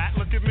fat.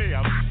 Look at me,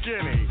 I'm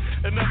skinny.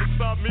 It never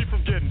stopped me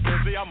from getting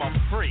busy. I'm a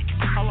freak.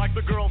 I like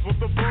the girls with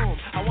the boom.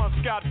 I once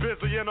got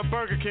busy in a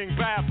Burger King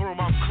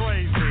bathroom. I'm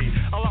crazy.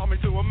 Allow me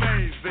to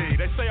amaze thee.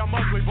 They say I'm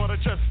ugly, but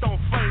it just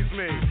don't faze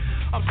me.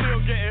 I'm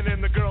still getting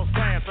in the girls'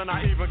 pants, and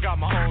I even got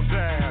my own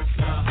dance.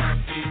 The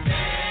Humpty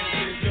Dance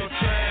is your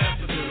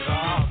chance to do the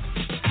hump.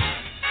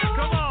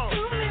 Come on.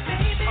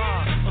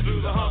 Do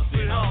the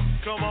Humpty Hump.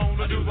 Come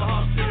on, do the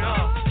Humpty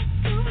Hump.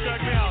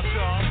 Check me out,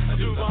 y'all. I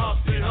do the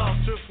Humpty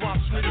Hump. Just watch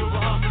me do the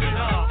Humpty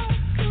Hump.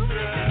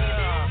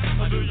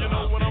 Yeah. Do you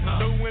know what I'm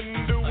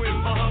doing?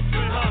 Doing the Humpty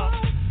Hump.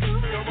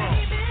 Come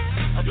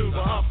on. I do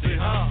the Humpty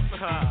Hump.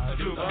 I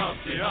do the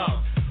Humpty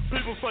Hump.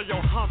 People say, yo,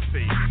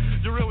 Humpty,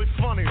 you're really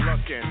funny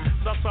looking.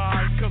 That's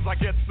alright, cause I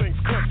get things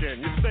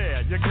cooking. You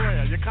stare, you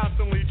glare, you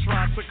constantly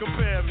try to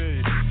compare me,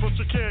 but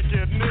you can't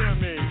get near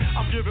me.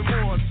 I'm giving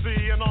more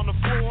C, and on the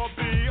floor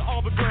B,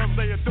 all the girls,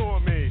 they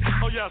adore me.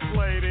 Oh yes,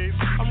 ladies,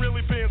 I'm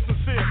really being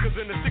sincere, cause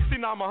in the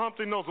 69, my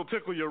Humpty nose will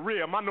tickle your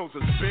rear. My nose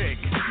is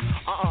big.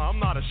 I'm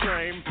not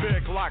ashamed,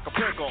 big like a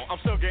pickle. I'm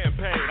still getting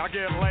paid. I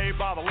get laid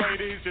by the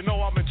ladies, you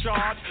know I'm in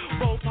charge.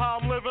 Both how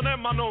I'm living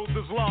and my nose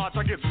is large.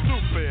 I get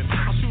stupid,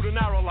 I shoot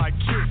an arrow like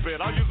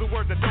Cupid. I use a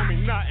word that don't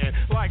mean nothing,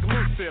 like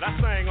lucid. I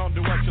sang on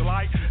Do What You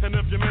Like, and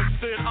if you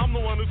missed it, I'm the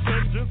one who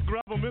said just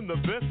grab them in the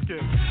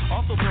biscuit.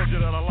 Also told you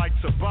that I like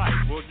to bite.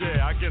 Well,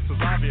 yeah, I guess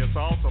it's obvious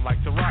I also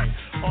like to write.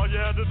 All you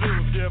had to do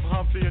was give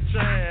Humpty a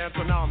chance,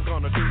 and now I'm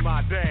gonna do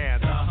my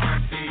dance. The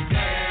Humpty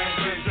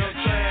Dance is your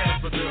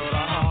chance to do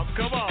the hump.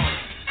 Come on,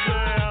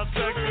 yeah,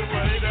 sexy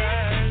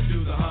lady.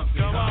 Do the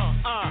Humpty Come on,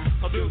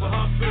 I'll do the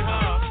Humpty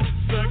Hump.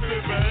 Sexy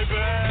baby,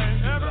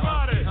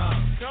 everybody,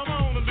 come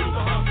on and do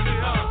the Humpty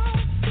Hump.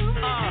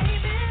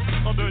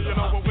 Do you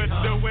know what we're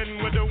doing?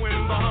 We're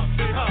doing the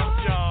Humpty Hump,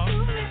 y'all.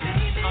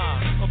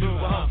 I'll do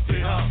the Humpty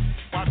Hump.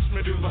 Watch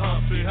me do the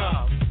Humpty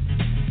Hump.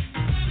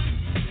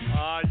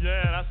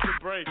 Yeah, that's the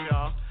break,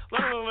 y'all.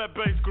 Let me know that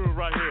bass groove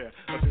right here.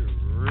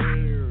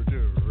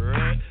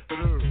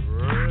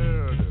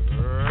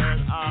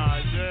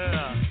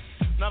 Yeah.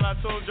 Now that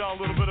I told y'all a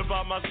little bit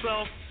about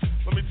myself,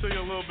 let me tell you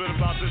a little bit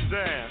about this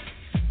dance.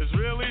 It's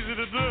real easy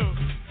to do.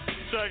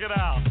 Check it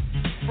out.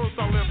 First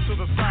I limped to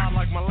the side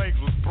like my legs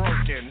was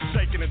broken,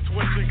 shaking and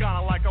twitching,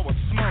 kinda like I was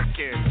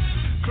smoking.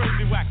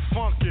 Crazy, whack,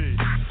 funky.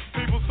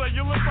 People say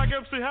you look like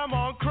MC Hammer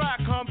on crack,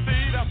 Humpty.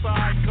 That's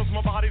alright, cause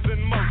my body's in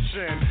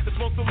motion. It's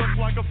supposed to look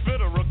like a fit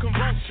or a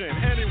convulsion.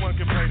 Anyone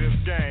can play this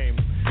game.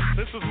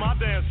 This is my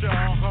dance,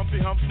 y'all. Humpty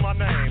Hump's my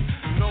name.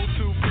 No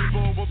two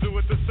people will do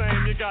it the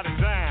same. You got it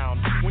down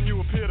when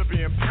you appear to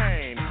be in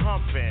pain.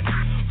 Humping,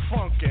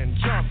 funkin',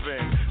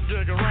 jumping,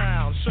 jig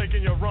around,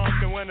 shaking your rump.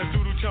 And when a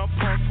doodle chump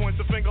punk points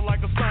a finger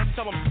like a stunt,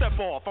 tell him step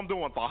off. I'm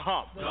doing the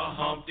hump. The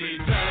Humpty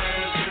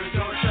Dance is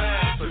your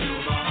chance to do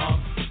the hump.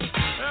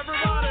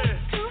 Everybody,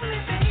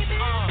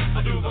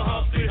 I do the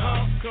Humpty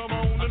Hump. Come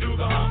on and do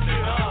the Humpty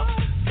Hump.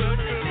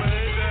 Sexy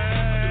lady,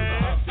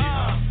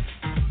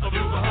 I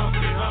do the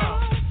Humpty Hump.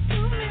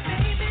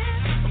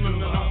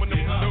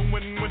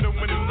 We're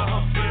doing the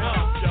Humpty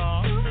Hump,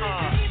 y'all.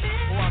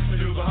 Watch me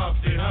do the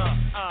Humpty Hump.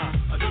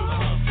 I do the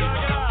Humpty Hump. Check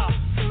it out,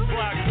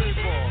 black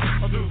people.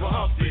 I do the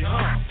Humpty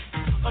Hump.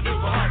 I do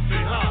the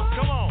Humpty Hump.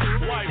 Come on,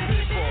 white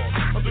people.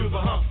 I do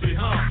the Humpty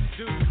Hump.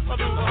 I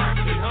do the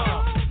Humpty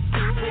Hump.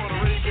 Puerto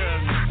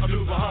Rican. I do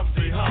the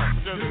Humpty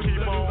Hump. Just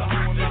keep on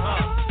doing the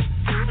hump.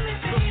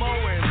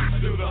 Samoan. I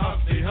do the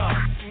Humpty Hump.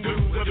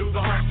 I do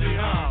the Humpty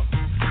Hump.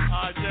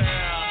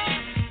 Yeah.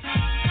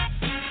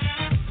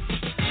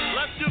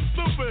 Let's get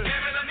stupid.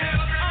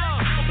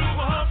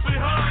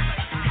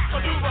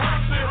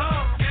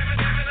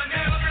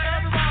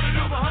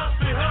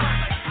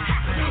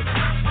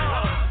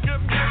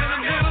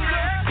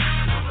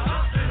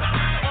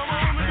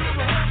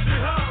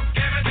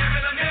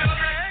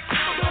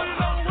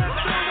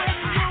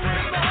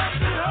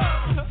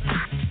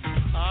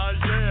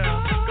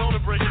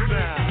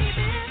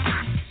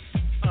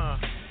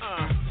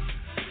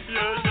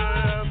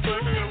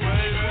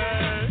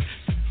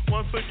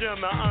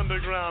 Again, the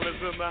underground is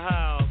in the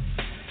house.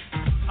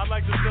 I'd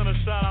like to send a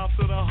shout out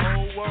to the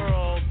whole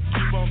world.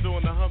 Keep on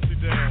doing the Humpty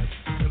Dance.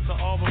 And to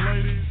all the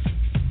ladies,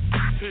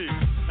 peace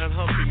and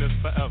humpiness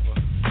forever.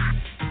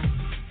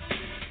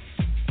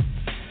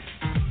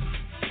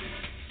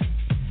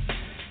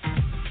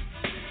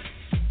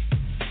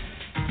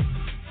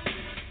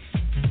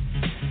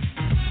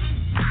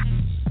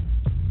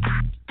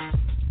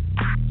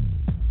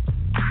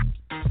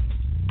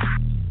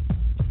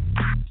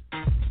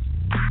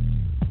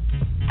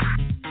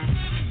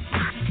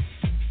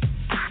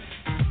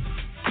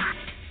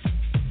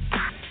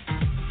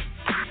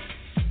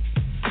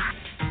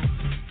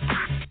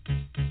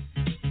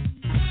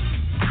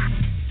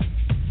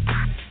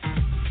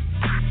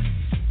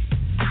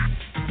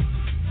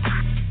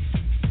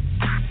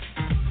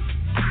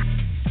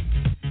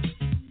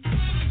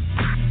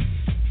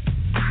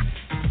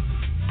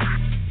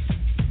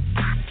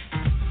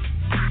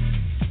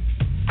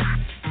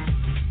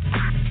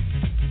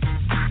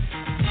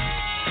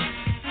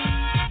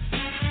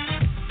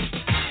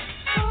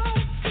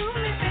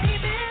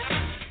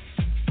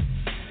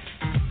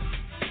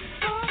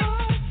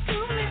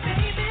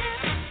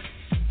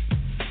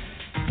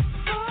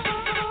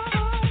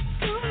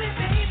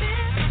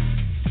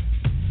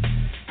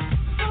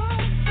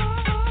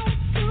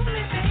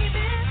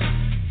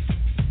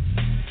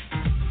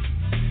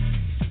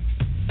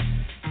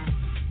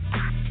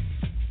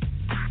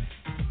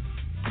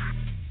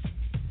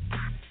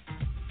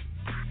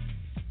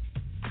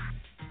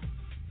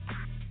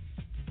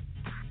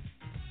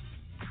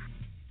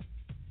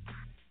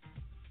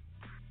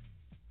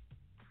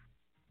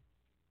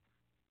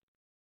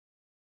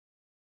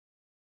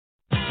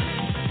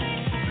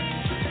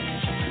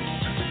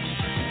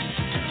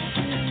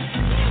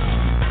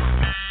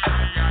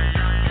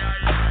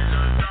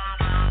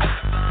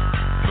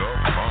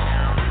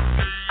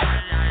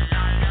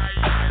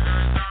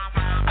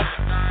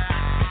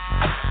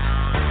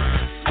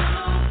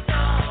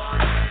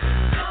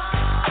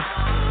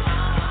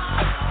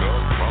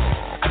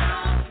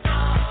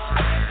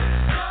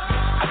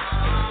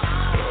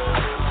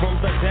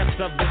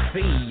 V.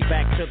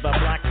 Back to the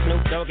block,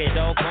 Snoop Doggy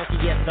Dogg, funky,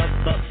 yes, the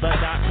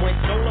doc went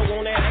solo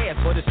on that ass,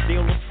 but it's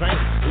still the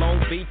same. Long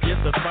Beach is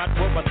the spot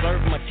where I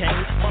serve my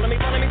cane. Follow me,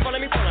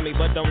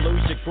 but don't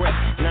lose your grip.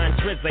 9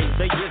 trips, they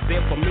is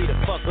there for me to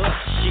fuck up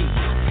shit.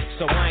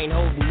 So I ain't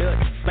holding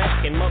nothing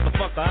back, and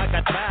motherfucker, I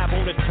got 5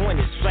 on the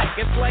 20 sack.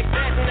 It's like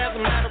that, and as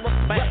a matter of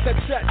fact,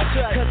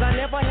 cause I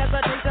never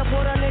hesitate to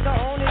put a nigga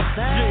on his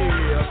back.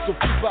 Yeah, so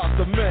keep out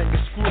the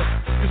manuscript.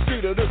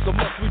 Consider this a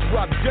month we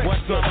drop gangsta.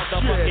 What's my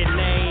motherfucking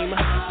name?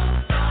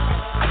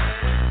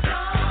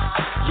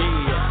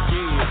 Yeah.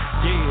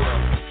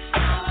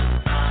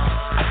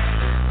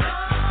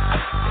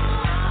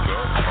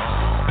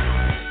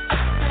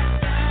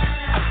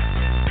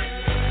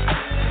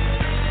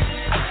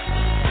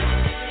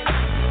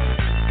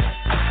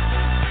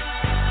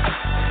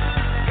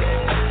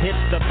 Hits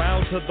the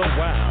bow to the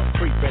wild,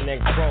 creeping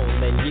and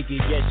crawling,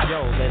 Yiggy yes yo,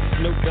 and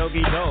Snoop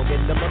Doggy Dogg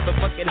in the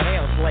motherfucking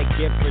house like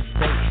every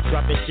day.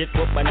 Dropping shit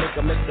with my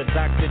nigga Mr.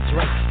 Dr.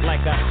 Dre.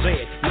 Like I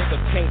said, nigga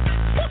can't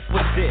fuck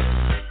with this.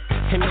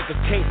 And nigga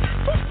can't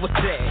fuck with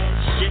that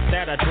shit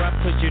that I drop,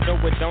 cause you know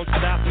it don't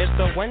stop.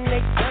 Mr.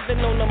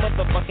 187 on the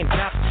motherfucking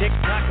top.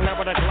 Tick-tock, now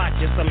with a Glock,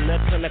 just some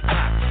nuts in the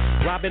clock.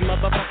 Robbing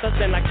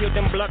motherfuckers, and I kill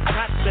them blood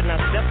cops. And I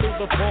step through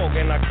the fog,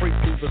 and I creep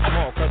through the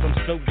small. Cause I'm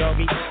Snoop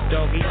Doggy,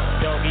 Doggy,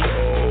 Doggy,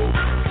 oh.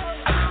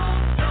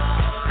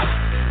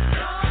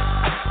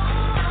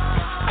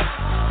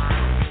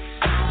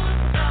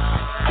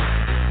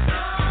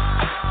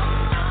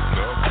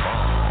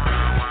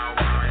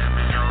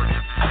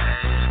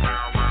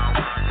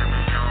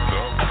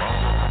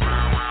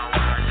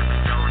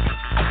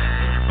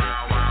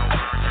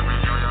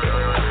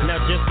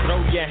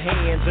 Your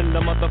hands in the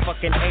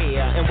motherfucking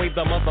air and wave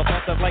the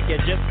motherfuckers like you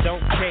just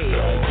don't care.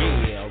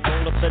 Yeah,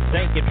 roll up the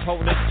dank and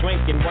pour the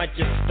drink and watch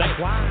it stink.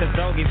 Cause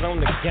doggies on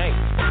the gang,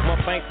 my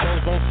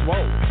bankrolls on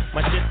swole.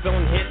 My shit's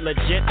on hit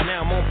legit,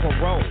 now I'm on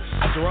parole.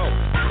 Stroll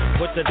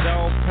with the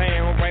dog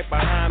pound right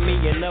behind me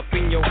and up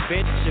in your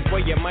bitch is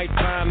where you might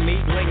find me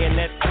laying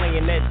that,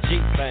 playing that G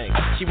thing.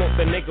 She want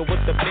the nigga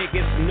with the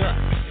biggest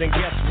nuts, and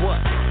guess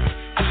what?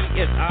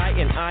 He is I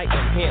and I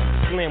am him.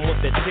 Slim with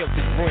the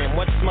tilted brim.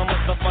 What's my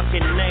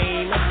motherfucking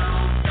name?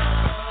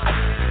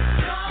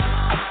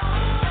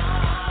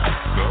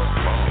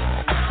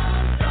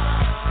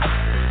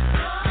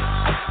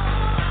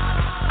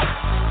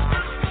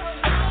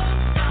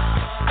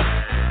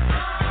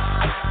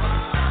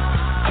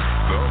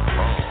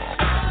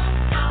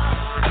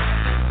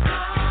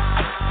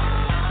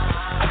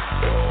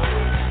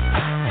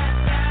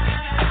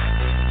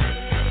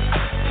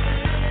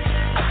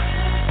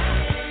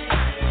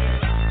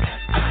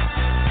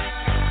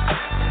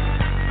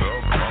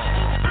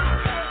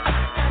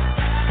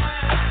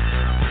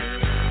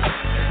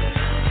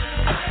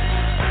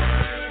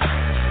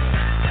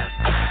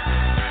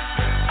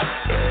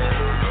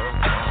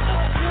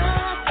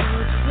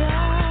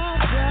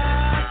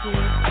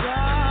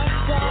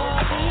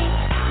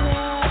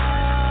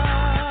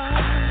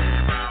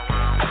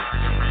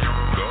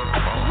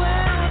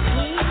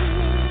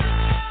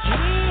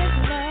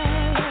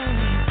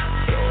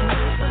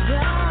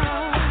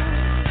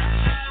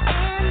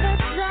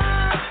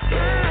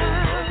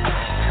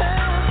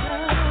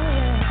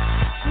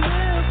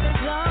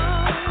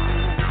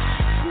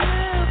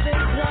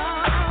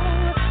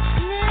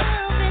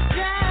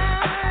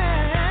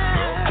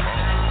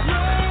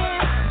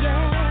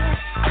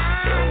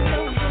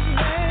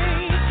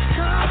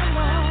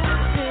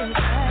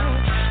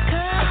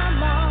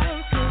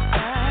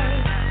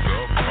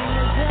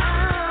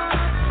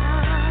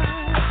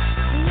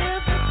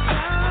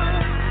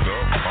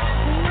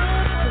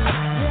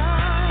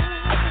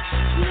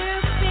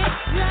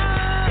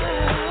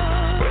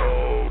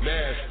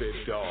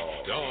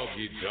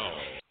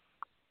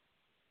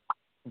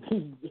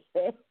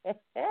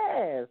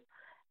 Yes.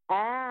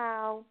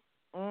 Ow.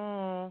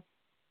 Mm.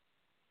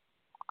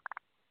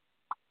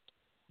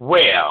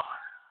 Well,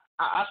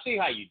 I see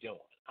how you're doing.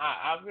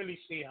 I really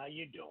see how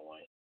you're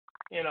doing.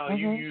 You know,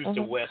 you used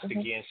the West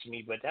against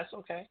me, but that's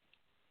okay.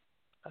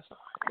 That's all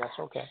right. That's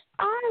okay.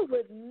 I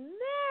would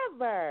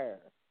never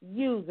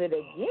use it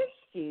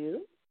against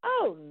you.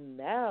 Oh,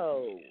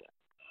 no.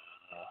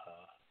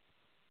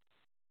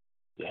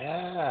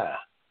 Yeah.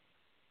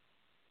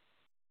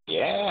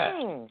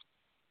 Yeah.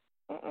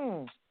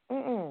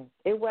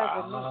 It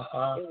wasn't me.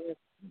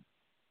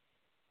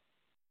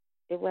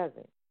 It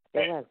wasn't.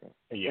 It wasn't.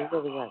 Yeah. It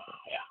really wasn't.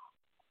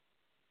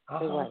 Yeah.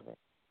 It wasn't.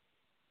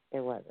 It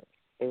wasn't.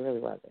 It really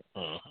wasn't.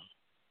 Mm-hmm.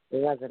 It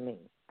wasn't me.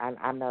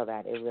 I know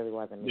that. It really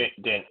wasn't me.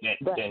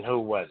 Then who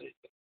was it?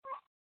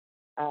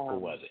 Who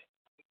was it?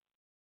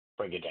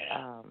 Break it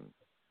down.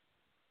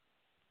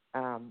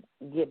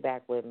 Get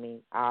back with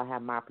me. I'll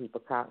have my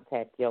people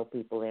contact your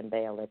people and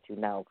they'll let you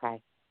know,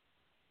 okay?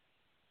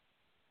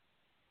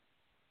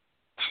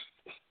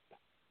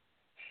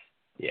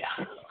 Yeah,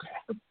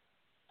 okay.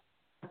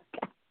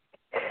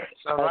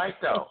 It's all right,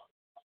 though.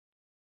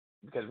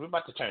 Because we're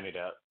about to turn it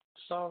up.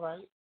 It's all right.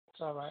 It's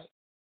all right.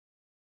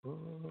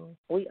 Mm-hmm.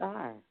 We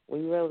are. We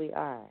really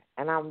are.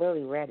 And I'm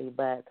really ready,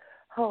 but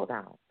hold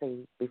on.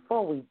 See,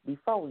 before we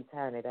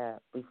turn it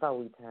up,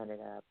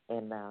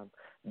 and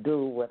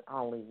do what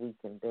only we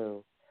can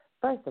do.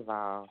 First of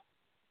all,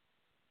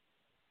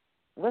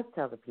 let's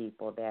tell the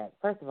people that,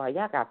 first of all,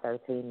 y'all got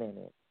 13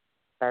 minutes.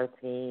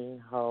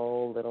 13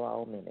 whole little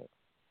old minutes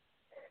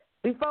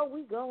before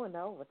we go into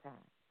overtime.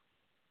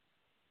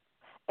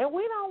 And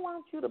we don't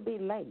want you to be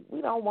late.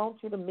 We don't want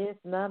you to miss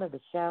none of the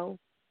show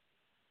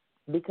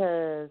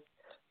because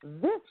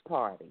this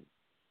party,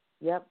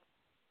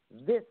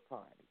 this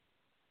party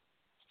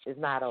is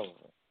not over.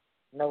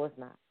 No, it's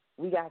not.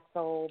 We got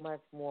so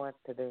much more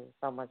to do,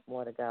 so much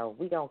more to go.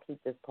 We're going to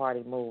keep this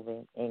party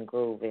moving and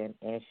grooving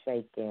and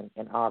shaking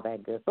and all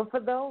that good. But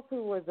for those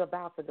who was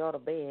about to go to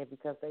bed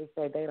because they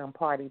say they done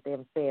partied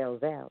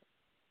themselves out,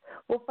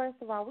 well, first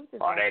of all, we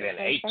just they done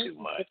ate too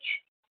much.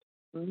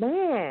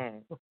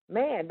 Man,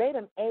 they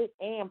done ate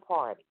and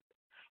partied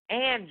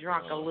and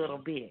drunk a little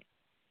bit.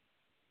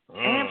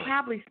 And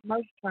probably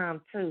smoked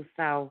some, too.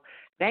 So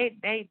they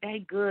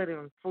good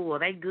and full.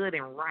 They good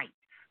and right.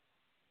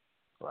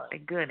 They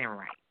good and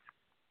right.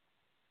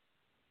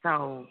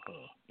 So,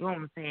 you know what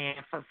I'm saying?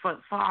 For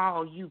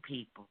all you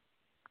people,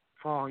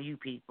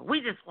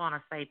 we just want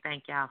to say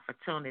thank y'all for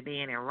tuning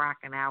in and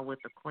rocking out with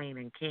the Queen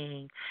and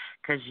King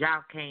because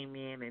y'all came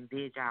in and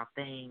did y'all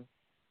thing.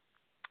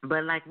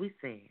 But like we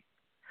said,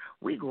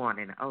 we going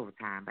into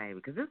overtime, baby,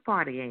 because this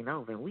party ain't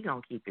over and we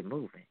going to keep it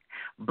moving.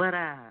 But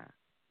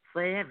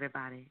for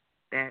everybody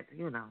that,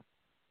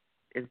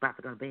 is about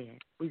to go to bed,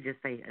 we just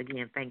say,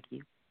 again, thank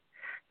you.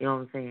 You know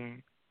what I'm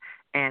saying?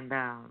 And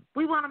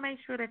we want to make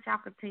sure that y'all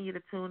continue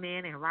to tune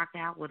in and rock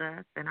out with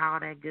us and all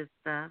that good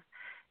stuff.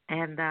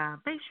 And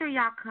make sure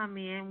y'all come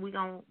in. We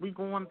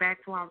going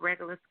back to our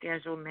regular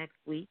schedule next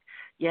week.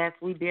 Yes,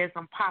 we did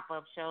some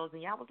pop-up shows.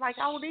 And y'all was like,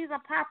 oh, these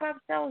are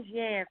pop-up shows?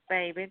 Yes,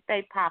 baby.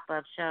 They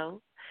pop-up shows.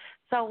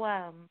 So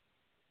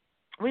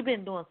we've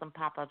been doing some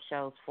pop-up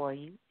shows for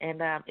you.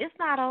 And it's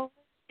not over.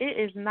 It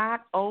is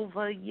not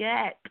over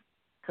yet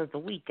because the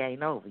week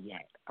ain't over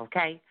yet,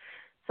 okay?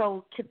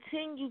 So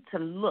continue to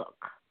look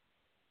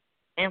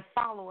and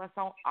follow us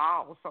on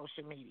all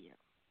social media,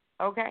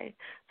 okay?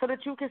 So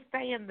that you can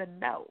stay in the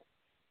know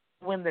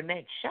when the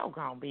next show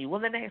going to be,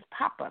 when the next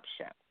pop-up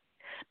show.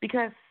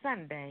 Because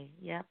Sunday,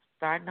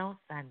 starting on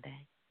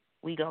Sunday,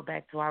 we go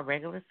back to our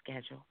regular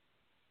schedule.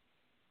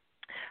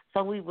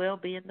 So we will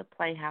be in the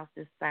PlayHouse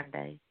this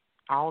Sunday.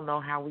 I don't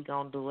know how we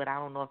going to do it. I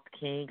don't know if the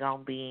King going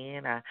to be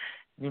in or,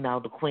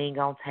 the Queen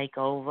going to take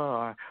over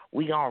or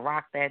we going to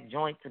rock that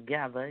joint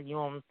together. You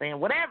know what I'm saying?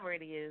 Whatever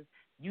it is,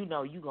 you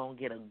going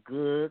to get a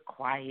good,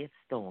 quiet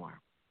storm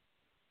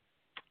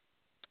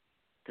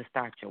to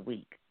start your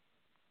week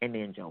and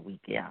end your week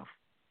off.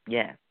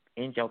 Yes,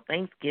 end your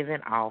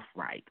Thanksgiving off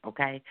right,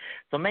 okay?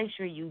 So make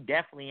sure you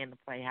definitely in the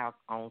PlayHouse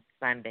on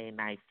Sunday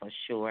night for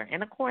sure.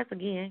 And, of course,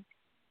 again,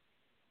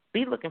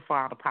 be looking for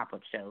all the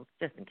pop-up shows,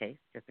 just in case.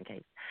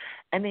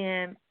 And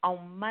then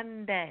on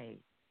Monday,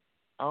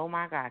 oh,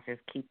 my gosh,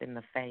 it's keeping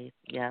the faith.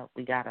 Yeah,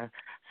 we got to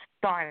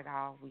start it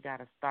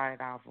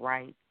off.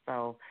 Right.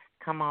 So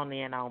come on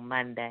in on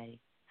Monday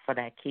for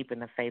that keeping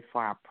the faith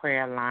for our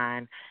prayer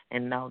line.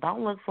 And no,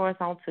 don't look for us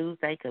on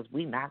Tuesday because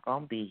we not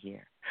going to be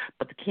here.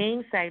 But the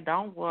King say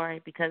don't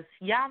worry because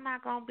y'all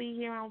not going to be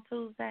here on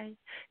Tuesday.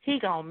 He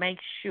going to make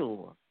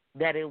sure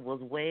that it was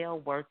well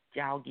worth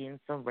y'all getting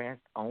some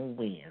rest on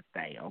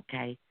Wednesday,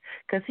 okay?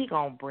 Because he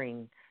going to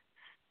bring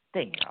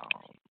Sting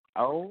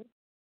on.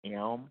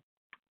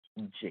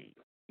 OMG.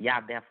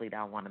 Y'all definitely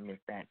don't want to miss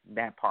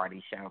that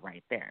party show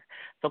right there.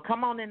 So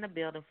come on in the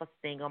building for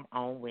Sting'em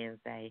on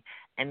Wednesday.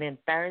 And then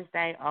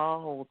Thursday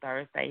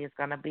is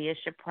going to be a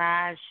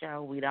surprise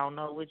show. We don't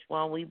know which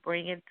one we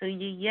bring it to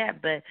you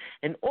yet. But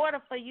in order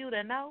for you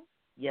to know,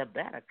 you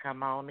better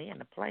come on in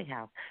the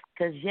PlayHouse.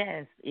 Because,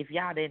 yes, if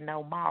y'all didn't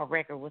know, Mall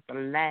Record was the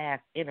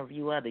last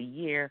interview of the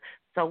year.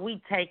 So we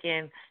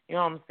taking, you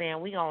know what I'm saying,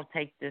 we going to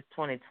take this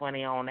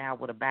 2020 on out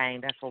with a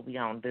bang. That's what we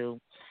going to do.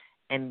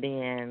 And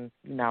then,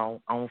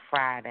 on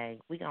Friday,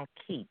 we're going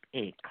to keep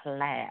it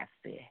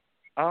classy.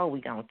 Oh,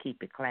 we're going to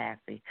keep it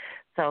classy.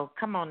 So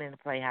come on in the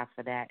PlayHouse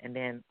for that. And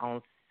then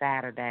on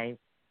Saturday,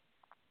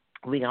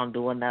 we're going to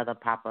do another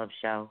pop-up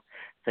show.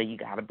 So you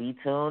got to be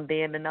tuned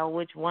in to know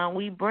which one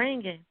we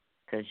bringing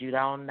because you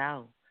don't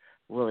know.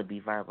 Will it be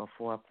Verbal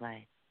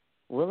Foreplay?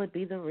 Will it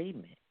be the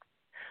remix?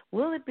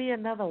 Will it be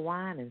another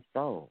Wine and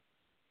Soul?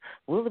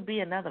 Will it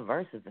be another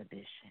Versus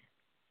edition?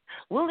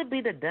 Will it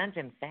be the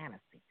Dungeon Fantasy?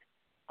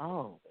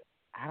 Oh,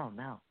 I don't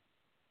know.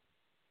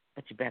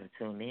 But you better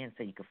tune in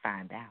so you can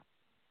find out.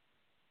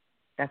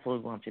 That's what we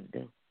want you to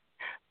do.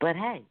 But,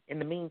 hey, in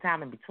the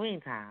meantime, in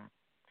between time,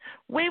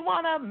 we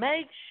want to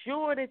make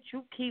sure that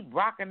you keep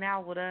rocking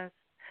out with us,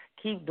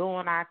 keep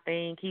doing our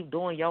thing, keep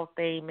doing your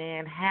thing,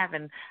 man,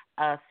 having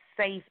a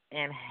safe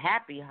and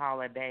happy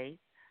holiday,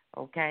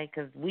 okay,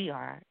 because we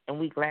are, and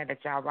we glad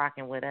that y'all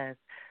rocking with us.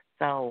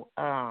 So,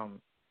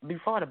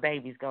 before the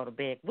babies go to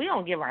bed, we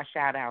don't give our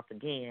shout-outs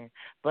again,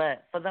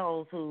 but for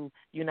those who,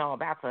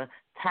 about to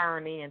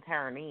turn in,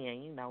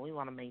 we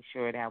want to make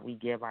sure that we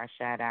give our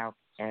shout-outs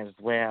as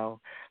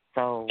well.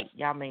 So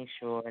y'all make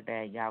sure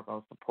that y'all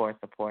go support.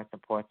 You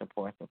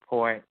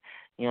know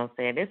what I'm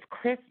saying? It's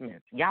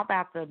Christmas. Y'all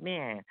about to,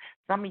 man,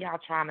 some of y'all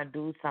trying to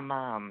do some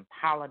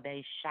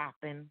holiday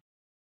shopping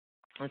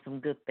and some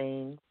good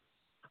things.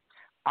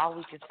 All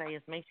we can say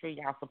is make sure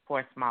y'all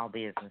support small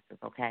businesses,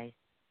 okay?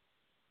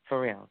 For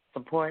real.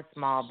 Support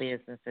small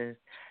businesses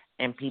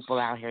and people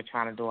out here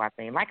trying to do our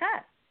thing, like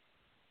us,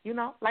 you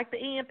know, like the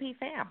EMP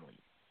family,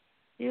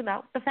 you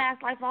know, the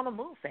Fast Life on the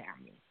Move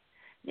family.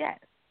 Yes.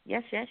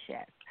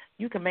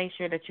 You can make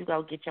sure that you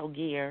go get your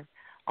gear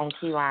on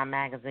Keyline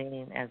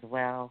Magazine as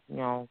well, you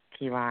know,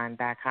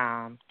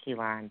 keyline.com.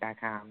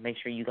 Make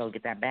sure you go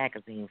get that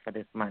magazine for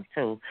this month,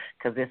 too,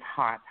 because it's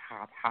hot.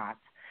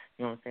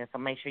 You know what I'm saying? So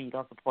make sure you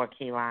go support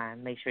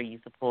Keyline. Make sure you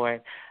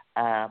support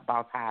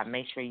Bow Tie.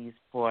 Make sure you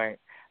support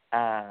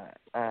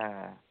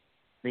the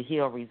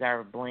Hill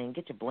Reserve bling.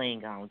 Get your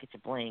bling on. You know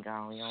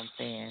what I'm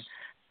saying?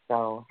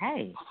 So,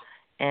 hey,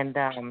 and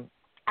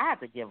I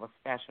have to give a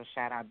special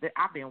shout-out.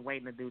 I've been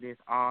waiting to do this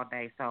all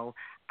day, so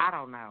I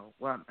don't know.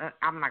 Well,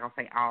 I'm not going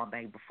to say all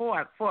day, but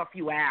for a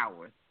few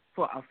hours.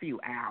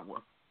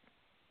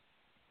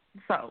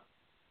 So,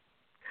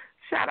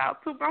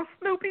 shout-out to my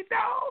Snoopy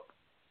dog,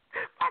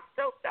 my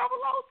Snoop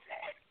Double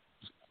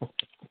OG.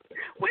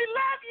 We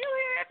love you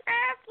here at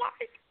Fast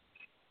Life.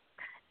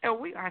 And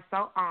we are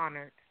so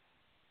honored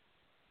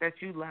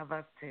that you love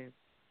us, too.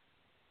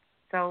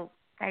 So,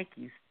 thank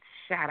you.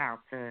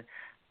 Shout-out to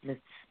Mr.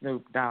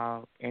 Snoop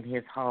Dogg and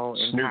his whole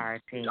entire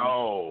team.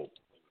 Oh,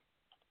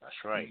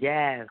 that's right.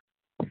 Yes.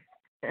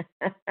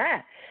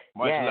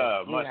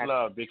 Much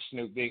love, Big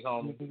Snoop, big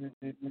homie.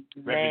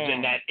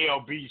 Represent that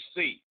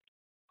LBC.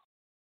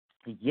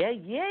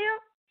 Yeah.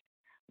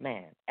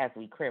 Man, as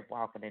we crip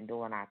walking and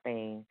doing our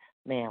thing,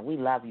 man, we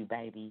love you,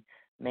 baby.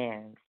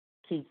 Man,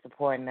 keep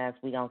supporting us.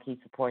 We going to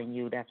keep supporting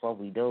you. That's what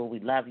we do. We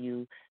love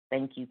you.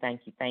 Thank you,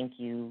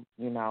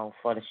 you know,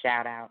 for the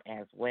shout-out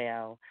as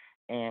well.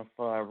 And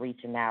for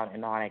reaching out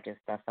and all that good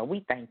stuff. So we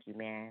thank you,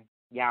 man.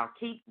 Y'all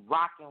keep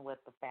rocking with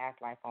the Fast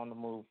Life on the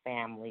Move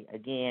family.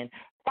 Again,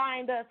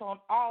 find us on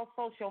all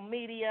social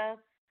medias,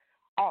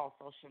 and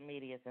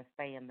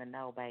stay in the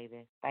know,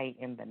 baby. Stay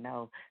in the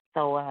know.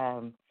 So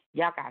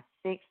y'all got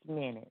 6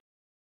 minutes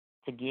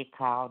to get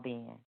called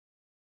in.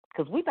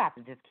 Because we about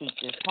to just keep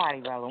this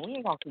party rolling. We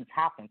ain't going to keep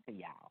talking to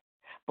y'all.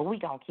 But we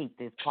going to keep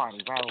this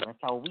party rolling.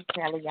 So we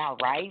telling y'all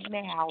right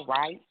now,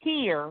 right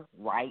here,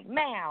 right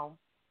now,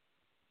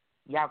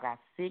 y'all got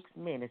 6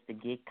 minutes to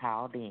get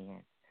called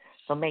in.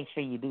 So make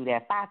sure you do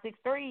that.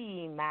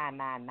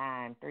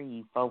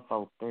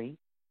 563-999-3443.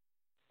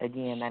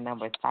 Again, that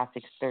number is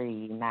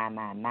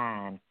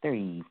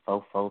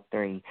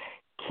 563-999-3443.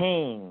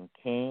 King.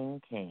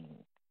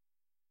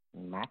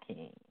 My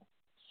king.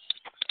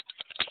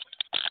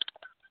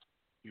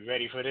 You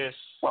ready for this?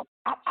 Well,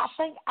 I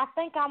think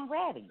I'm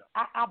ready.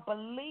 I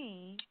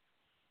believe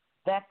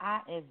that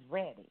I is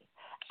ready.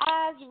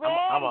 I's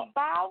ready,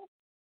 Bob.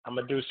 I'm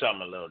going to do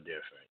something a little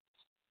different,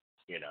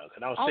 you know,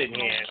 because I was sitting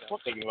here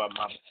thinking about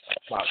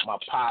my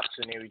pops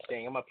and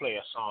everything. I'm going to play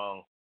a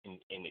song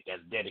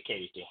that's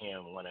dedicated to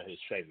him, one of his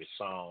favorite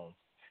songs.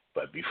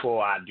 But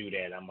before I do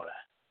that, I'm going to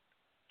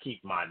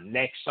keep my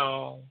next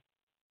song,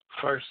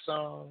 first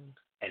song,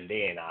 and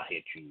then I'll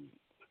hit you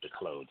with the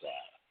close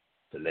out.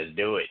 So let's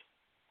do it.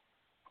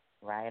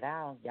 Right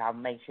on. Y'all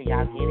make sure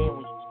y'all get in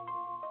with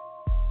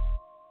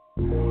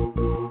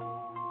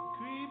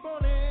Creep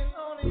on in.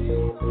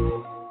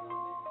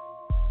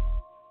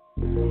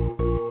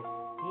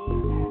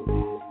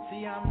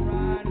 See, I'm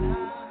riding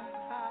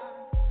high.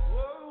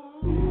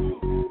 Whoa.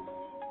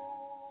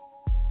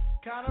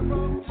 Kinda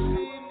broke the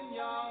ceiling,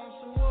 y'all.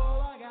 So I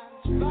got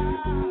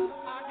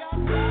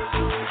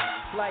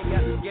Like,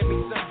 give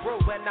me some brew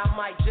and I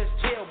might just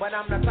chill. But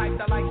I'm the type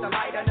that like to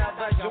light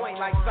another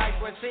joint like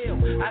Cypress Hill.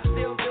 I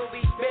still do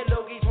be spit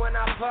loogies when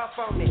I puff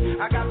on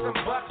it. I got some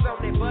bucks on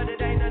it, but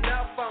it ain't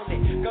enough on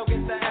it. Go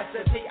get the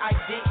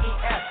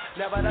STIDES.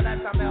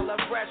 Nevertheless, I'm hella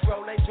fresh,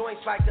 rolling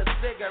joints like a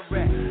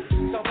cigarette.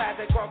 So fast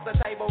across the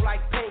table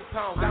like ping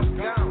pong. I'm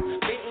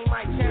gone, beating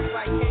my chest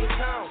like King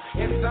Kong.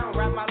 It's on,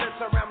 wrap my lips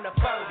around the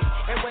 40.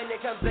 And when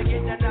it comes to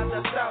getting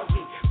another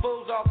stogie,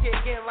 fools all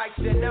kick in like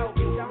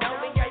Shinobi.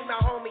 Only ain't my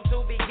homie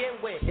to begin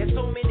with. It's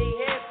too many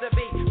hands to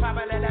be.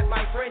 Probably let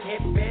my friend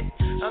hit fit.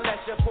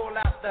 Unless you pull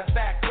out the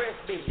fat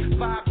crispy $5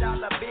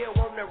 bill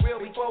on the real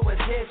before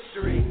it's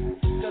history.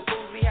 Cause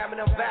fools be having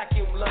them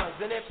vacuum lungs.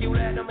 And if you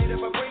let them hit it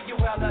for free, you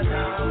hella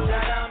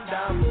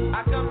dumb.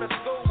 I come to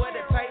school with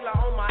a Taylor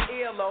on my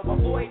earlobe.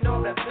 Avoiding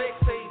all the slick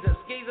teasers,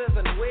 skeezers,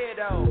 and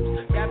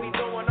weirdos. Got me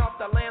throwing off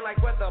the land like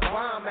where the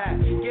bomb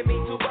at. Give me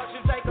 $2,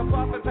 you take a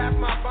puff and pass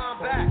my bomb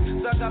back.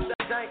 Suck up the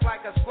dank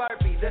like a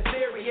Slurpee. The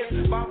serious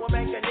bomb will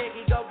make a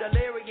nigga go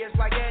delirious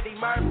like Eddie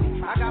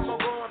Murphy. I got more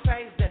growing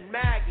pains than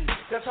Maggie.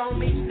 Cause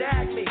homies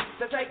snagged me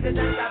to take the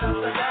dank out of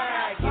the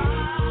bag.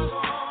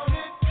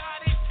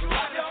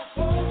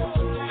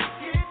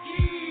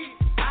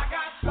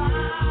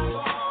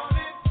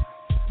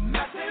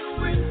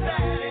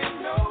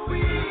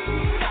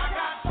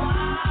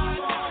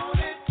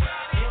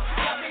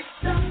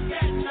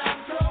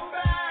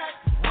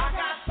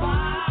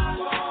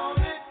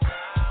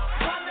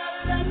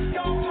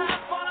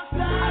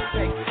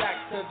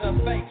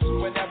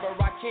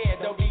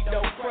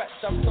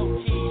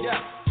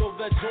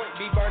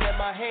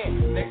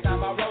 hand. Next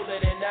time I roll it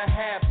in a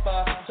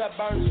hamper to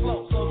burn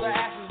slow, so the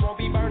ashes won't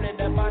be burning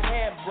in my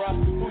hand, bruh.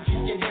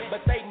 Fuji's get hit,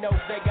 but they know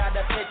they got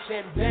a pitch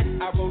and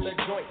bent. I roll a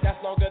joint that's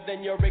longer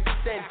than your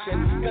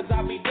extension, cause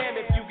I'll be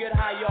damned if you get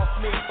high off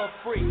me for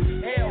free.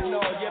 Hell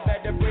no, you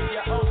better bring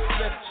your own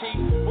slip,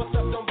 chief. What's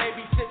up, don't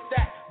babysit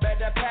that?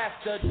 Better pass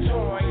the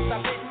joint.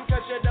 Stop hitting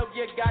cause you know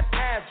you got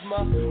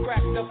asthma.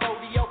 Crack the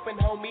 40 open,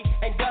 homie,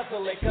 and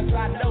guzzle it, cause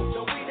I know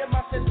the weed in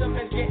my system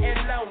is getting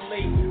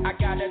lonely. I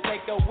gotta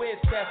take a whiz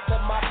test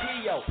of my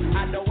P.O.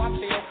 I know I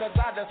feel cause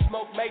I done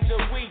smoked major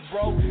weed,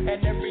 bro.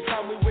 And every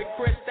time we with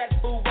Chris, that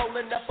fool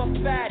rolling up a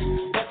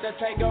fatty. But the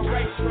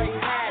Tangeray straight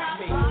had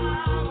me.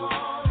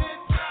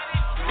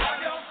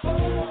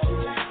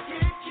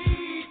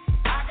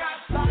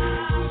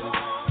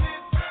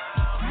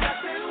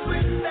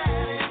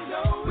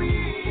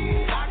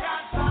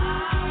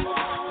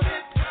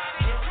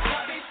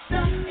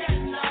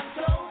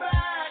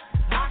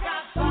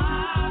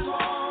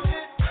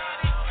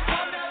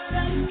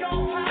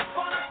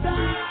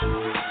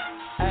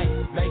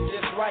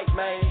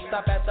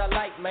 Stop at the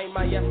light, man,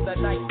 my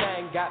yesterday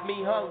thing got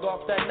me hung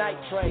off the night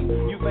train.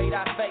 You paid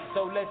our fake,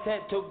 so let's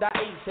head to the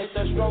east. Hit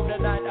the stroll to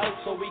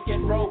 9-0 so we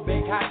can roll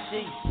big hot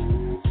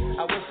sheets.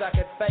 I wish I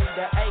could fade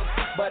the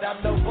 8, but I'm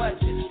no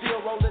budget.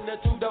 Still rolling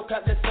the 2 though,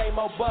 cut the same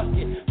old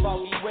bucket.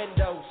 Foggy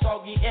window,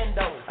 soggy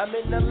endo. I'm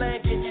in the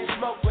land getting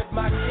smoke with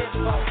my kids.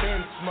 Up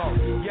in smoke,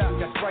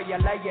 yuck, I spray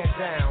you, lay it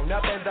down.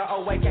 Up in the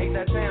OAK,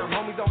 the town.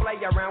 Homies don't play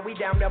around, we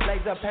down there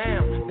blaze a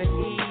pound. Then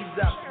ease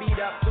up,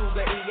 speed up through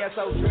the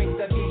ESO, drink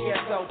the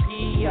VSOP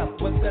up.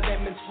 With the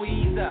lemon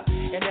squeeze up,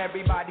 and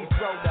everybody's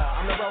roller.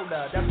 I'm the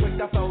roller, that's quick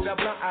to fold a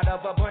blunt out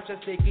of a bunch of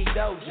sticky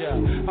doja.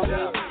 Hold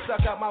up,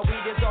 suck up my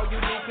weed, is all you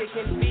need,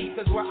 kicking feet.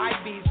 Cause we're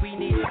IBs, we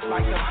need it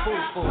like some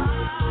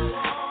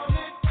foo-foo.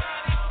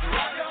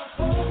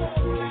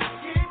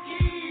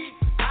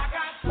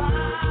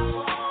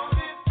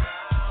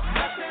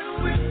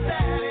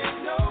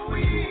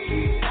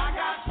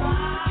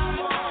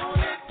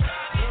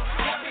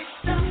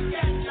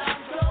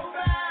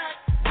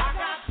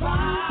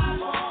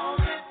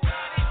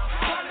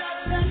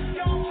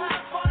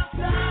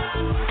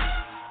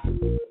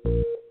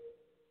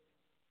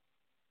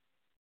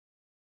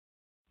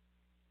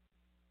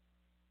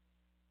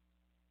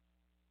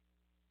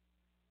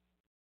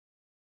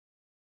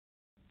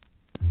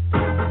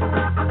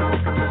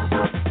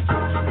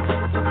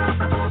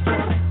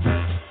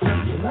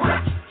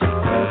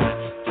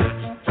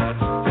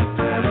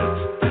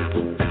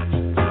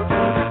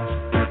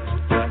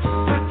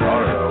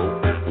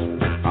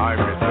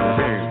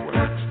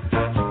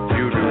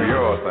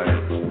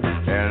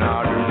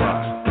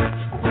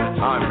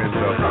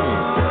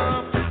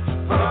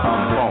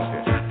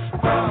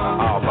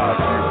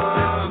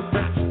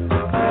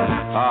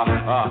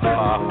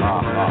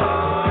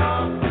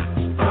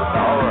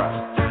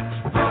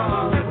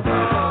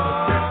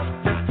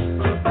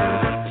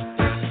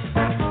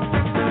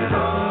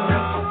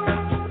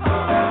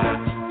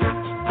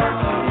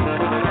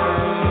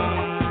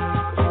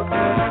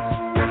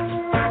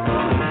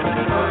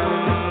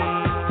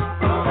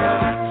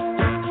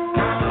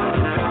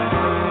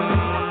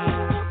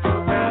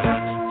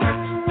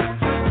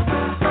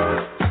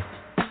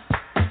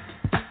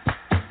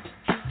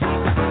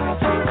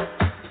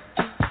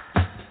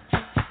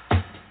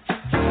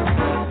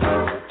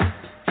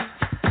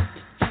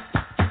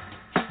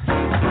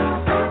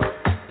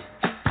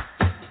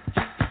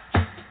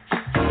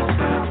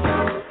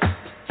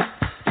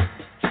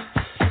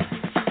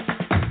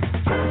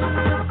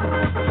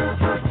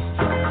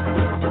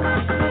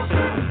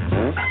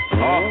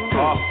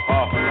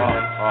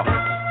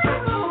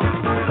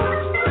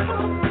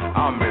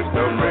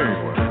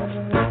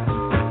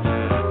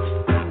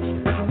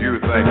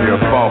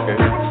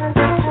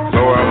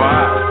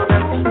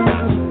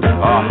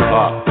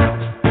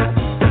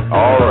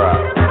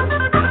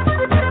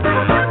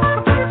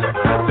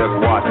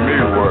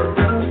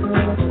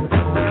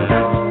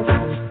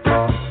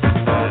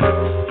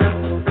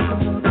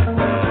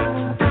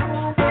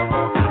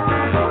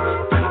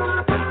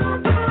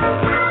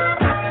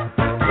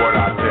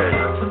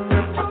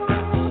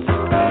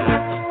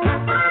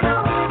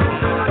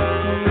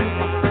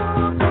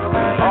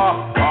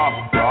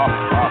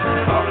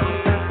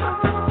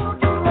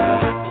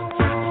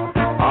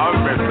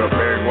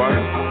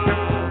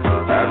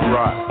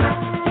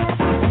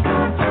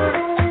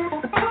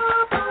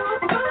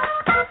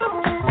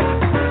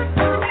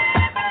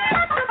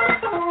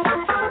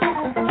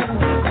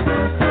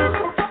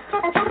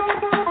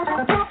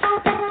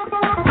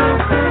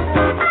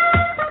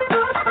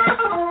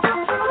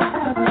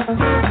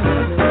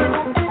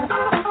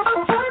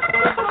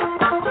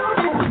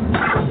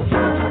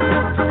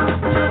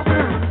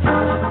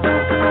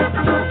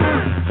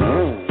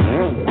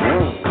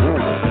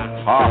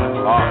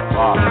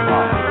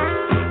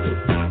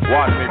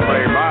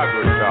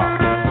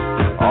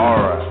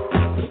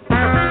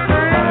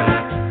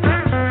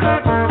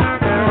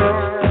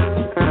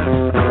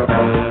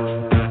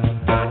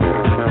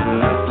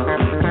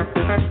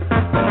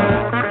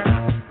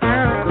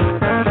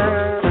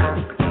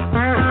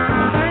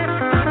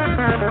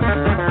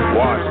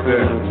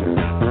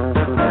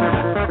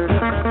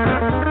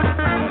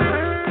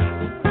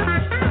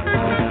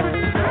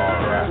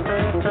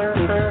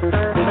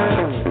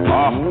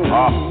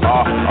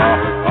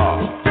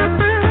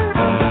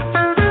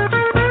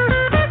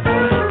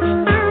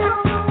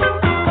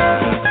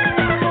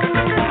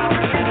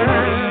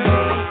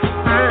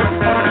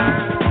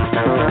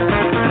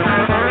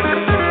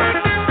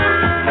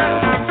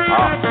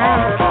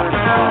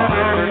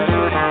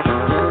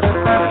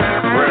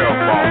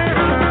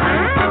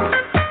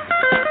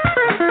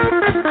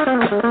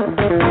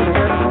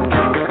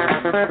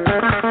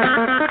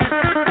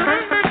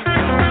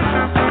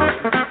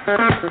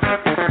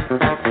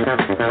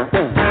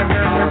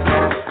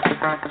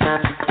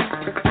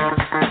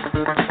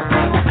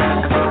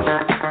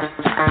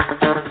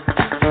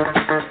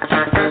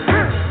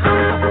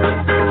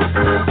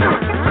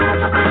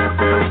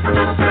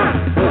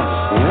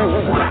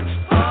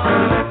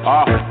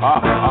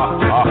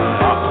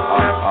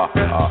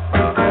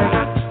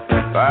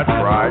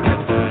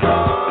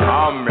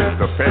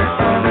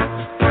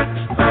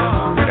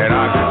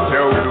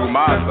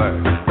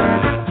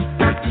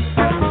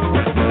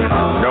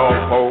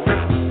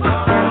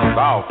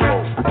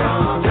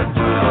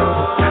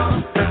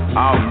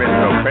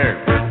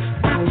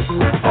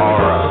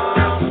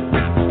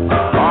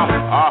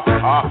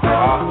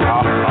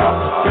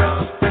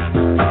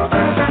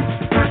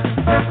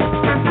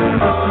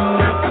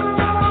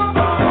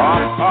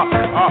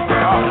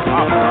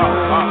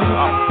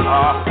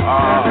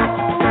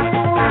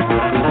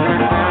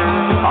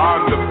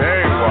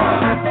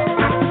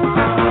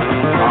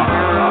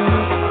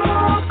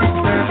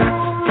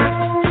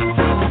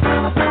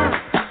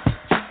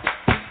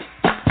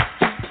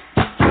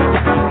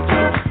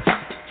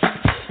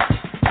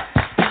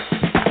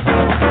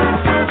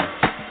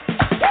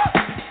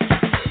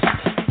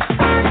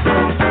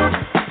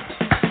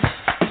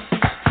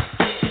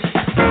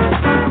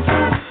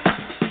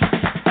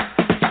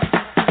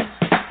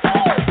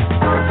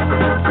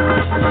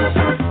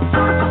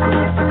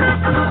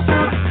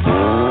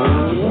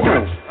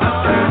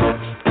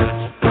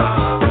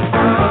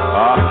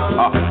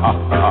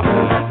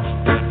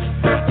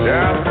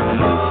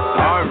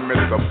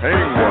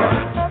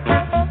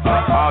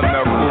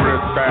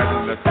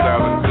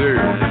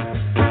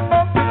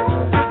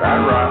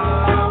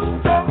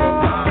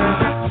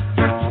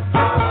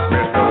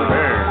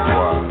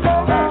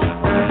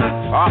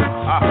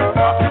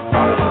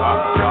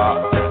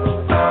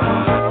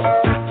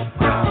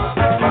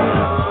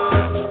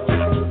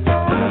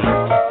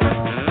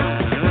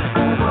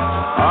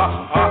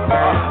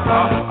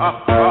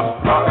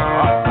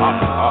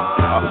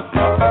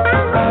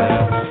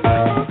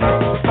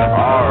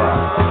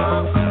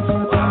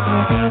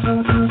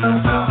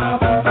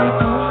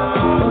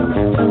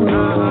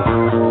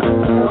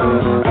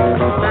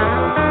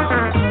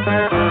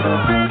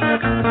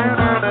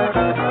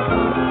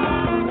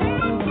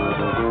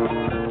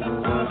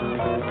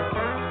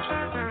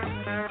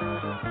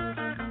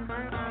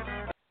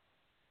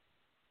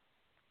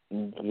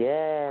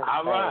 Yes,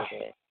 All right.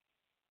 baby.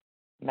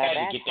 Now Had to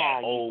that's get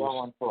how that you old,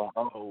 go into an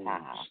old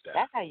overtime. stuff.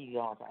 That's how you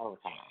go into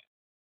overtime.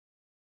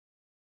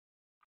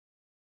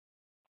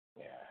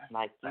 Yeah.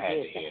 Like you I had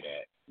did to hear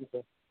that. You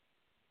did.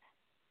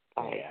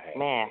 Like, Yeah, I had to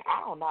man, hear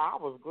I don't know. I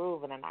was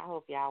grooving, and I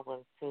hope y'all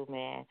was too,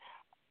 man.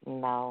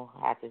 No,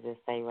 I have to just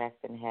say rest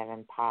in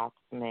heaven, Pops,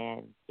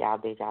 man. Y'all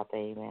did y'all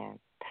thing, man.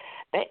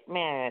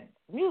 Man,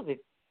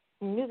 music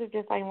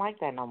just ain't like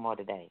that no more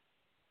today.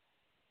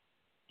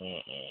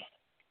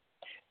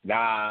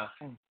 Nah,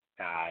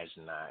 it's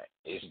not.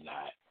 It's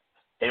not.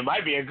 It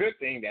might be a good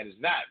thing that it's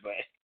not, but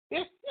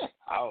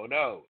I don't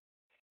know.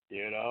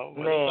 You know,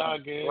 but it's all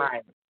good.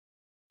 Right.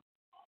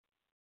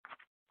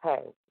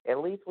 Hey, at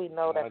least we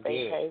know that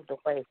they good. paved the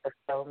way for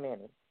so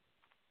many.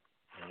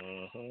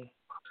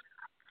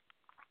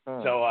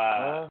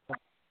 So,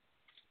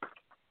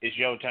 it's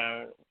your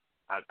turn.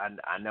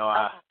 I know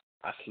I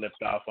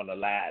slipped off on the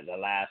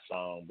last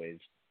song, but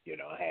it's, you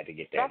know, I had to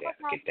get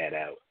that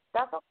out.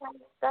 That's okay.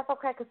 That's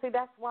okay. Cause see,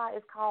 that's why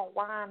it's called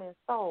Wine and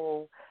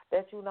Soul.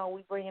 That, you know,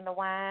 we bring in the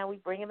wine, we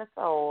bring in the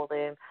soul,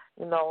 and,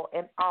 you know,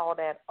 and all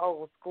that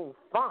old school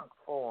funk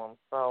for them.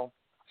 So,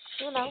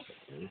 you know,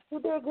 you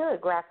did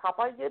good,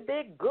 Grasshopper. You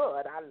did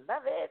good. I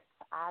love it.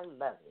 I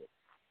love it.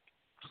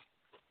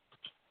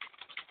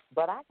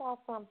 But I got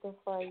something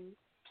for you.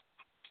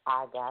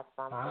 I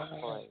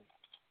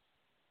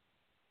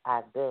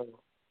do.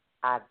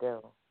 I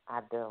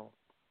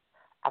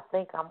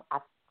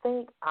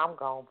think I'm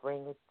gonna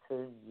bring it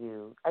to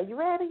you. Are you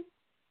ready?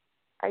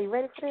 Are you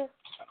ready for this?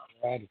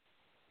 I'm ready.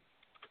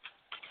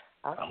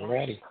 Okay, I'm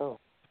ready. Cool.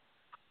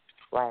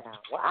 Right on.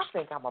 Well, I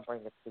think I'm gonna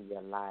bring it to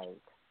you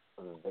like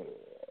this.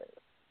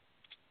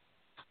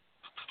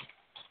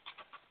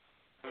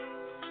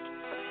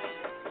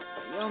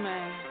 Yo,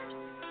 man.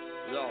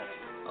 Yo,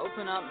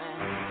 open up, man.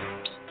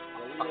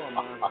 Yo, what you want,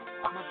 man?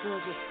 My girl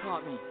just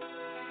caught me.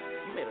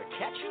 You made her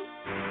catch you?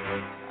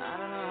 I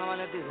don't know how I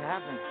let this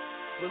happen.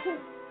 With who?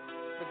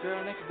 The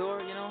girl next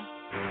door, you know?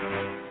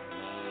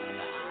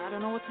 I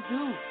don't know what to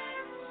do.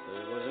 So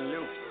it wasn't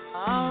you.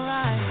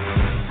 Alright.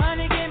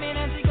 Honey came in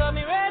and she got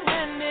me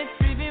red-handed,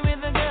 creepy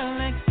with the girl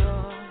next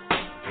door.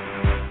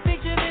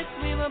 Picture this,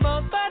 we were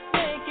both butt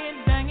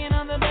naked, banging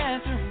on the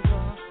bathroom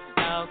door.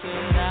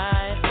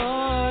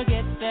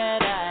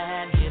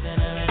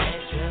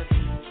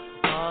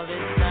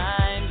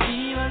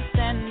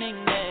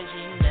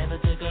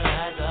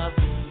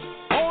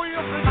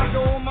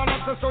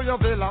 to your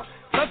villa.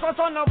 Set us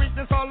on a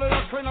weakness, all of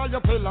your clean on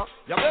your pillar.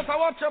 You better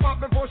watch your back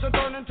before she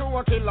turn into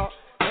a killer.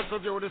 Let's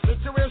review the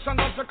situation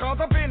that you caught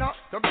up in her.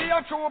 To be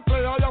a true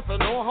player, you have to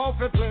know how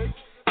to play.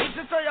 If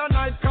she say a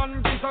night,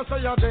 convince her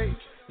say a day.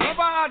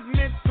 Never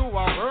admit to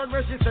a word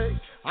where she say.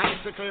 And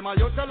if she claim her,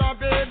 you tell her,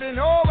 baby,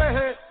 no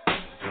way.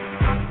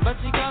 But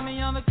she caught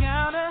me on the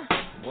counter.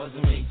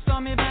 Wasn't me. Saw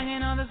me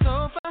banging on the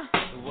sofa.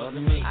 It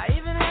wasn't me. I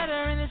even had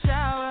her in the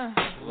shower.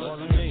 It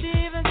wasn't me. She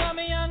even caught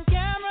me on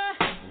camera.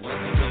 It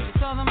wasn't me. She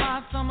saw the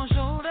marks on my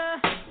shoulder.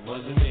 It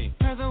wasn't me.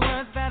 Heard the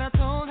words that I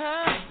told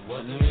her. It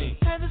wasn't me.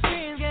 Heard the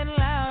screams getting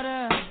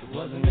louder. It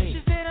wasn't me.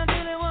 She stayed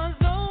until it was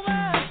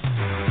over.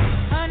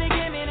 Honey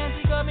came in and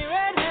she caught me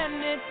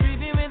red-handed,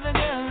 creepy with the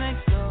girl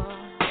next door.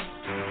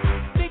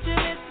 Picture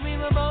this, we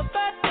were both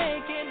butt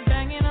naked,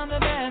 banging on the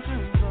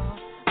bathroom floor.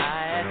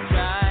 I had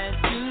tried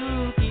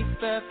to keep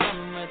her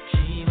from what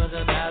she was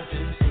about to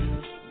see.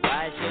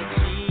 Why should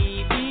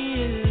she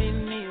believe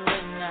me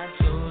when I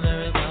told her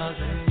it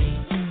wasn't me?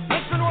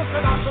 Next you know,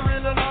 say that's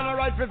really not a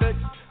right physics.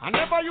 I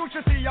never used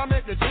to see you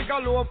make the jigger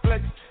low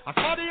flex. As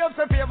somebody else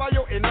in favor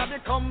you in the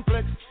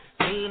complex.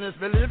 Seeing is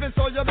believing,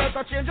 so you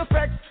better change your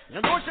specs.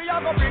 You know she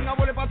a go bring a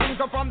whole heap of things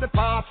up from the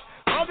past.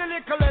 All the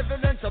little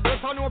evidence you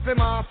better know for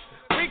math.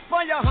 Quick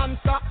for your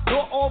hamster,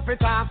 no off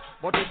it off.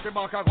 But if you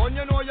back a gun,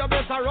 you know you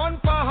better run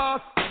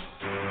fast.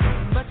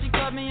 But she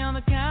caught me on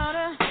the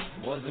counter.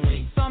 It wasn't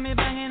me. Saw me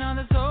banging on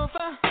the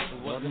sofa.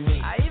 It wasn't me.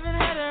 I even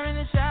had her in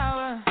the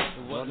shower.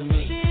 It wasn't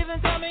me. She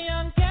even caught me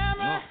on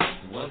camera.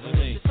 It wasn't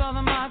me. She saw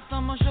the marks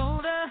on my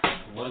shoulder.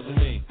 It wasn't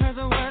me. Heard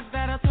the words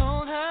that I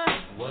told her.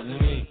 It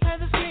wasn't me.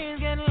 Heard the screams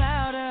getting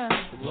louder.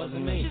 It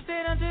wasn't me. She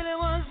stayed until it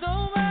was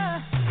over.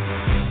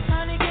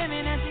 Honey came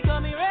in and she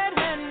caught me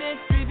red-handed,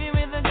 creepy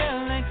with the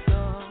girl next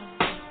door.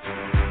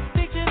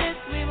 Picture this,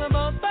 we were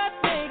both butt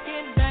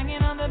naked,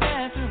 banging on the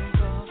bathroom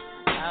floor.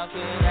 How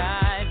could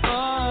I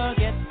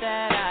forget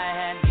that I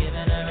had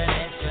given her an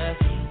extra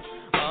key?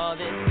 All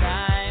this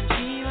time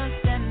she was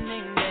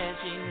standing there,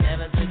 she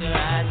never took her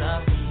eyes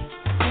off me.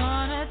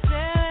 Gonna tell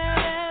her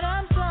that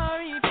I'm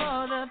sorry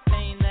for the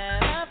pain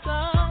that I've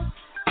caused.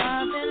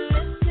 I've been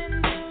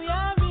listening to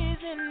your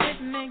reason, it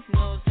makes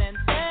no sense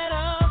at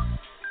all.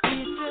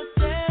 Need to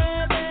tell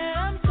her that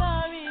I'm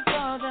sorry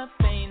for the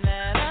pain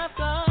that I've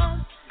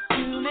caused.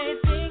 You may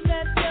think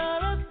that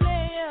you're a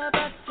player,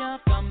 but you're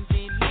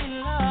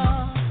completely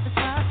lost. That's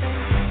why I say,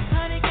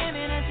 honey came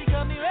in and she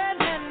caught me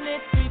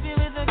red-handed, creepy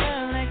with the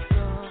girl next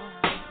door.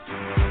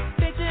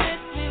 Picture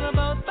this, we were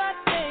both butt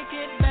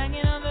naked,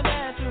 banging on the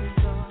bathroom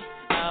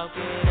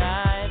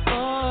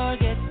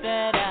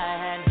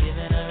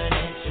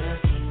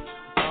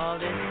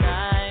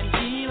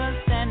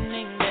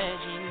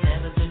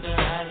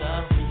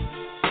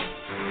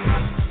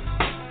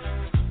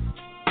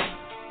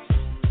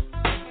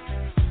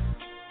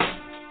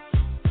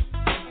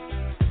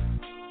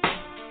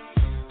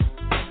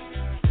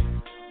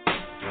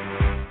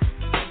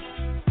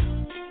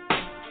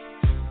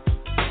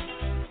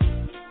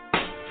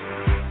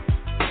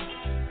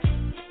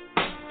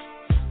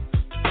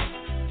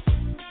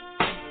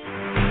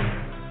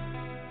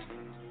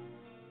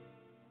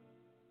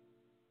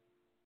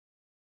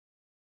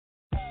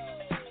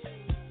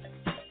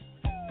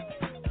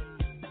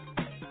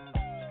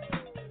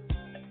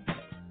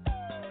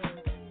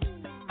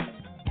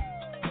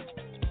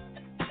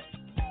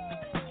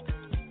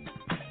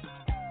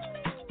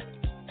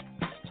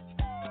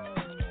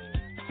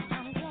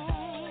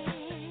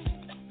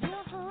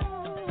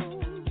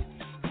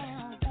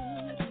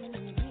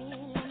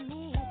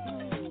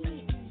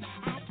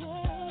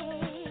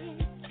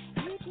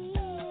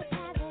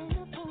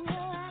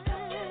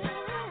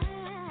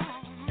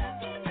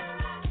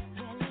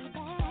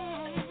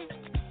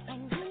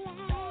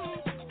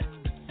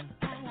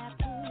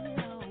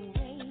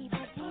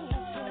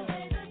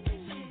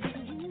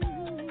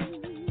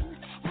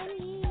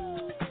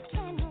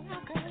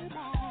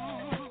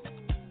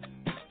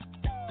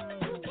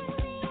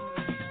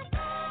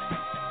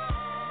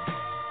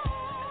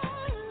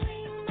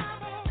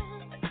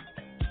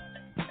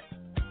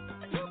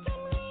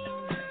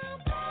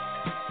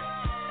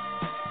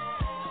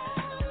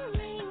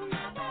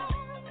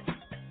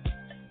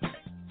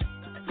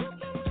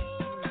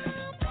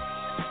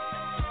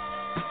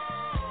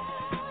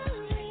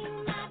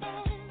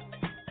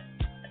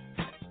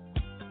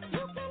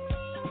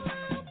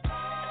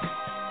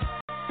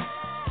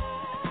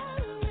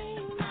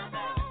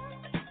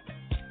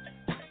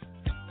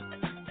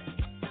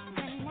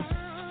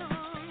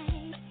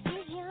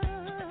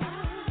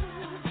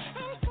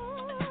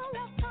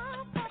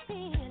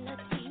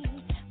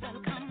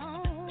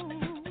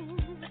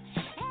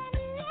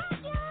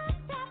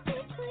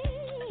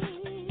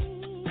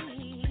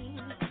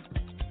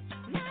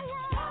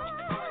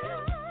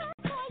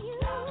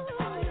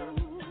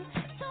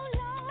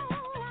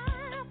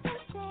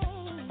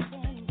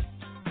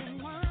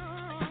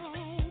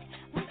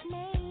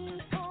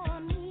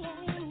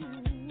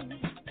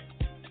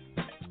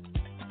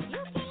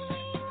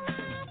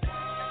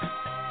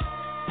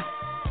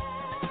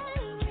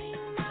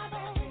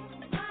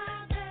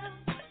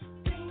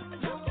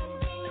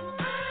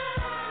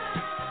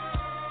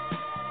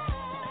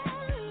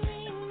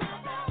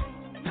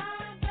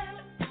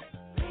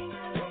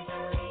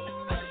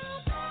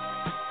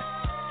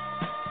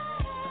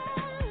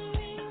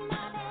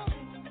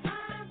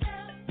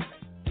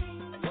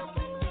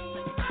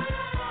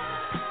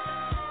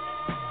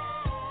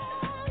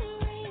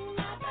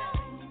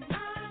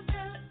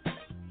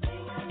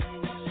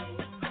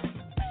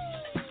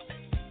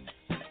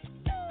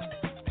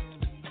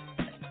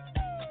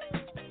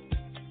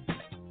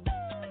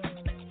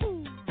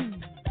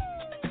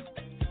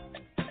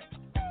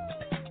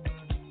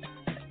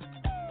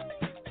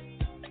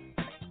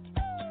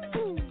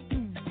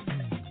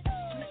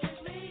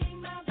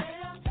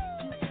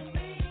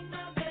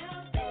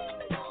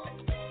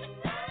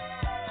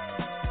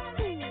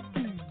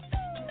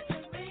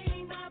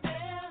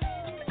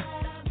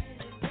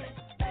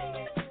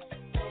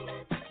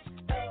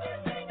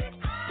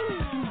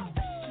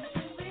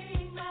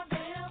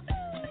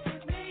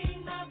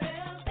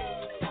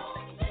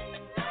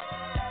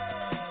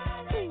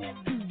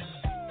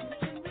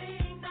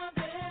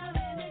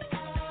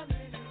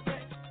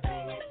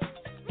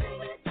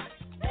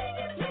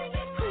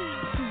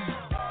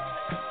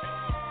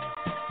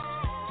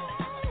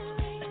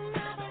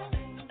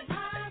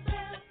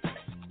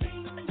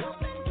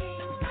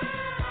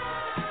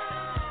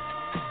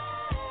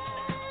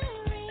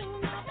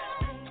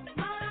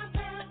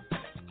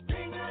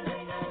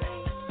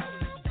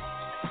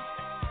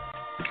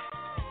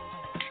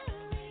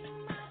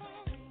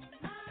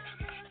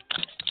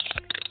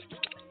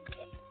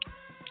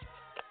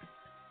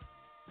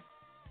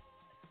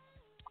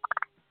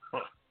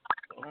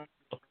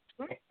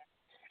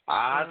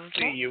I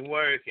see you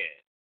working.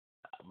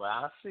 But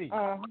I see you.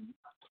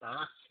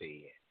 I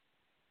see it.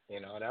 You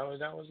know, that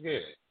was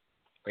good.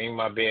 Ring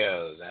my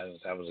bells.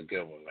 That was a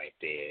good one right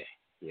there.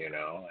 You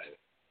know.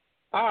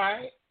 All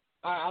right.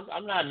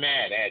 I'm not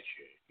mad at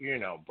you. You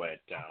know,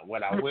 but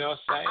what I will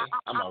say,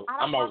 I don't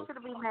want you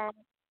to be mad.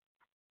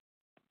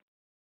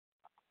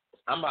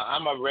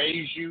 I'm a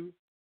raise you,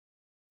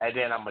 and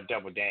then I'm a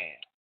double down.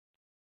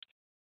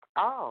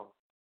 Oh,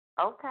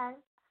 okay.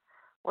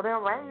 Well,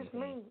 then raise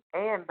me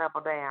and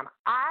double down.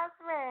 Eyes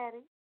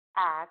ready.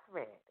 Eyes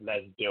ready.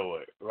 Let's do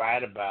it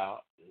right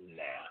about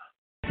now.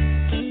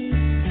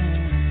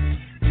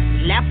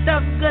 Left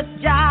a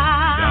good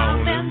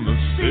job in the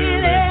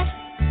city,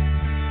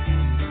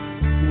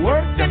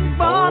 working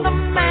for the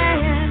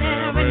man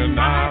every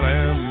night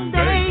and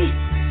day,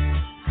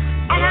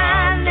 and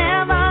I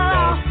never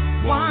lost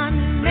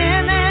 1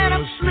 minute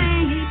of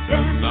sleep,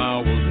 and I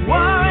was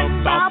worried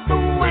about the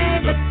way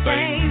that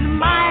things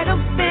might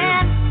have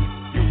been.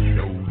 You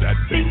know that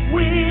big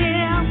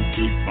wheel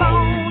keep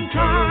on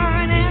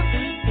turning,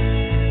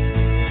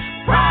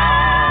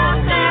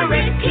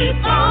 Rosemary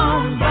keep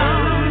on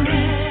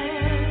burning,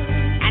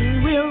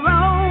 and we're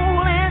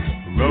rolling,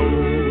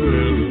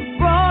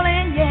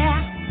 yeah,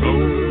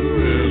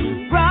 rolling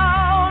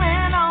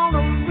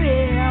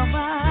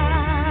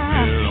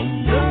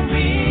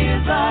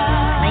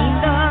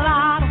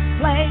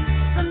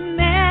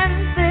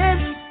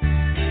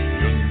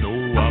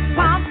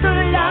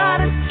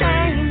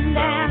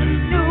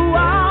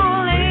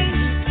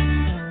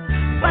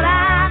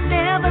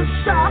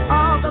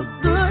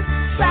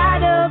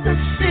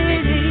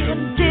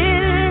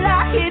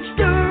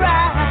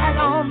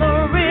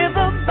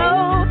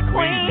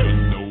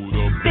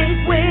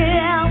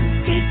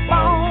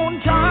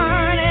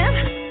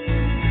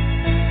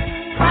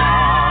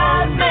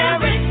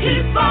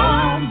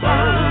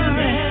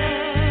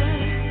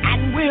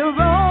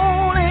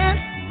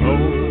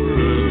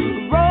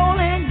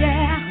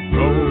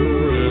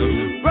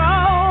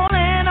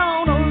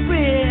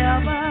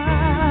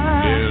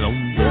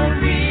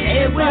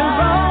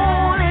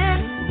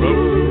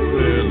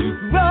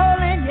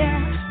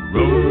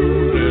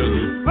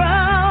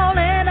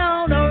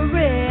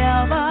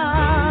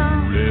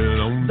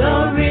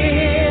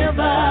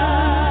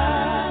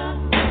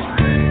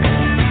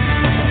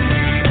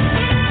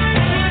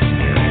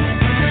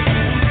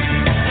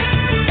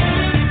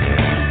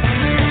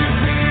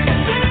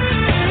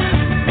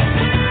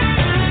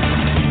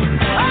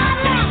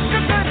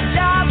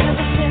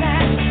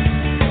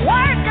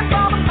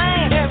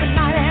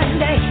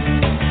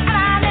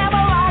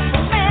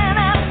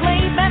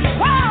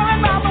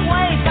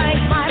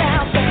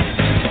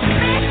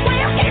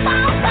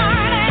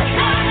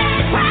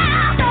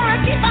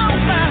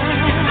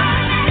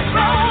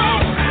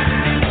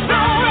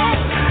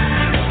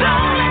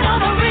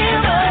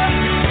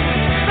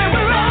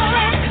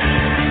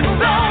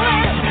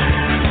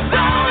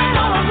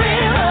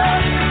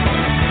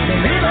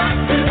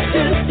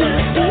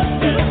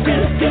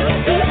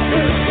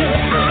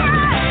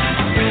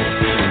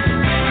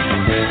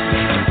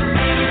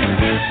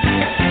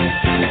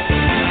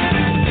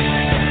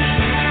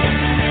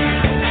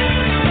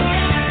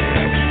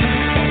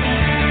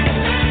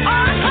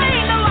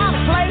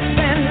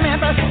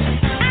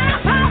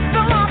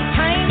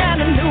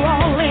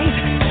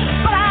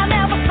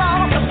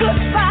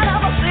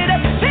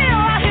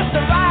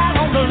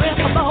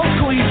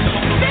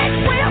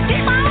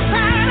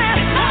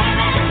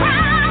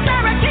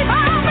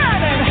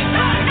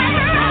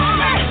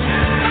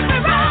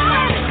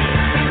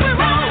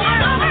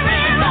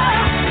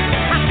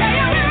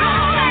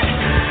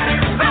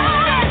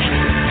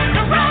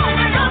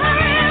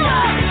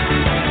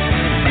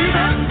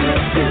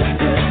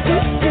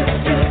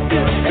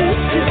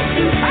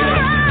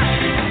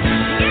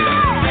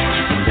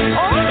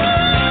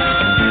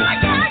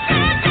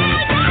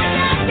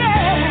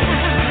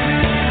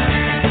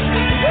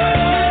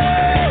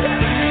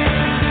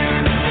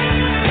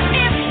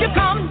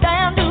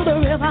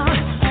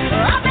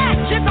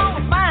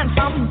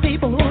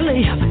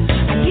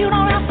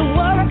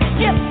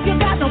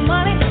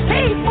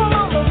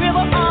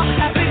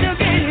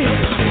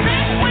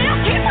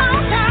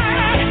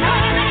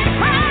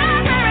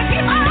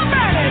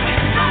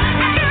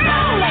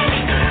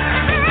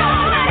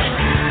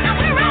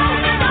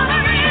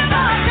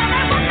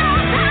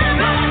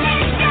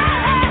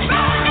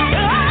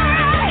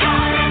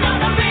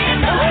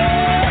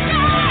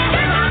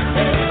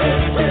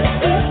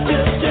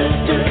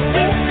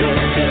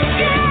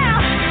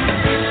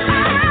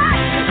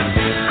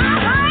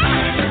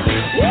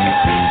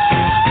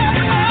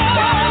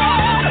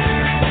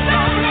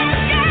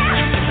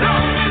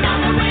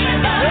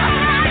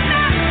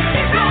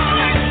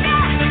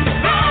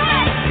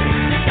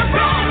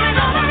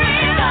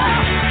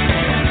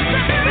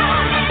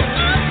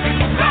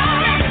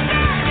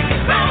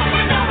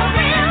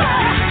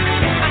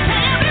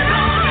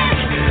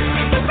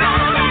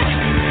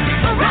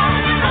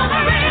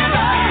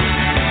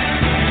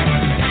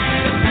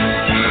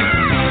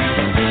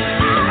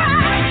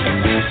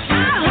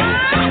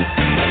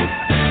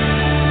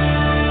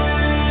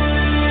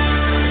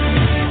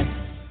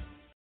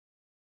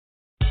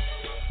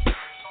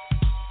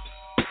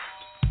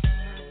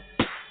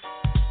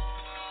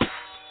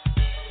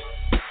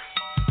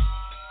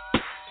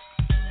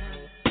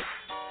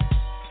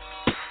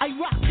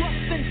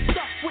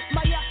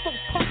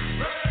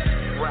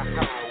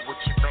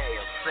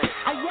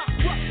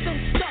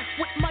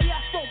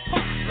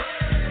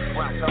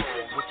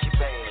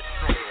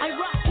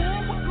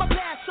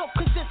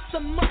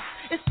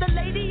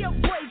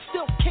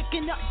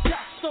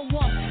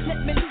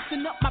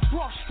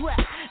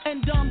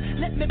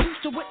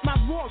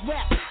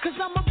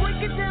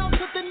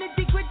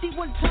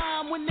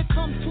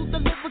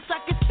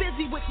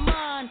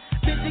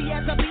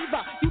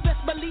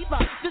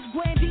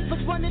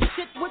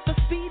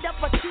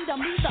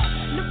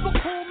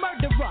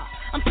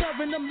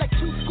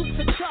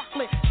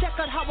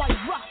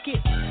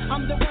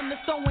I'm the one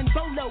that's throwing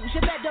bolos.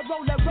 You better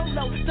roll a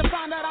Rolo to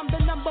find out I'm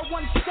the number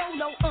one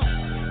solo.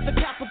 The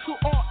capital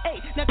R-A.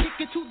 Now kick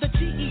it to the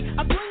G-E.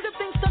 I bring the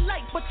things to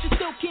light, but you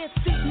still can't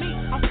see me.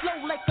 I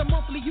flow like the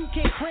monthly, you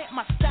can't cramp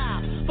my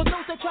style. For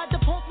those that tried to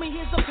punk me,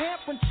 here's a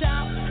parent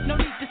child. No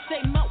need to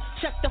say mo,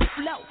 check the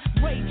flow.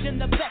 Rage in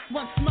the back,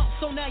 one smoke,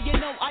 so now you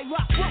know I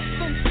rock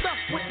ropes and stuff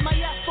with my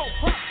Afro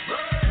pump.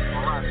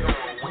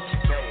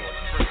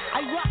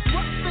 I rock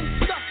ropes and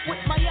stuff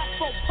with my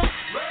Afro pump.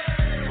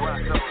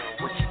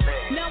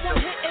 Now I'm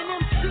hitting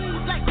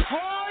MCs like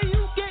how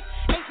you get.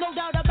 Ain't no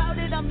doubt about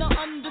it, I'm the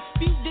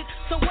undisputed.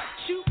 So what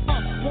you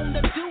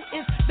wanna do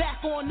is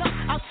back on up.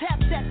 I'll tap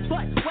that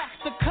butt, wax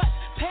the cut,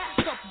 pass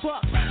the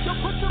buck. So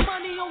put your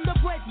money on the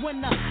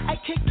breadwinner. I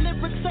kick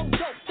lyrics so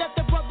dope that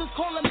the brothers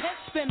call them head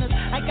spinners.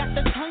 I got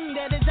the tongue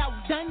that is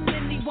outdone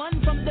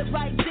anyone, from the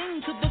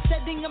rising to the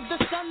setting of the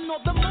sun or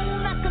the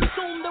moon. I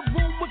consume the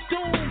room with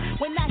doom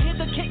when I hear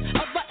the kick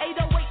of a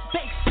 808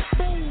 bass.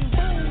 Boom,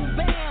 boom,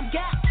 bam,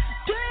 god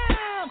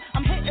damn.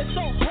 I'm hitting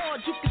so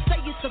hard you can say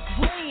it's a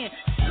grand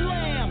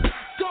slam.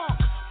 Dunk,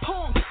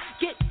 punk,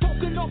 get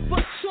broken off a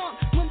chunk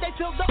when they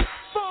feel the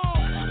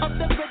funk of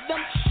the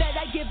rhythm that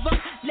I give them.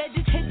 Let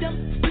it hit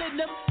them, split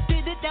them,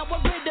 did it, now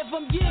we're rid of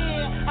them.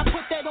 Yeah, I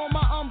put that on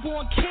my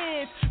unborn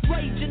kids.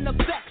 Rage in the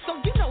back, so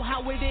you know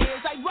how it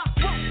is. I rock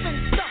ropes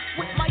and stuff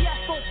with my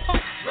Afro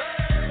pump.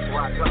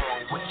 Rock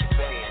on with your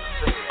band.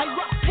 I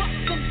rock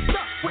ropes and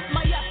stuff with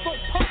my Afro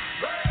pump.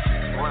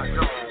 Rock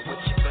on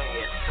with your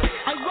band.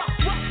 I rock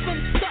ropes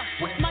and stuff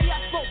with my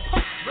Afro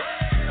pump.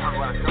 I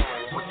rock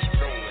on with your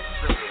band.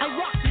 I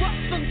rock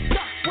ropes and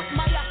stuff with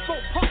my Afro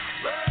pump.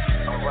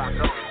 I rock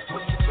on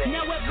with your band.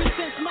 Now ever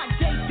since my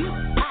debut,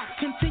 I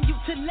continue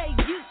to lay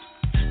you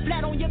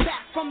flat on your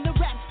back from the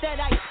raps that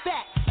I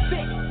spit.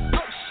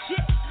 Oh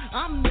shit,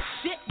 I'm the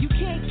shit. You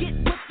can't get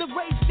with the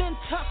raised and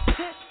tough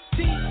tip.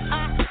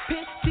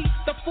 D-I-P-T,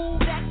 the fool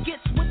that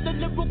gets with the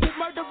lyrical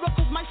murderer,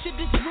 cause my shit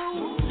is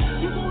rude.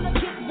 You wanna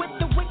get with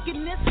the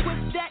wickedness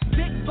with that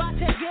big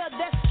Bottega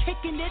that's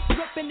kicking it,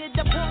 ripping it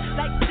apart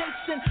like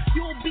Jason.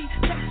 You'll be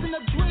chasing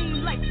a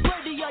dream like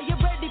Freddy. Are you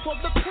ready for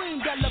the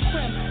cream de la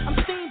creme? I'm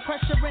steam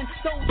pressuring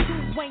those who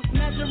ain't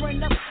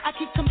measuring up. I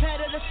keep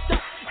competitive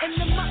stuff in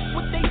the muck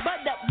with they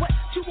butt up. What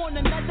you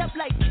wanna nut up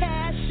like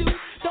cashew?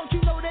 Don't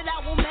you know that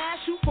I will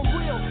mash you for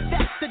real?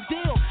 That's the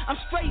deal. I'm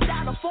straight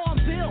out of Farm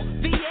Bill,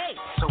 VA.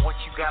 So what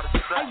you gotta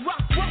say? I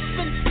rock ropes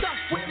and stuff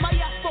with my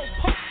Afro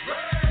pump.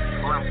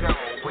 Rock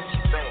on with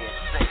your band.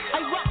 I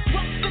rock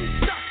ropes and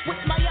stuff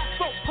with my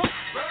Afro pump.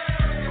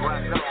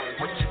 Rock on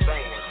with your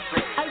band.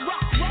 I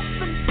rock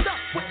ropes and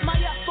stuff with my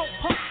Afro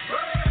pump.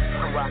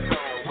 Rock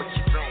on with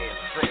your band.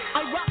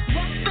 I rock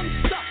ropes and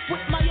stuff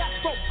with my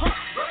Afro pump.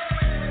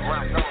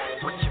 Rock on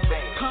with your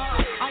band.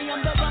 I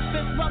am the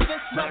roughest.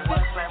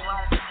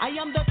 I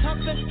am the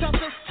toughest.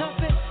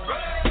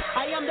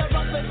 I am the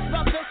roughest. I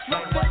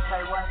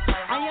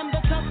am the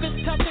toughest.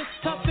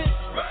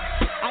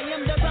 I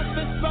am the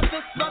roughest.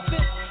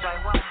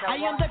 I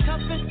am the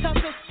toughest.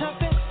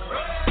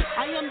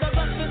 I am the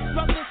roughest.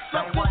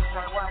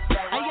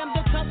 I am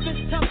the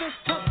toughest.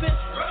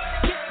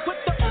 Get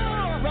with the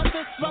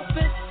roughest.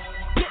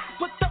 Get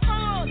with the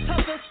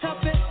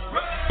toughest.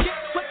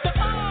 Get with the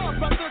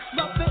roughest.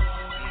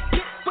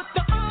 Get with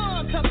the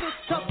toughest.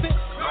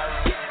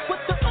 Get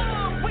with the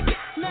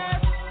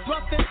wickedness,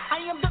 roughest. I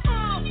am the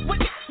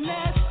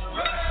wickedness.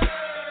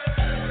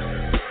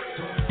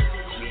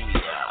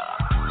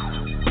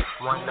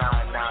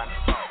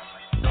 1994.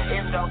 The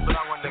end don't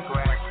blow when the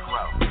grass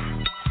grows.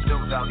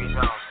 Snoop Doggy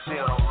Dogg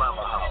still don't love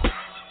a hoe.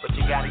 But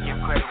you gotta give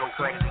credit when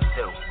credit is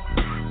due.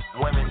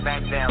 Women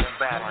back down in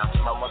Bad House,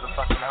 my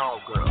motherfucking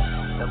homegirl,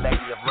 the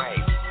lady of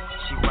rage.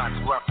 She rocks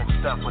rough and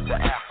stuff with the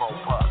Afro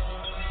puff.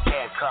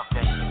 Handcuffed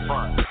that she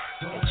bust.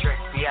 And Trick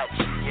Fiat,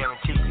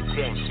 guaranteed to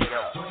tear shit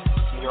up.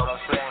 You know what I'm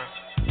saying?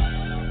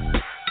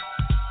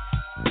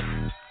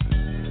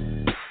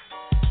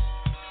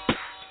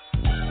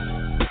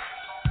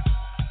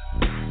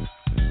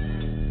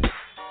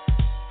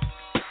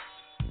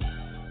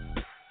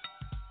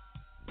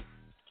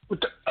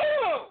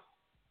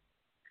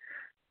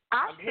 I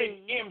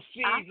hitting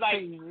see MCs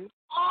like,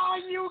 all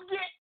you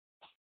get.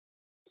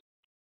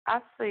 I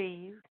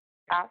see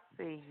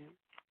you.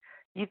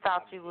 You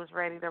thought you was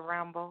ready to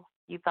rumble?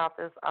 You thought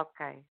this?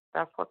 Okay,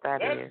 that's what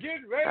that is. Let's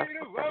get ready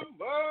to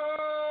rumble.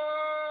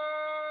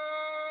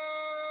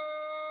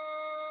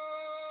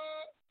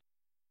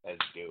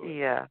 Let's do it.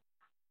 Yeah.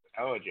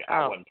 I told you,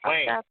 I wasn't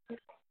playing.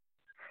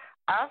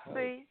 I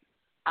see.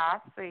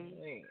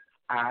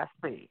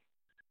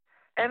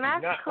 And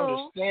that's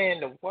cool.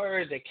 Understand the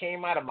words that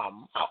came out of my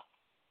mouth.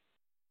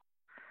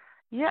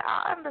 Yeah,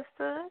 I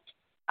understood.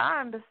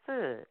 I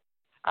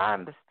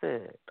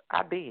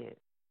did.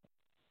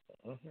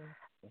 Mm-hmm.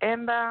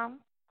 And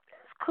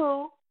it's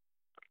cool.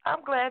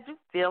 I'm glad you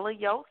feeling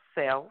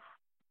yourself.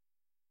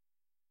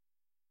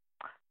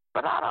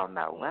 But I don't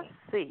know. Let's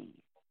see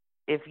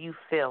if you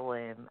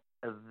feeling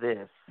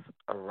this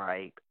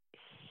right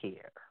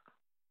here.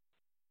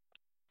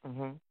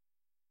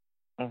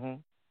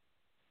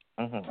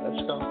 Let's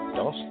go.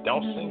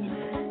 Don't sing it.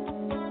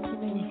 You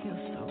make me feel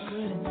so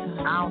good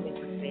inside. I don't need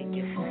to sing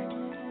it.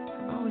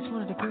 I always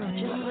wanted a girl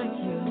just like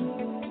you.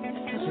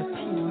 Such a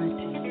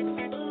PYT.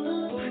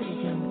 Pretty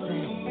young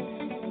thing.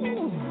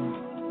 Ooh.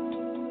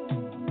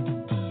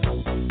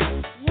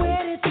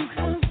 Where did you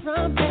come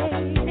from,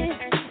 baby?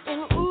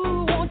 And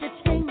ooh, won't you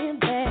take me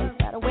there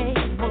right away?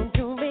 Won't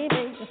you,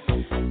 baby?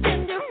 Then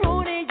the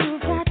road you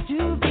got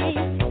to be.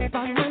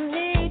 But my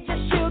need your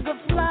sugar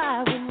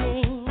fly with me.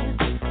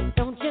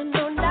 Don't you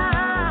know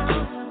now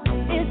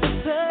is the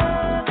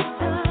perfect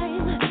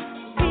time?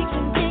 We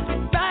can make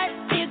it right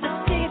in the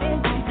city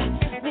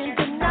light. When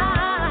the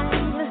night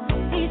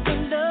is a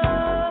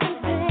loving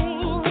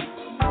thing.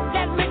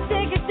 Let me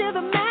take it to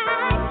the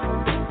max.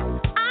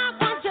 I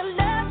want to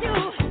love you,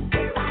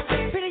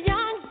 pretty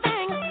young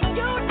thing.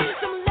 You need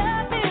some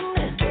loving,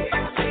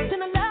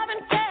 some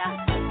loving care,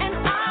 and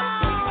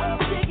I'll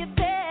take it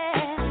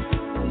there,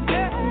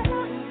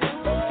 girl.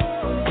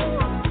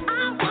 I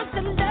want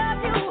to love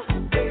you,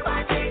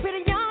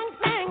 pretty young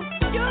thing.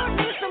 You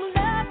need some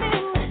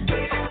loving,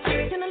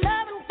 some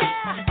loving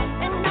care,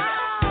 and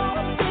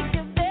I'll take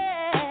you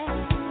there.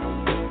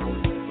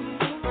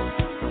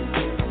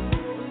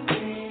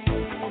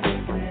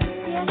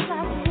 Yes, I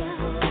will.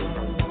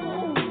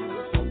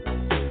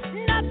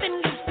 Nothing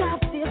can stop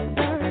this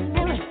burning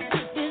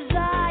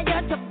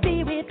desire to be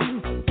with you.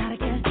 Gotta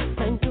get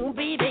time to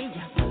be there.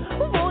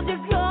 Won't you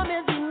come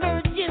as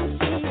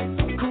emergency?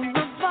 Cool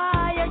the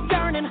fire,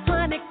 yearning,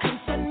 honey, come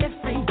set me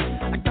free.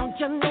 Don't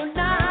you know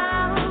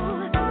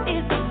now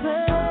is the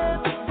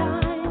perfect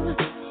time?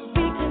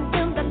 We can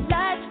dim the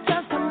lights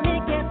just to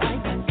make it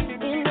right.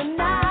 In the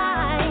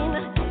night,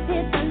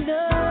 it's a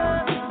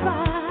love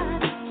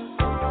ride.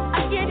 I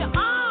give you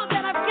all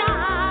that I've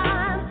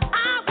got.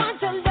 I want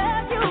to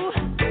love you,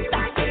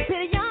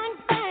 pretty young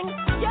thing.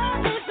 You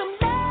need some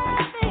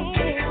loving,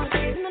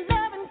 some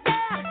loving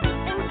care,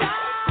 and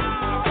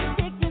I'll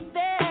take you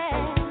there.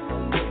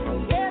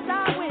 Yes, I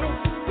will.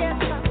 Yes,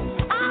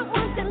 I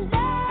want to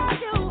love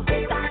you,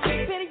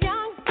 pretty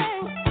young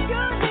thing.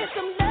 You need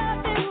some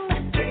loving,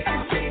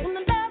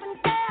 some loving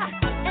care,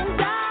 and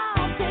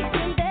I'll take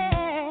you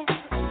there.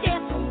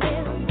 Yes, I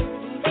will.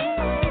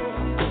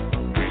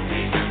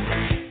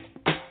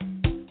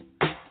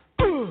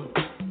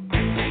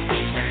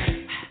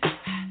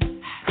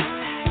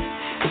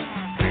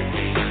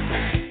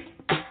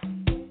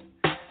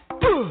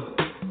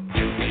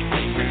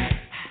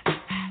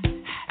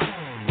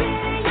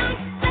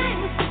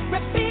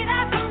 Repeat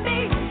after me.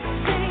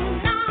 Sing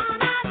na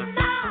na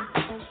na,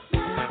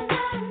 na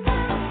na na,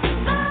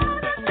 na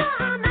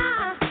na na,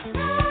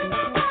 sing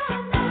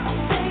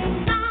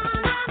na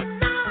na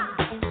na, na na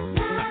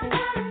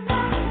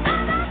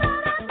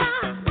na.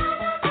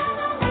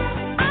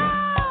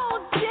 Oh,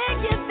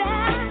 take it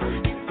there,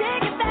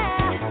 take it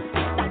there.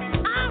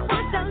 I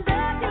want to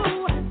love you,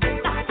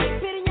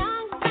 pretty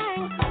young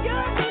thing. You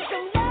need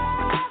some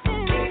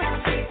loving,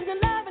 some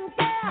loving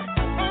care,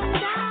 and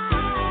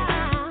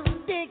I'll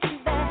take you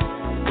there,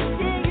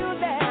 take you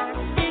there,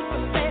 take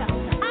you there.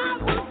 I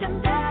want to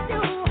love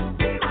you,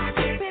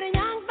 pretty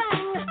young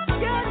thing.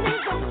 You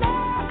need some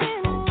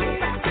loving,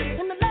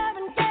 some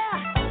loving care,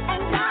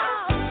 and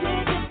I'll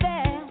take you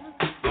there,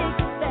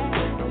 take you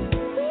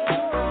there.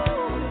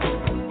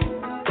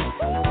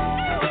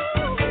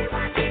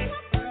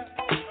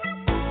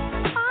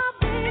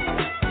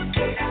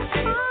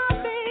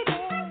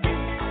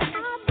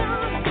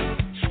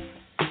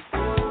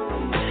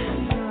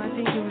 I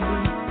think it would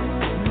be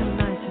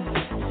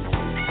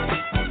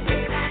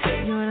real nice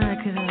if you and I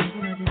could,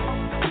 just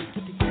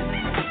get together.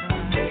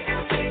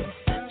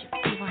 Such a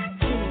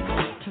PYT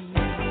to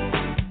me,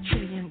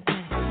 pretty young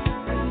thing.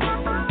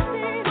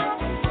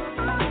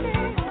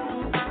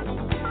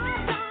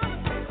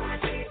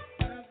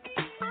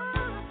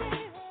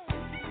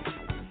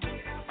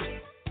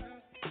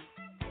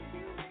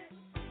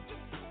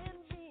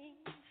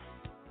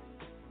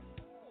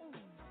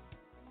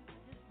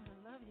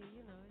 I love you,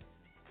 you know.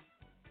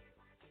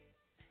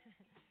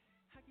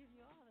 I give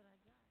you all that I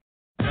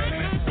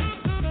got.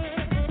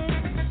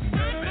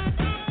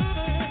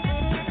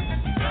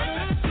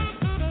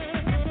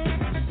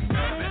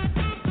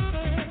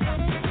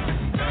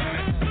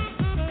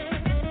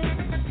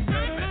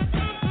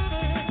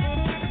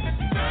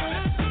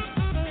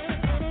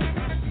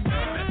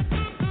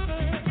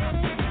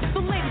 The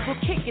ladies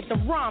will kick it, the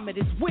rhyme it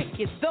is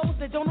wicked. Those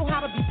that don't know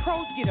how to be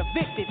pros get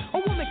evicted. A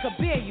woman could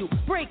bear you,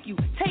 break you,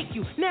 take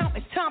you. Now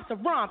it's time to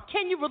rhyme.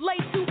 Can you relate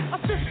to a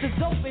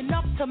sister's open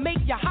up to make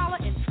you holler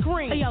and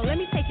scream? Hey, yo, let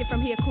me take it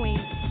from here, queen.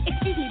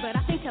 Excuse me, but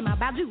I think I'm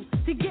about due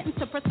to get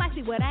into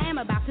precisely what I am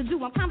about to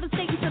do. I'm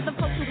conversating to the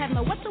folks who have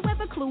no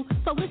whatsoever clue.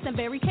 So listen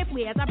very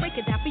carefully as I break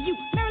it down for you.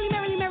 Merrily,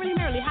 merrily, merrily,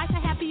 merrily, hyper,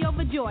 happy,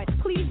 overjoyed.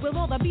 Pleased with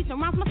all the beats and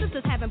rhymes my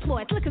sisters have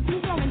employed. Slick as me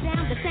throwing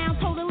down the sound,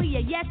 totally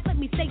a yes. Let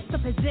me state the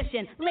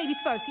position. Ladies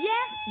first,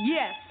 yes?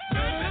 Yes.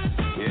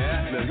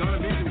 Yeah, there's gonna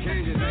be some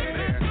changes made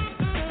here.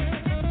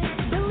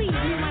 Believe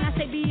Believe me when I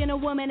say being a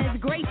woman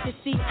is great to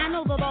see. I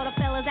know that all the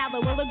fellas out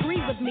there will agree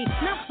with me.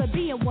 Not for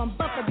being one,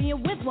 but for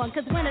being with one.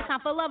 Cause when it's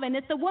time for loving,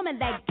 it's the woman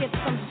that gets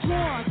them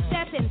strong.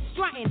 Stepping,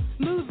 strutting,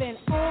 moving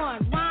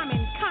on,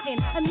 rhyming, cutting,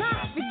 and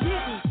not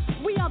forgetting.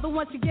 We are the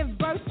ones to give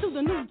birth to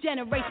the new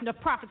generation of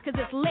prophets, cause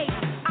it's late.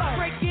 I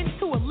break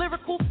into a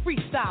lyrical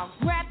freestyle.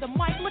 Grab the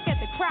mic, look at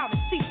the crowd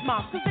and see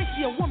smiles. Cause they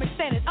see a woman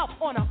standing up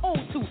on her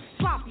own too.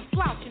 Sloppy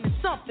slouching is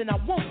something I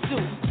won't do.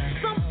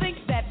 Some think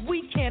that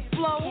we can't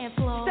flow.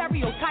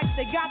 Stereotypes,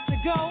 they got to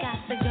go.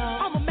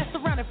 I'ma mess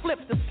around and flip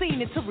the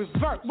scene into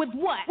reverse. With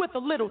what? With a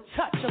little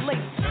touch of late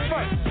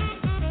first.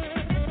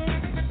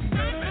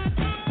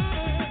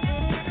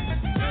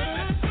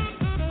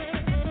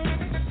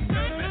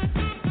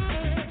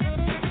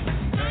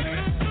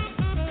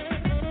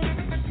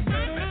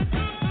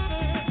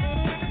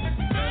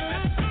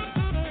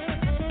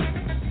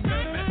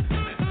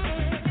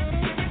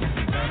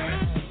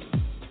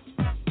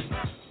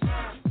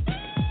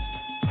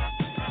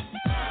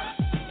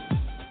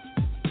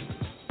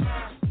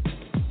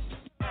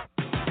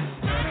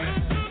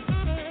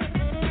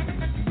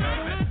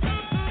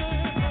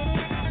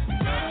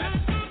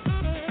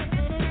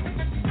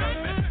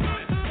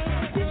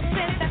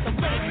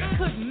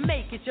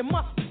 You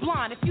must be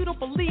blind if you don't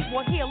believe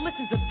or hear.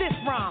 Listen to this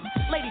rhyme.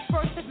 Ladies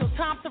first, there's no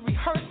time to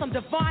rehearse. I'm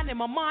divine and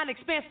my mind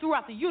expands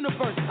throughout the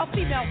universe. A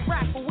female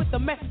rapper with a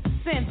message to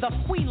send. The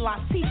Queen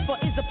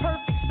Latifah is a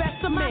perfect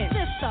specimen. My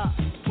sister,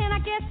 can I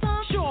get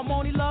some? Sure,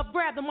 Moni Love,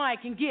 grab the mic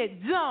and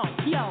get dumb.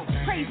 Yo,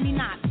 praise me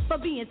not for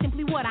being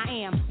simply what I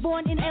am.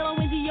 Born in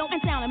L-O-N-D-O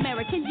and sound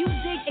American. You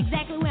dig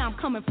exactly where I'm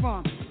coming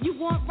from. You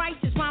want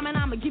righteous rhyming,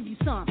 I'ma give you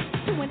some.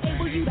 To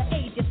enable you to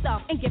aid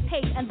yourself and get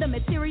paid. And the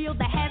material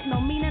that has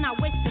no meaning, I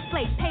wish to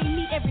slay. Pay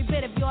me every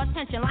bit of your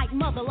attention, like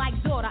mother, like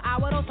daughter. I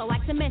would also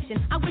like to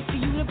mention, I wish for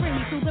you to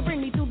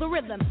bring me to the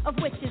rhythm of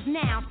which is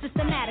now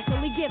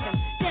systematically given.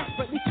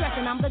 Desperately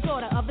stressing, I'm the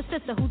daughter of a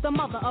sister who's the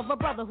mother of a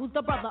brother who's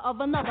the brother of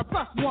another.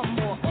 Plus one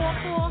more. All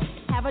four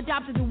have a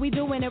job to do. We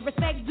doing it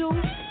respect due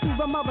to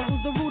the mother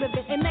who's the root of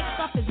it. And next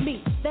up is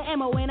me, the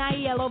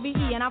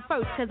MONIELOVE, and I'm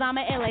first cause I'm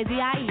a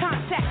LAZIE.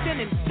 Contact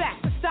and in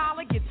fact, the style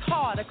it gets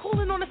harder.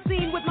 Cooling on the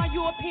scene with my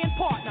European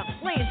partner,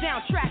 laying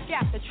down track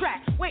after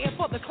track, waiting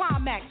for the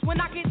climax. When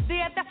I get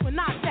there, that's when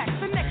I attack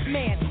the next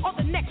man or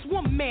the next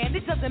woman.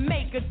 It doesn't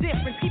make a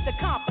difference. Keep the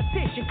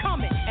competition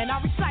coming, and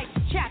I recite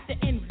the chapter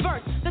in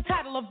verse. The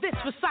title of this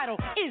recital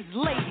is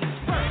Ladies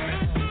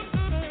First.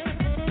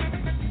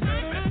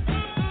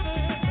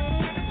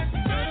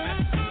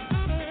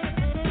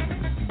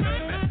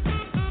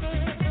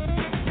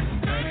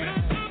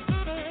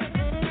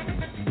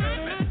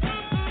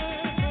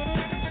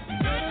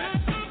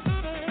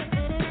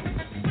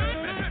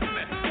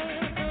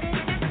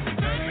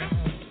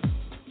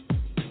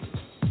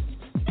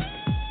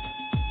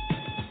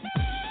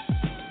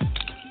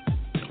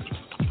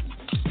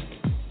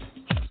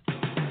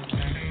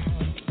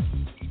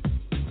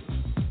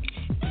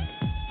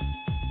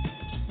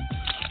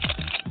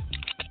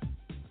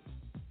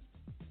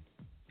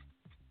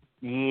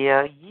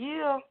 Yeah.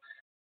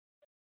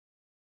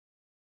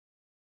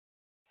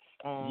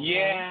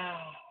 Yeah.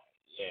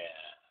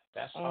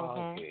 That's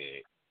all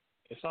good.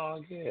 It's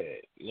all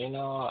good. You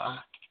know,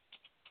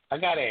 I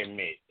gotta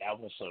admit that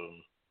was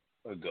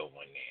a good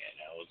one there.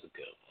 That was a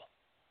good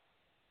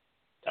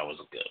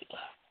one.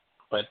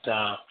 But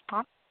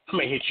I'm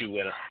gonna hit you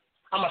with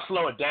I'm gonna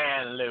slow it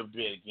down a little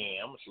bit again.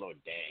 I'm gonna slow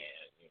it down.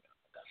 You know,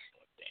 I gotta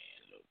slow it down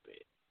a little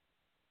bit.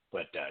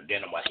 But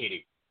then I'm gonna hit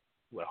it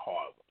with a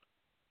hard one.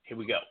 Here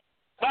we go.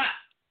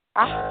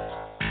 Thank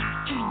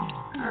you.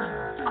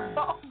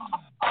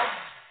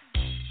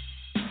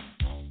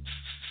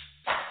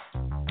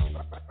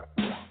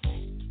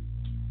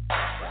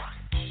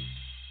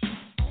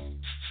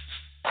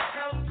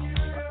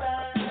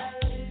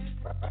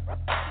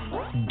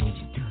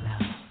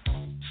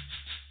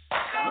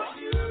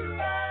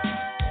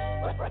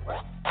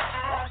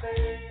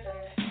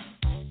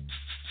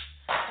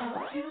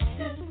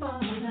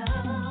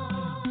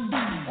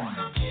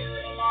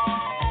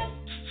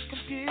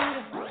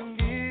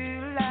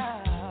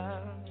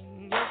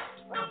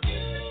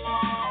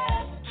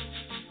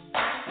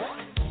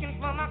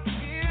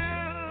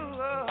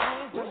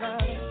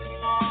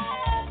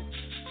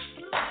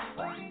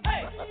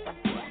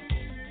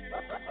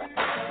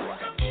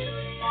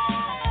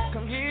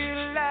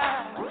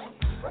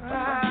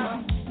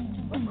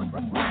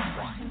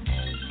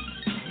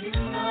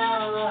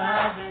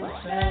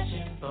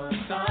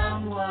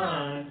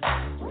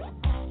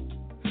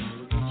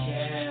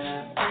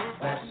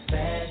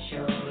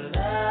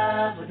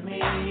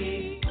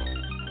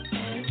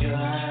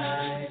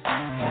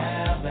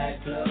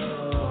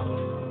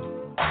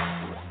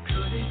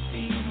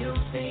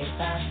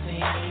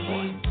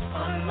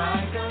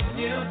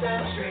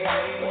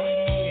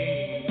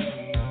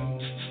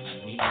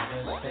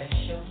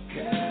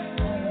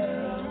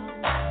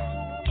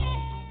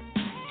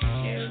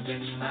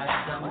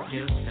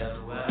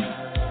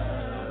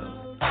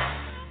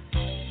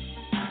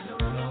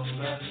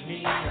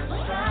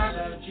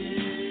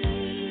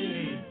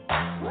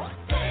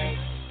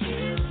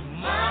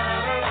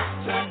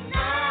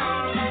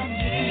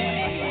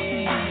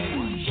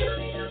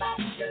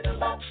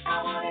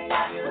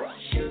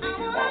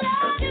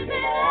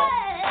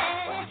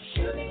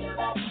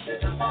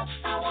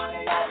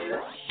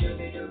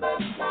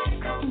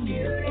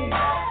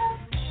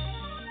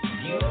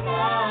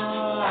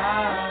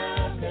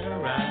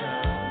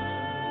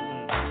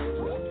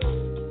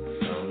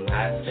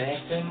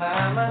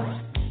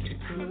 mama.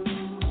 Cool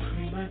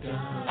prima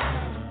donna.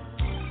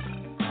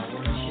 I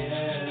wanna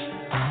share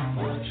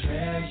your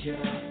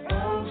treasure,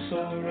 oh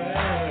so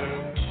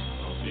rare.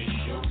 I'll see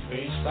your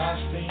face I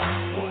see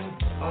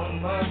on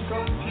my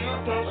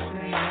computer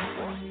screen.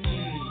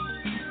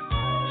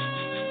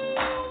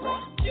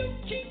 You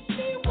keep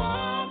me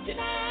warm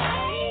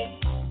tonight.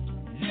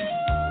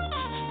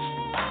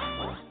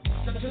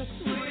 Such a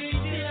sweet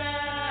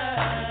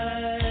delight.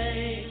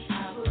 I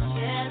will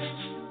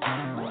cherish the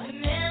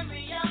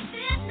memory of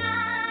this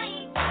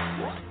night.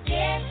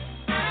 Yes,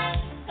 I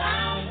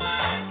found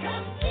my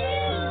computer.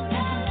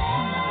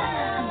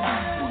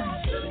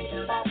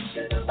 Shoot-a-bop,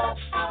 shoot-a-bop,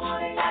 I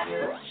wanna love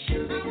you.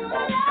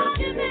 Shoot-a-bop,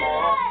 computer.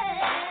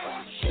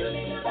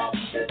 Shoot-a-bop,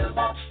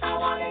 shoot-a-bop, I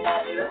wanna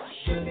love you.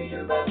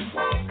 Shoot-a-bop,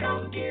 my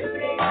computer.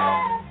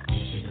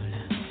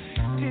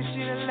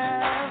 Digital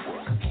love,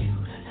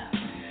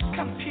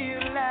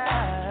 computer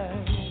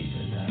love,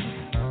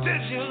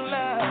 digital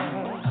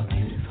love,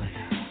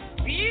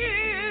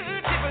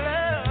 beautiful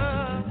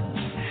love,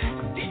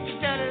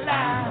 digital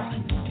love,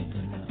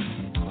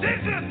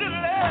 digital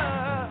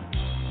love.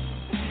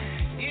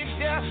 It's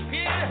just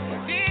beautiful,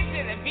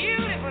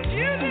 beautiful,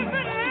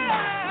 beautiful love.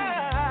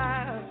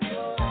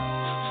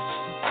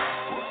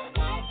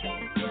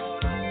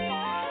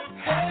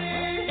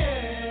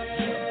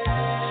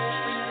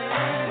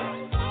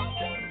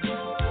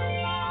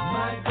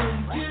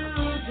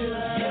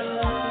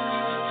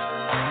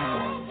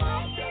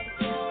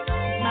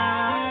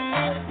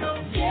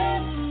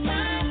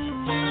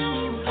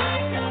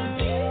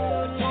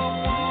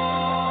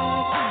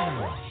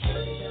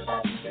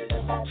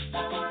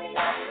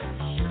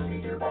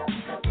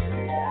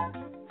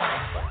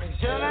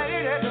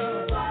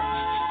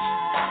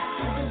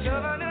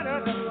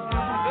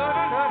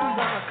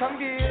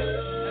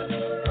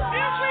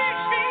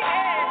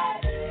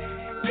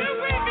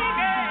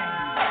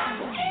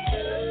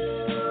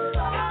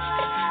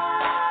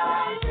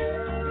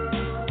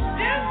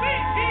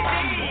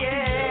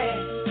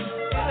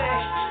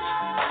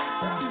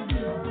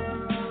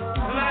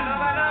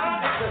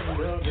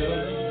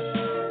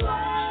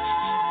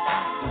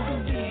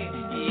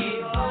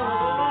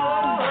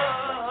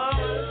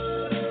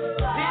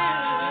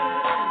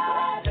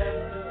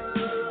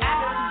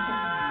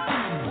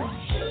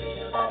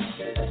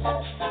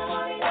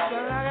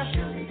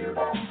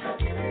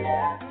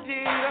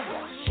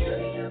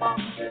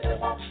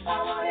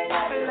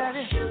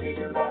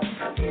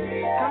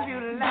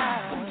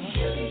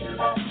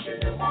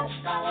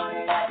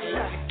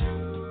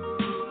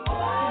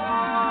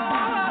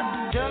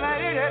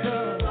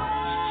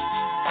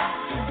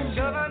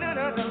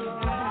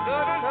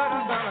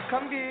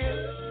 Come JC.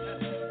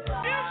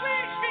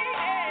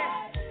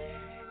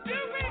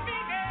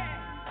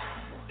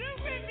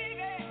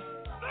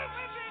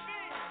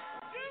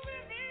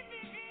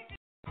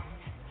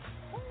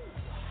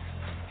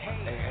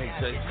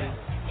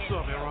 What's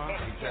up, Aaron?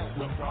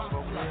 Snoop Dogg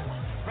over there.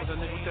 What's that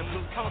nigga with that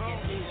blue coat on?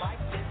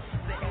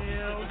 Hell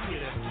yeah.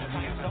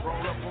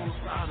 Roll up on the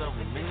side of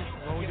it, man.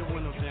 Roll your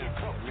window down.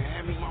 Man,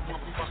 hand me my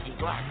motherfucking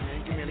Glock,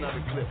 man. Give me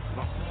another clip.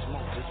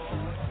 Smoke this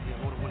fool.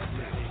 Yeah, roll the window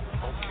down.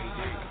 Okay,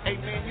 then. Hey,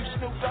 man, you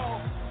Snoop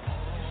Dogg?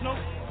 Snoop?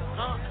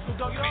 Huh? Snoop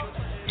Dogg, you know?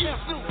 Yeah,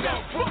 Snoop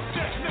Dogg. Fuck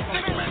that,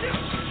 nigga, man.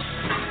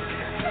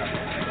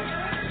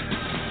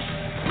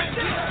 Man,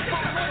 get up,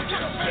 man. Get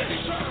up, man.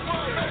 He's trying to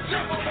run, man.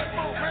 Jump on that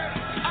phone, man.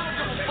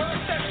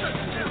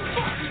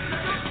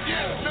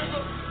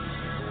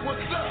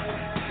 What's up,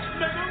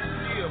 nigga?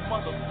 Yeah,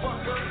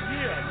 motherfucker.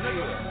 Yeah,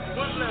 nigga.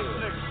 One left,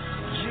 nigga.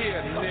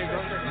 Yeah, nigga.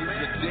 You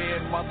the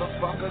dead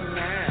motherfucker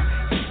now.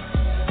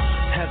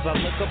 As I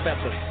look up at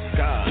the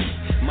sky,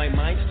 my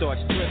mind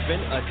starts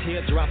tripping, a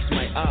tear drops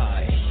my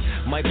eye.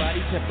 My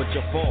body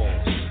temperature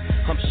falls.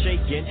 I'm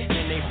shaking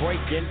and they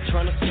breaking,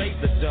 trying to save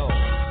the dough.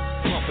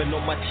 Pumping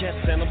on my chest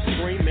and I'm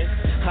screaming.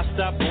 I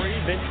stop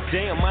breathing,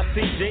 damn, I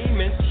see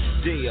demons.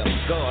 Dear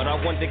God, I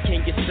wonder,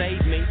 can you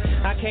save me?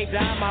 I can't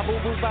die, my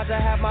boo-boo's about to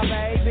have my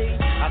baby.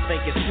 I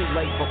think it's too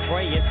late for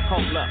praying.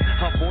 Hold up,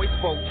 her voice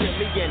spoke to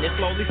me and it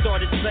slowly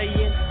started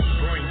saying,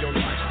 bring your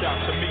lifestyle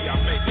to me,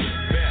 I'll make it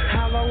better.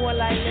 How long will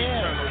I live?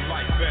 Eternal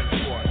life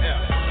better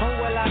forever. Or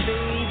will I be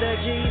the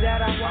G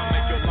that I want? I'll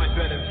make your life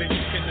better than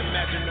you can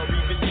imagine or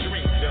even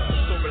dream of.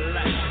 So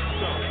relax your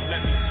soul,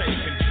 let me take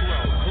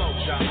control.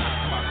 Close your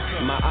eyes, my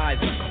son. My eyes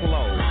are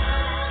closed.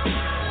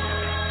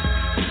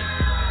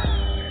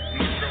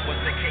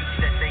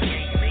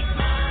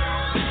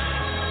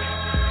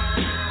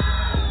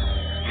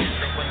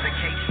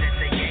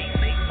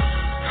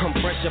 I'm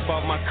fresh up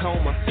off my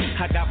coma.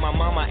 I got my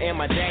mama and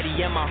my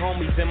daddy and my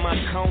homies in my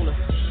corner.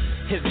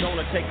 It's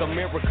gonna take a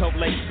miracle,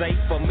 they say,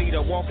 for me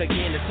to walk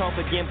again and talk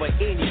again. But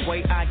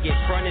anyway, I get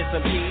fronted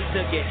some keys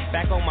to get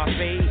back on my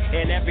feet.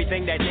 And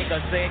everything that nigga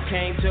said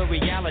came to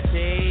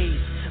reality.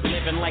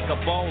 Living like a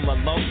bowler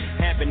low,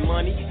 having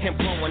money and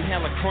blowing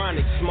hella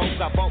chronic smoke.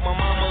 I bought my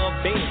mama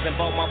a Benz and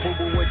bought my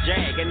boo-boo a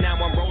Jag. And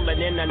now I'm rolling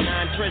in a 9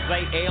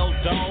 L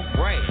Dog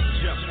Ray.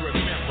 Just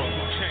remember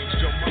who changed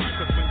your mind,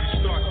 cause when you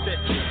start that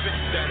tripping,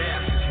 that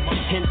ass is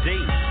mine.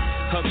 Indeed,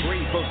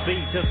 Agree,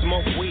 proceed to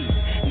smoke weed.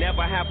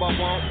 Never have a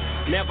want,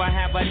 never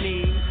have a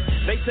need.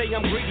 They say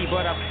I'm greedy,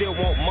 but I still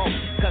want more.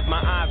 Cause my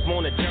eyes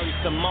wanna journey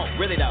some more.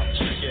 Really though.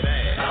 Check it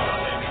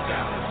out. Let me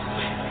down to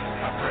sleep.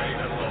 I pray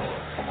the Lord,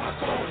 my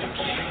soul to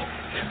keep.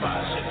 If I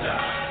should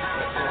die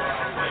before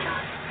I wake,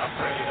 I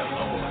pray the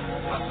Lord,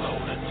 my soul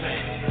to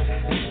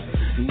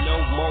take. No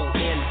more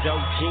endo,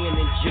 gin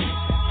and juice.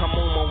 I'm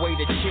on my way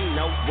to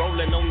Chino,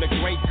 rolling on the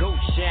Grey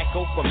Goose,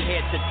 shackle from head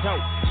to toe.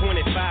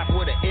 25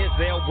 with a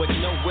Izzel with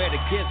nowhere to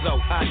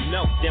gizzo. I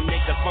know them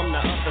niggas from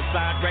the other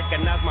side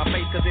recognize my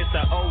face cause it's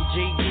the OG,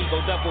 Eagle,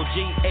 double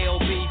G,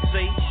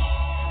 LBC.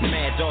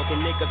 Mad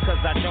dogging niggas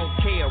cause I don't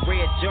care.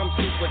 Red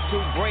jumpsuit with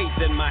 2 braids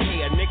in my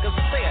hair. Niggas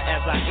stare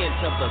as I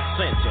enter the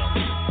center.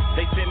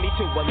 They send me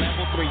to a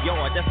level 3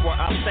 yard, that's where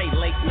I stay.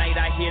 Late night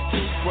I hear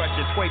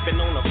toothbrushes scraping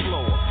on the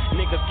floor.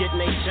 Niggas getting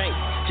they jank,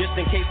 just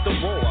in case the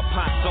war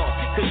pops off.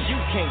 Cause you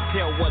can't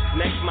tell what's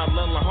next. My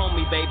little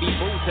homie, baby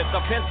boo, took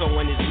a pencil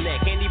in his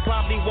neck. And he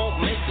probably won't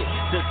make it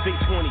to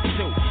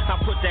C22. I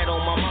put that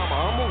on my mama,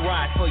 I'ma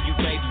ride for you,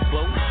 baby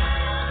boo.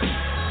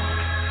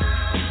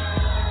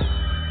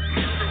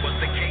 Murder was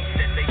the case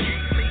that they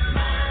gave me.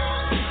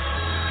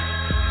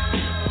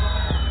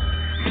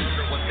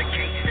 Murder was the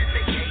case that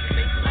they gave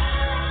me.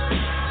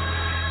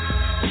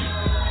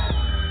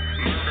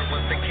 Murder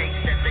was the case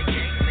that they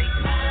gave me.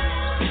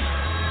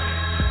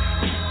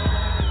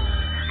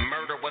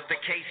 Murder was the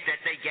case that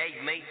they gave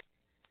me.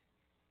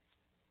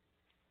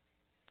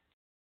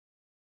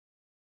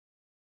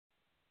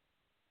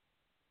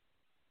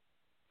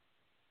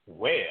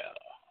 Well,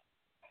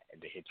 I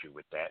had to hit you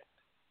with that.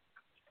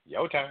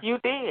 Your turn. You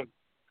did.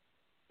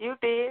 You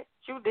did.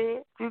 You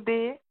did. You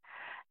did.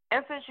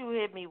 And since you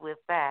hit me with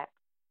that,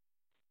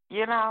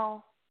 you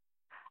know,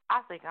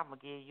 I think I'm going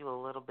to give you a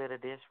little bit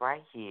of this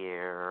right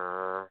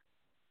here.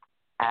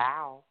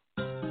 Ow.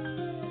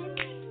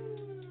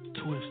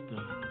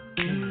 Twister.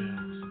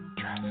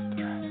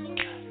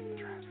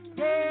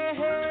 Hey,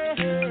 hey,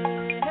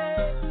 hey, hey.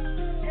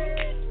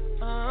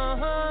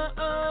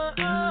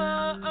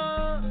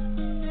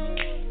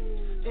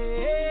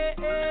 Hey,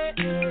 hey, hey,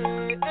 hey.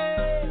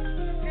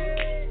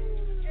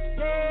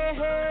 Hey,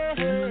 hey,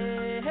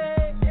 hey,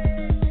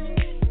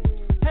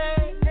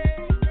 hey.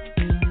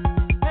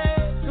 Hey,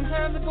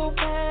 sometimes I go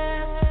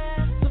fast,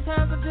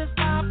 sometimes I just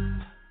stop.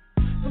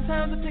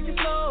 Sometimes I take it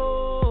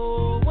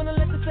slow, when I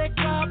let the sex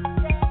drop.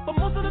 But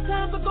most of the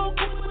times I go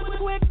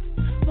quick,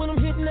 when I'm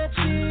hitting that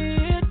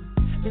shit.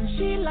 And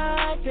she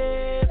like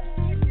it,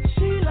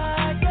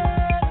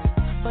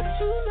 but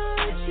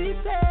tonight she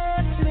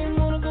said she didn't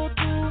wanna go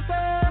too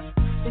fast.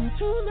 And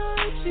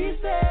tonight she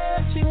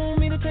said she want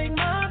me to take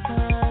my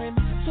time.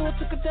 So I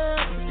took her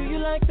down, do you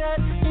like that?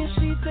 And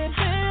she said,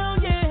 hell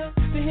yeah.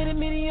 They hit it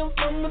medium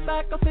from the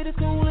back, I said it's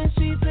cool. And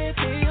she said,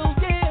 hell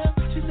yeah.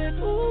 She said,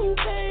 ooh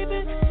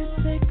baby, just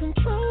take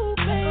control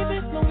baby.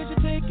 As long as you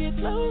take it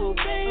slow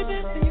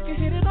baby, then you can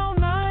hit it all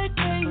night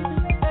baby.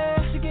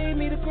 She gave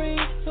me the green,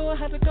 so I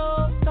had to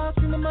go. Start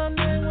screaming my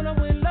name when I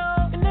went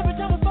low. And every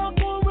time I saw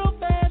going real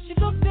fast, she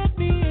looked at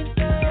me and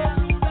said,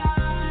 we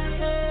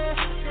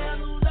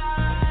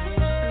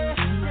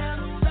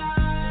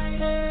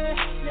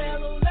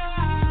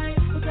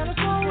gotta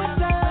slow it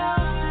down.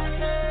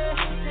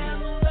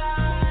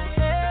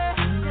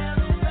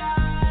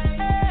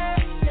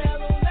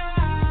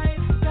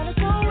 Gotta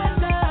slow it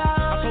down.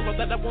 I told her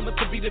that I wanted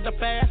to beat it up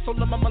fast, so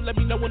the mama let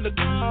me know when to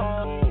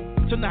go.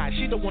 Tonight,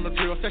 she don't want a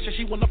drill session,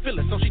 she wanna feel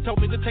it, so she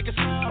told me to take it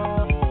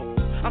slow.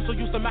 I'm so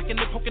used to macking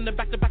it, poking it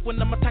back to back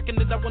when I'm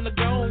attacking it, I wanna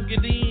go and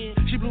get in.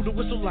 She blew the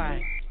whistle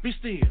like, be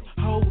still,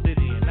 hold it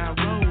in, I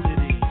roll it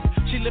in.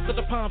 She lifted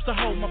the palms to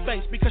hold my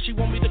face because she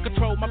want me to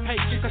control my pace.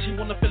 She said she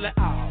wanna feel it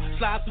all,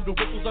 slide through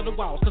the ripples of the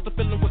walls cause the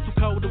feeling was too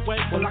cold to wait.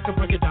 Well, I can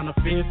break it down to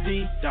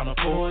 50, down to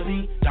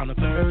 40, down to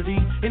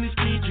 30. Any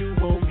speed you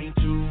want me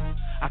to,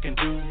 I can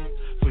do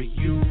for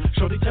you.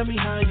 Shorty, tell me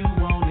how you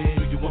want it.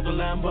 Do you want the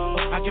Lambo?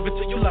 I give it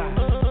to you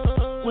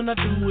live. When I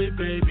do it,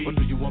 baby. Or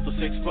do you want the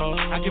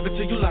 6-4? I give it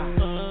to you live.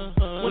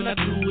 When I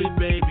do it,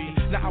 baby.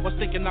 Now I was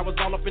thinking I was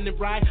all up in it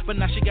right, but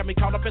now she got me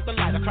caught up at the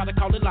light. I try to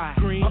call it live.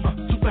 Green,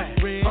 too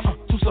bad. Red,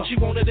 too slow. She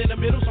wanted it in the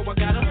middle, so I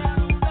got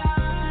her.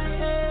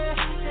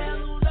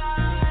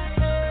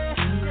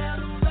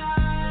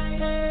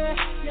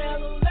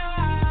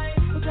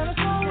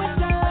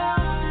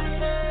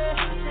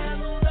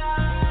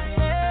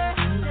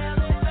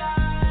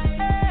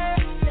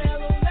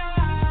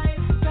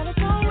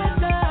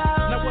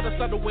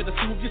 The way to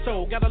soothe your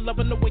soul, gotta love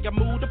in the way I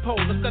move the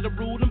pole instead of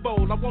rude and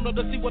bold. I want her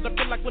to see what I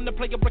feel like when the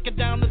player break it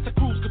down into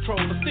cruise control.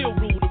 I still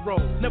rule the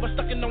road, never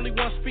stuck in only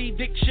one speed.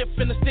 Dick shift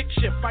and a stick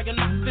shift, fire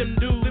knock them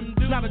dudes.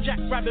 Not a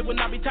jackrabbit when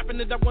I be tapping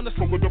it. I wanna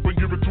slow it up and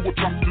give it to a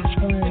Captain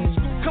Screw.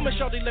 Come and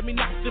shorty, let me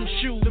knock them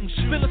shoes.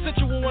 Feel a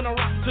sensual when I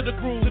rock to the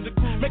groove.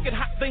 Make it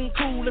hot, thing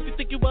cool. If you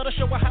think you oughta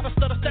show her how to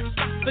stutter, step,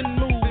 stop, then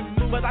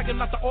move. But I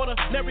am not the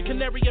ordinary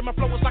canary, and my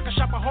flow is like a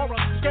shop of horror.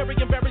 Scary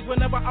and berries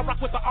whenever I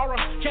rock with the aura.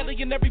 Kelly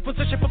in every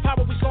position for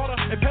power we slaughter.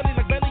 And Pelly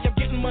like belly, I'm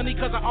getting money. money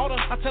cause I oughta.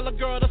 I tell a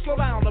girl to slow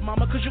down, la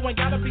mama, cause you ain't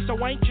gotta be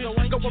so anxious.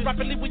 Going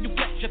rapidly when you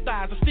flex your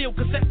thighs, and still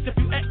concepts if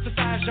you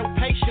exercise your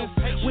patience.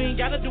 We ain't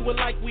gotta do it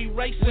like we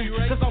racing,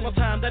 cause all the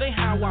time that ain't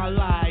how I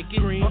like it.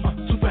 Green,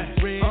 too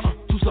fast, red,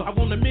 too slow. I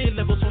want a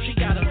mid-level, so she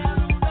gotta.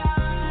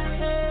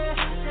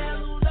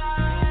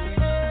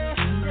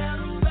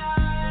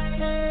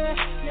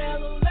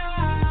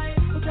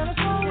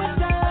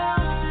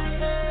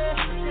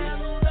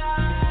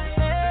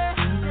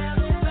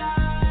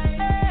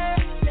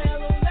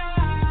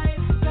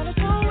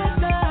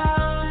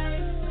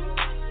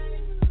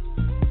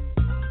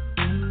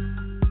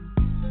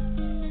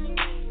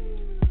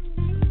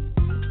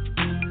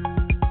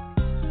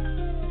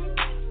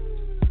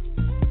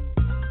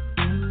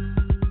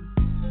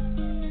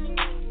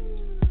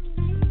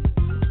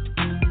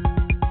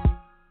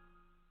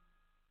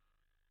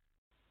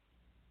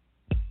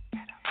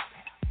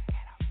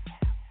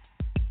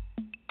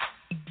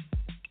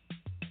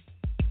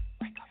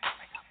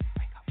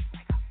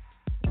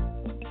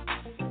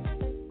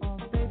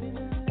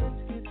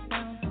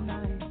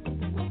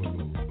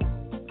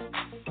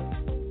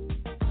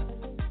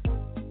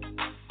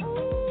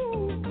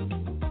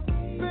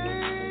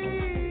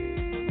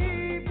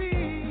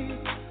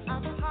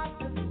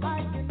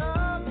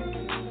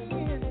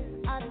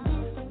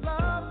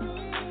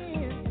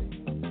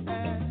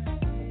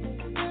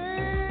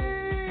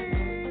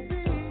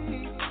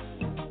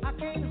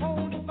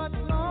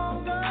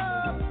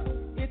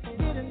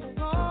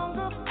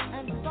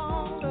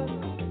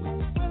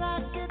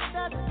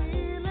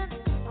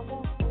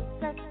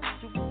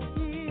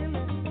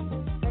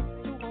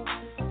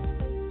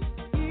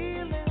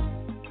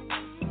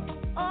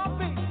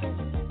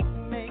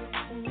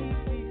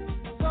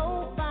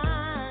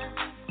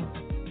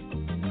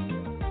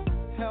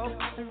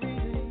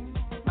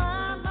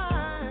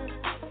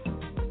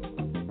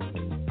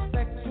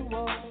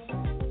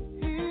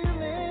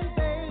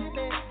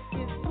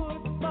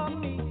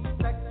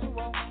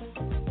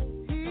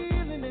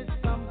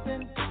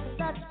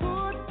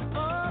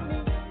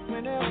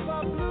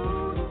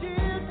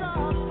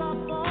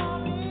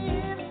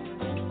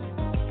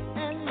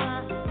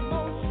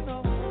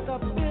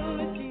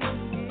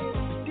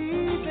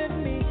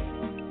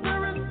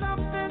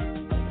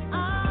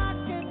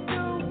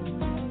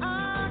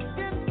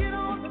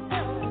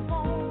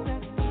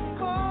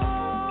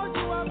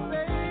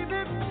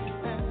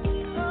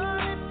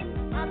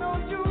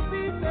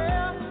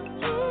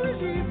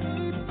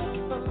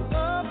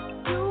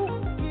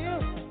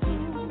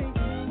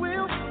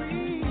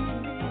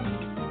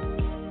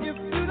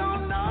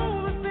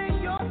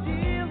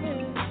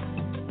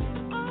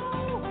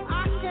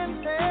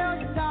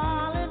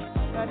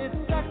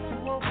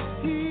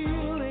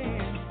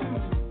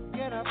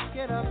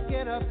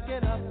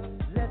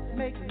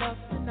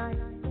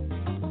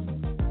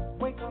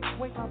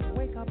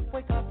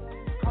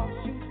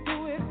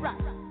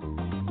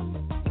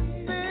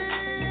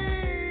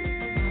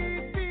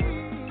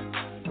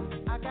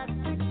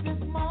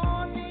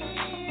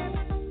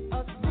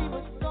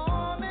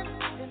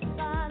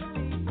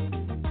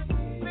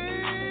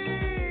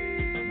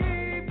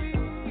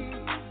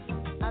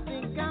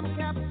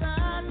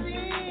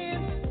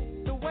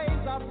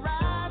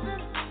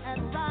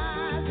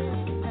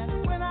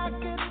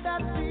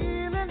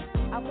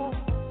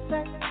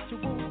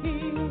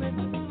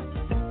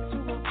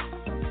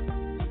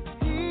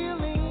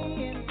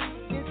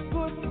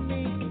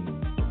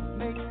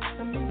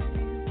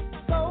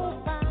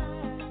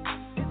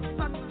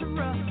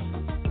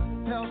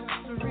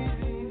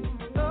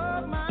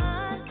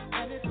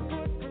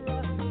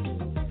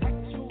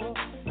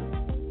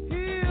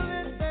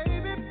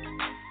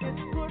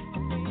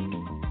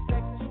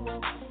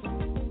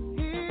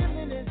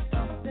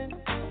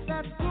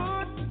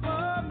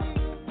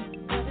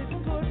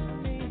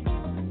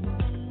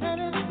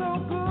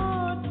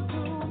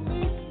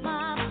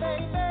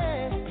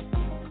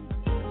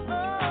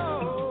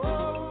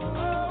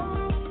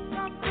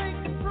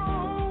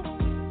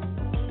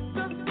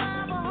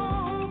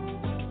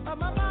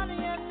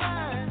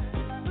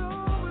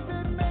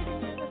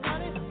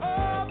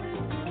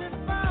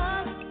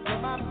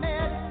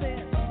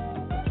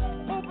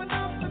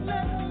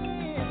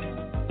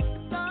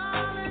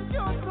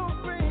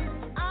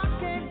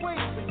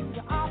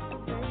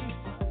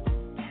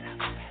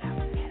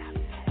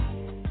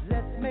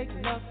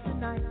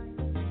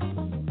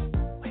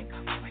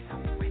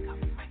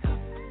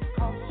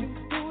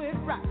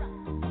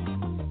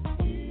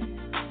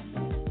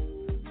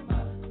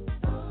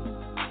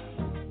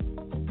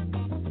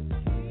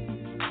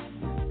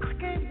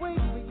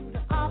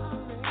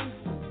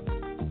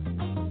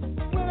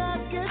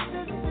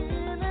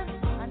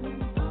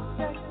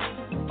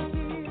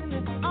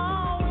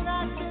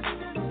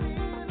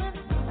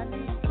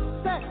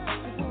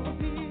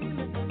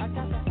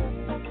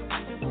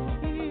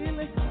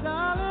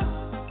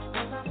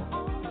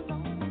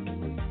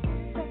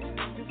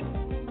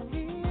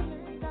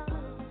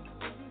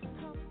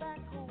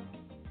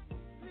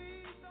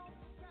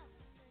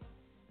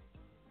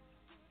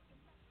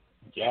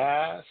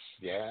 Yes,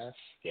 yes,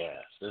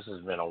 yes. This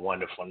has been a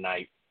wonderful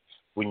night.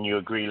 Wouldn't you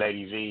agree,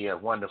 Lady V? A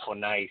wonderful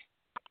night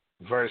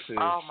versus.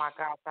 Oh my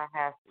gosh, I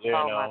had you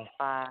so know, much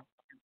fun.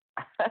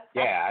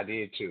 Yeah, I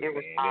did too, It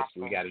was man.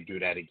 awesome. We got to do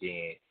that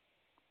again.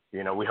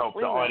 You know, we hope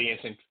We the will.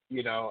 audience and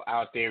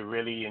out there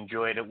really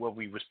enjoyed it, what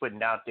we was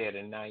putting out there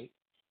tonight,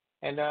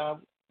 and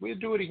we'll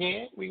do it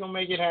again. We're gonna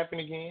make it happen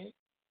again.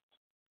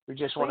 We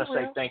just want to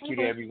say thank you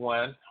to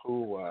everyone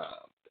who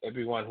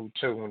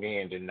tuned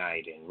in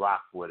tonight and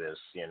rocked with us.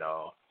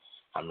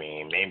 I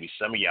mean, maybe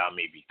some of y'all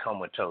may be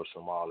comatose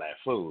from all that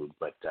food,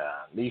 but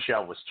at least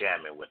y'all was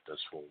jamming with us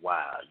for a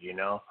while.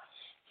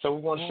 So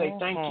we want to say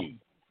thank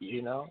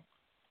you,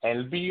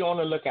 and be on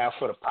the lookout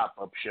for the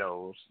pop-up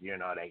shows,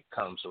 that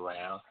comes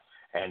around.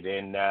 And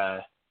then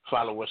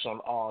follow us on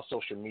all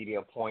social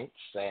media points.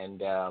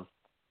 And,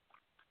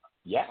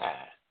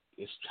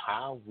 it's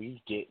how we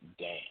get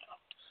down.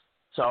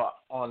 So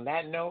on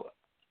that note,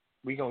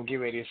 we're going to get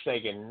ready to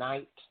say good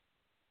night.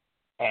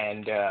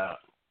 And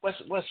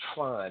what's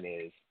fun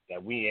is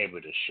that we're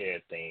able to share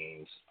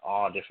things,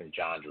 all different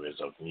genres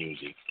of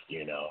music,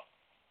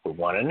 with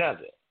one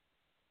another.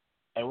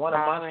 And one of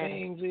my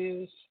things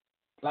is,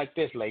 like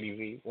this, Lady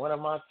V, one of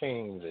my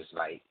things is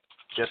like,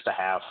 just to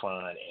have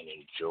fun and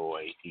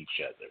enjoy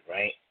each other,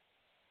 right?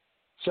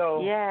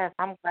 So yes,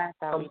 I'm glad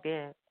that we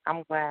did.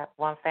 I'm glad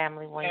one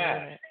family, one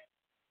unit.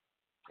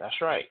 That's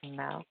right. I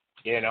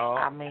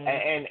mean,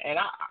 and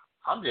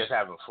I'm just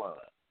having fun.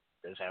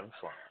 Just having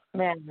fun.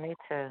 Man, me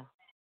too.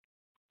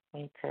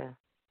 Me too.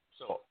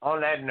 So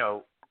on that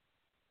note,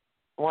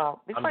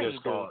 well, before I'm you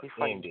just do, going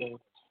to end it.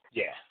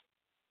 Yeah.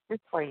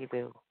 Before you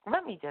do,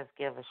 let me just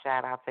give a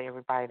shout out to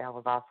everybody that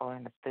was also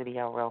in the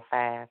studio real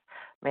fast.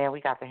 Man,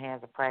 we got the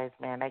Hands of Praise,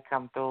 man. They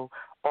come through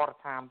all the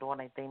time doing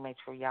their thing. Make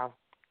sure y'all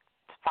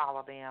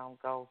follow them,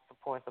 go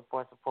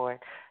support.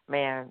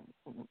 Man,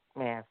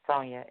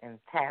 Sonia and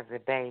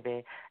Tazzy,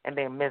 baby. And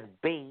then Miss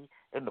B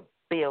in the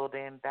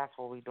building. That's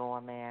what we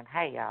doing, man.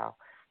 Hey, y'all.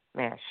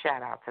 Man,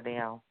 shout out to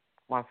them.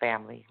 One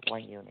family,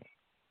 one unit.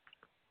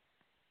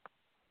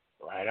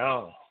 Right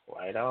on.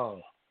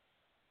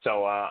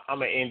 So I'm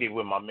going to end it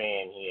with my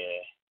man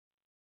here,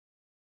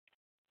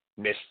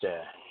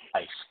 Mr.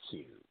 Ice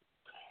Cube.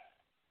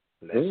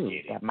 Let's get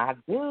it. That's my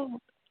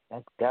dude.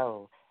 Let's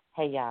go.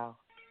 Hey, y'all.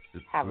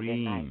 Have a good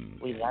night.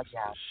 We love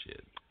y'all.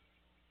 Shit.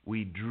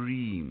 We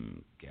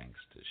dream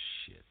gangster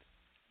shit.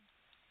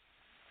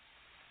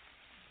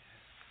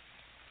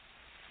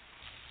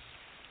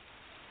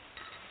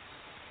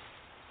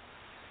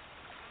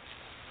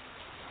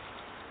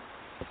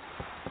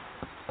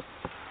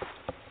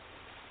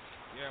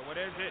 Yeah, what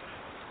is it?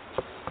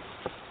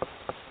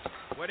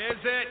 What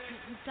is it?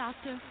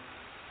 Doctor,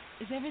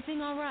 is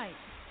everything all right?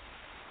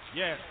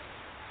 Yes.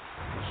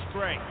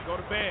 Straight. Go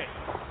to bed.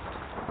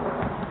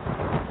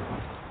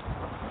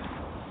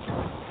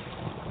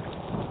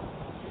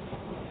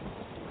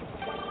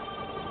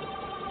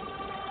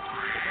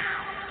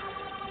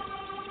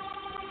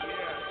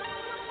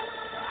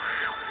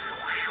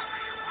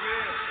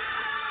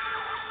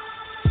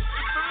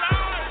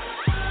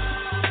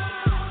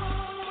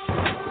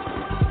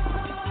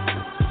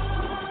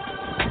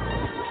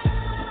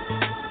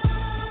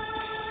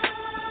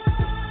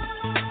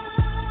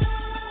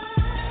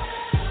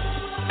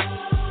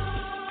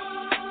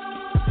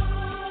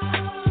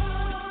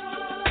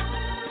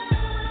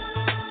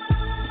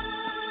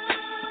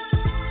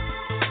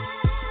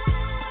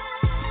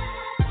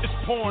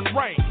 Pouring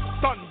rain,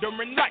 thunder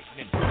and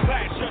lightning,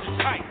 flash of the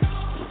titans.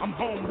 I'm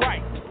home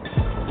right.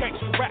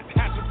 Gangsta rap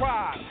has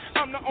arrived.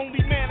 I'm the only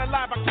man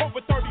alive.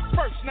 October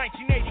 31st,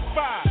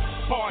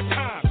 1985. Hard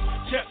times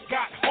just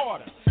got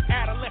harder.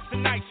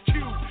 Adolescent Ice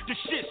Cube, the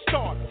shit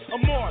started. A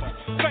martyr.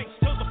 Thanks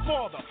to the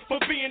father for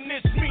being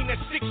this mean.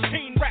 At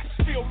 16, raps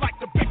feel like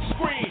the big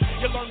screen.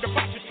 You learned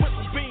about your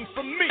triple beam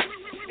from me.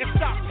 And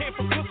stop paying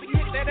for pussy,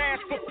 hit that ass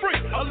for free.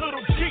 A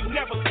little G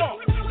never thought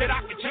that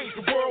I could change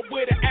the world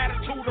with an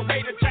attitude, a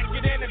Raider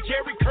jacket, and a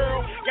Jerry curl.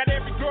 Got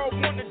every girl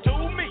wanna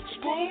do me,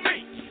 screw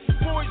me.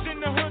 Boys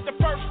in the hood, the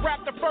first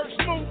rap, the first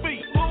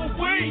movie. Ooh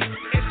wee,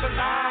 it's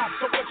alive.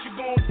 So what you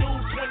gonna do?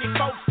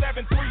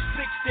 24/7,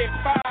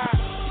 365.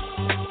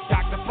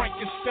 Dr.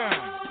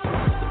 Frankenstein.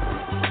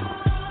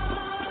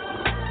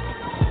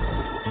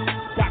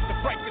 Dr.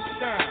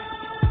 Frankenstein.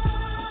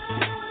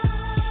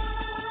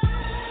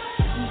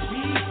 Ooh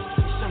wee,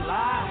 it's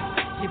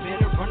alive. You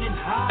better run and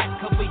hide.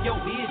 Cover your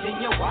ears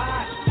and your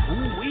eyes.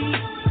 Ooh wee,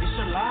 it's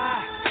a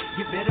lie.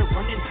 You better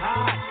run and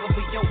hide.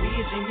 Cover your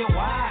ears and your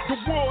eyes. The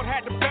world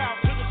had to bow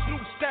to this new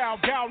style.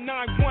 Dial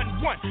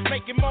 911,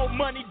 making more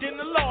money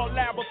than the law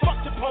allowed. But fuck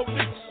the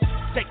police,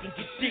 they can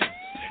get deep.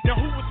 Now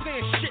who was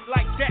saying shit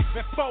like that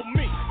before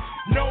me?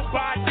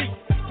 Nobody,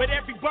 but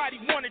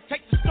everybody wanna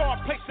take the star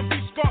place and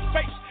be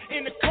Scarface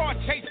in the car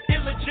chase.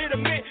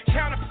 Illegitimate,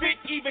 counterfeit.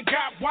 Even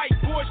got white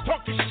boys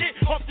talking shit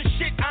off the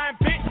shit I ain't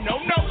bit. No,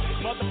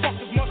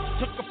 motherfuckers must have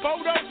took a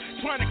photo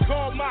trying to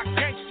call my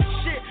gangster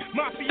shit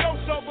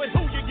mafioso, but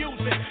who you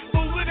using?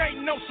 Fool, it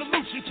ain't no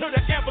solution to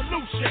the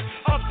evolution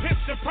of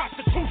pimps and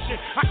prostitution.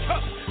 I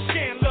cuss,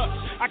 scan lust,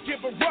 I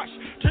give a rush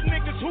to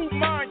niggas who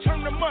mind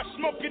turn to mush,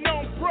 smoking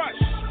on brush.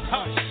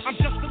 Hush, I'm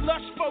just a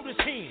lush for this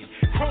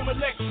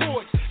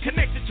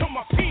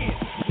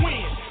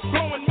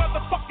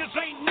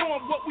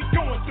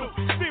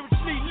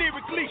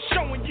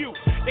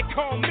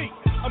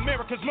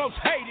cause most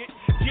hate it.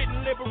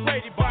 Getting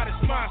liberated by this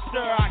monster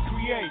I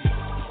created.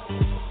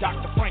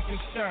 Dr.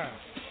 Frankenstein.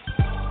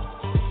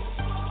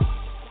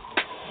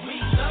 We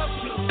love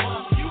to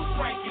bump you,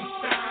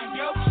 Frankenstein.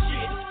 Your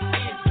shit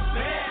is the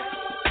best.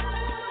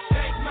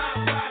 Take my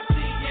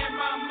body and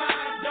my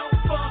mind, don't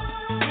fuck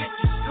with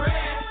the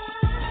stress.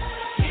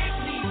 Hit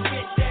me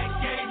with that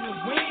game to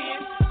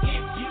win.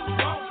 If you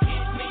won't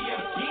hit me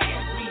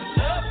again, we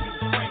love you,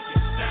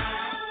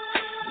 Frankenstein.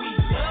 We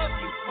love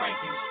you,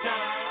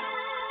 Frankenstein.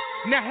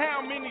 Now how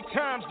many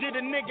times did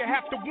a nigga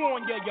have to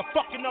warn ya? You're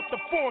fucking up the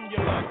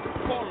formula.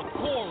 Call a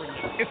coroner.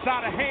 It's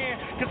out of hand,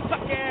 cause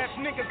sucker ass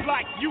niggas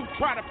like you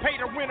try to pay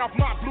the rent off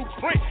my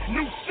blueprint.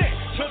 New set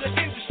to the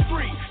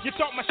industry. You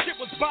thought my shit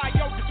was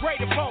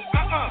biodegradable.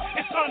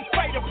 It's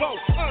unfadable,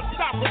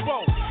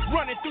 unstoppable.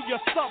 Running through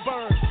your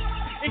suburbs.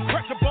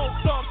 Incredible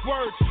thug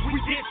words, we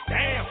get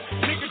down.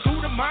 Nigga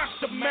do the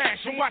monster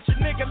mash and watch a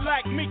nigga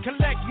like me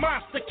collect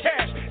monster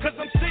cash. Cause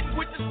I'm sitting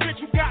with this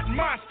bitch who got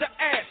monster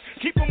ass.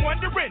 Keep on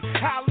wondering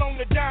how long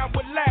the dime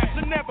would last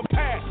and never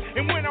pass.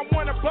 And when I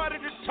wanna butter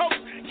the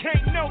toast,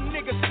 can't no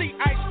nigga see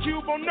Ice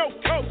Cube on no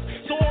coast.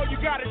 So all you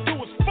gotta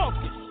do is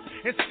focus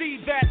and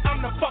see that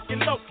I'm the fucking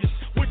locust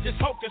with this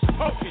hocus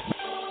pocus.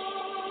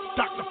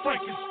 Dr.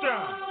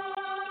 Frankenstein.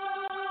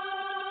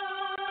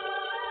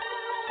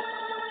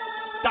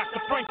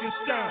 Dr.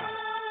 Frankenstein.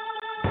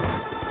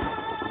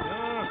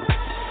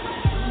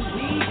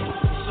 Ooh-wee,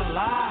 it's a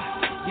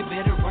lie. You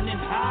better run and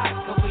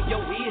hide. Cover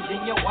your ears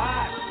and your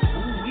eyes.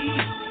 Ooh-wee,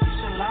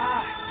 it's a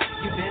lie.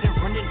 You better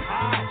run and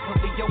hide.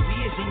 Cover your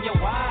ears and your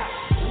eyes.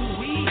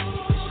 Ooh-wee,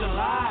 it's a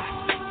lie.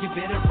 You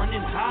better run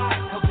and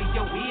hide. Cover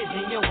your ears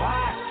and your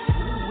eyes.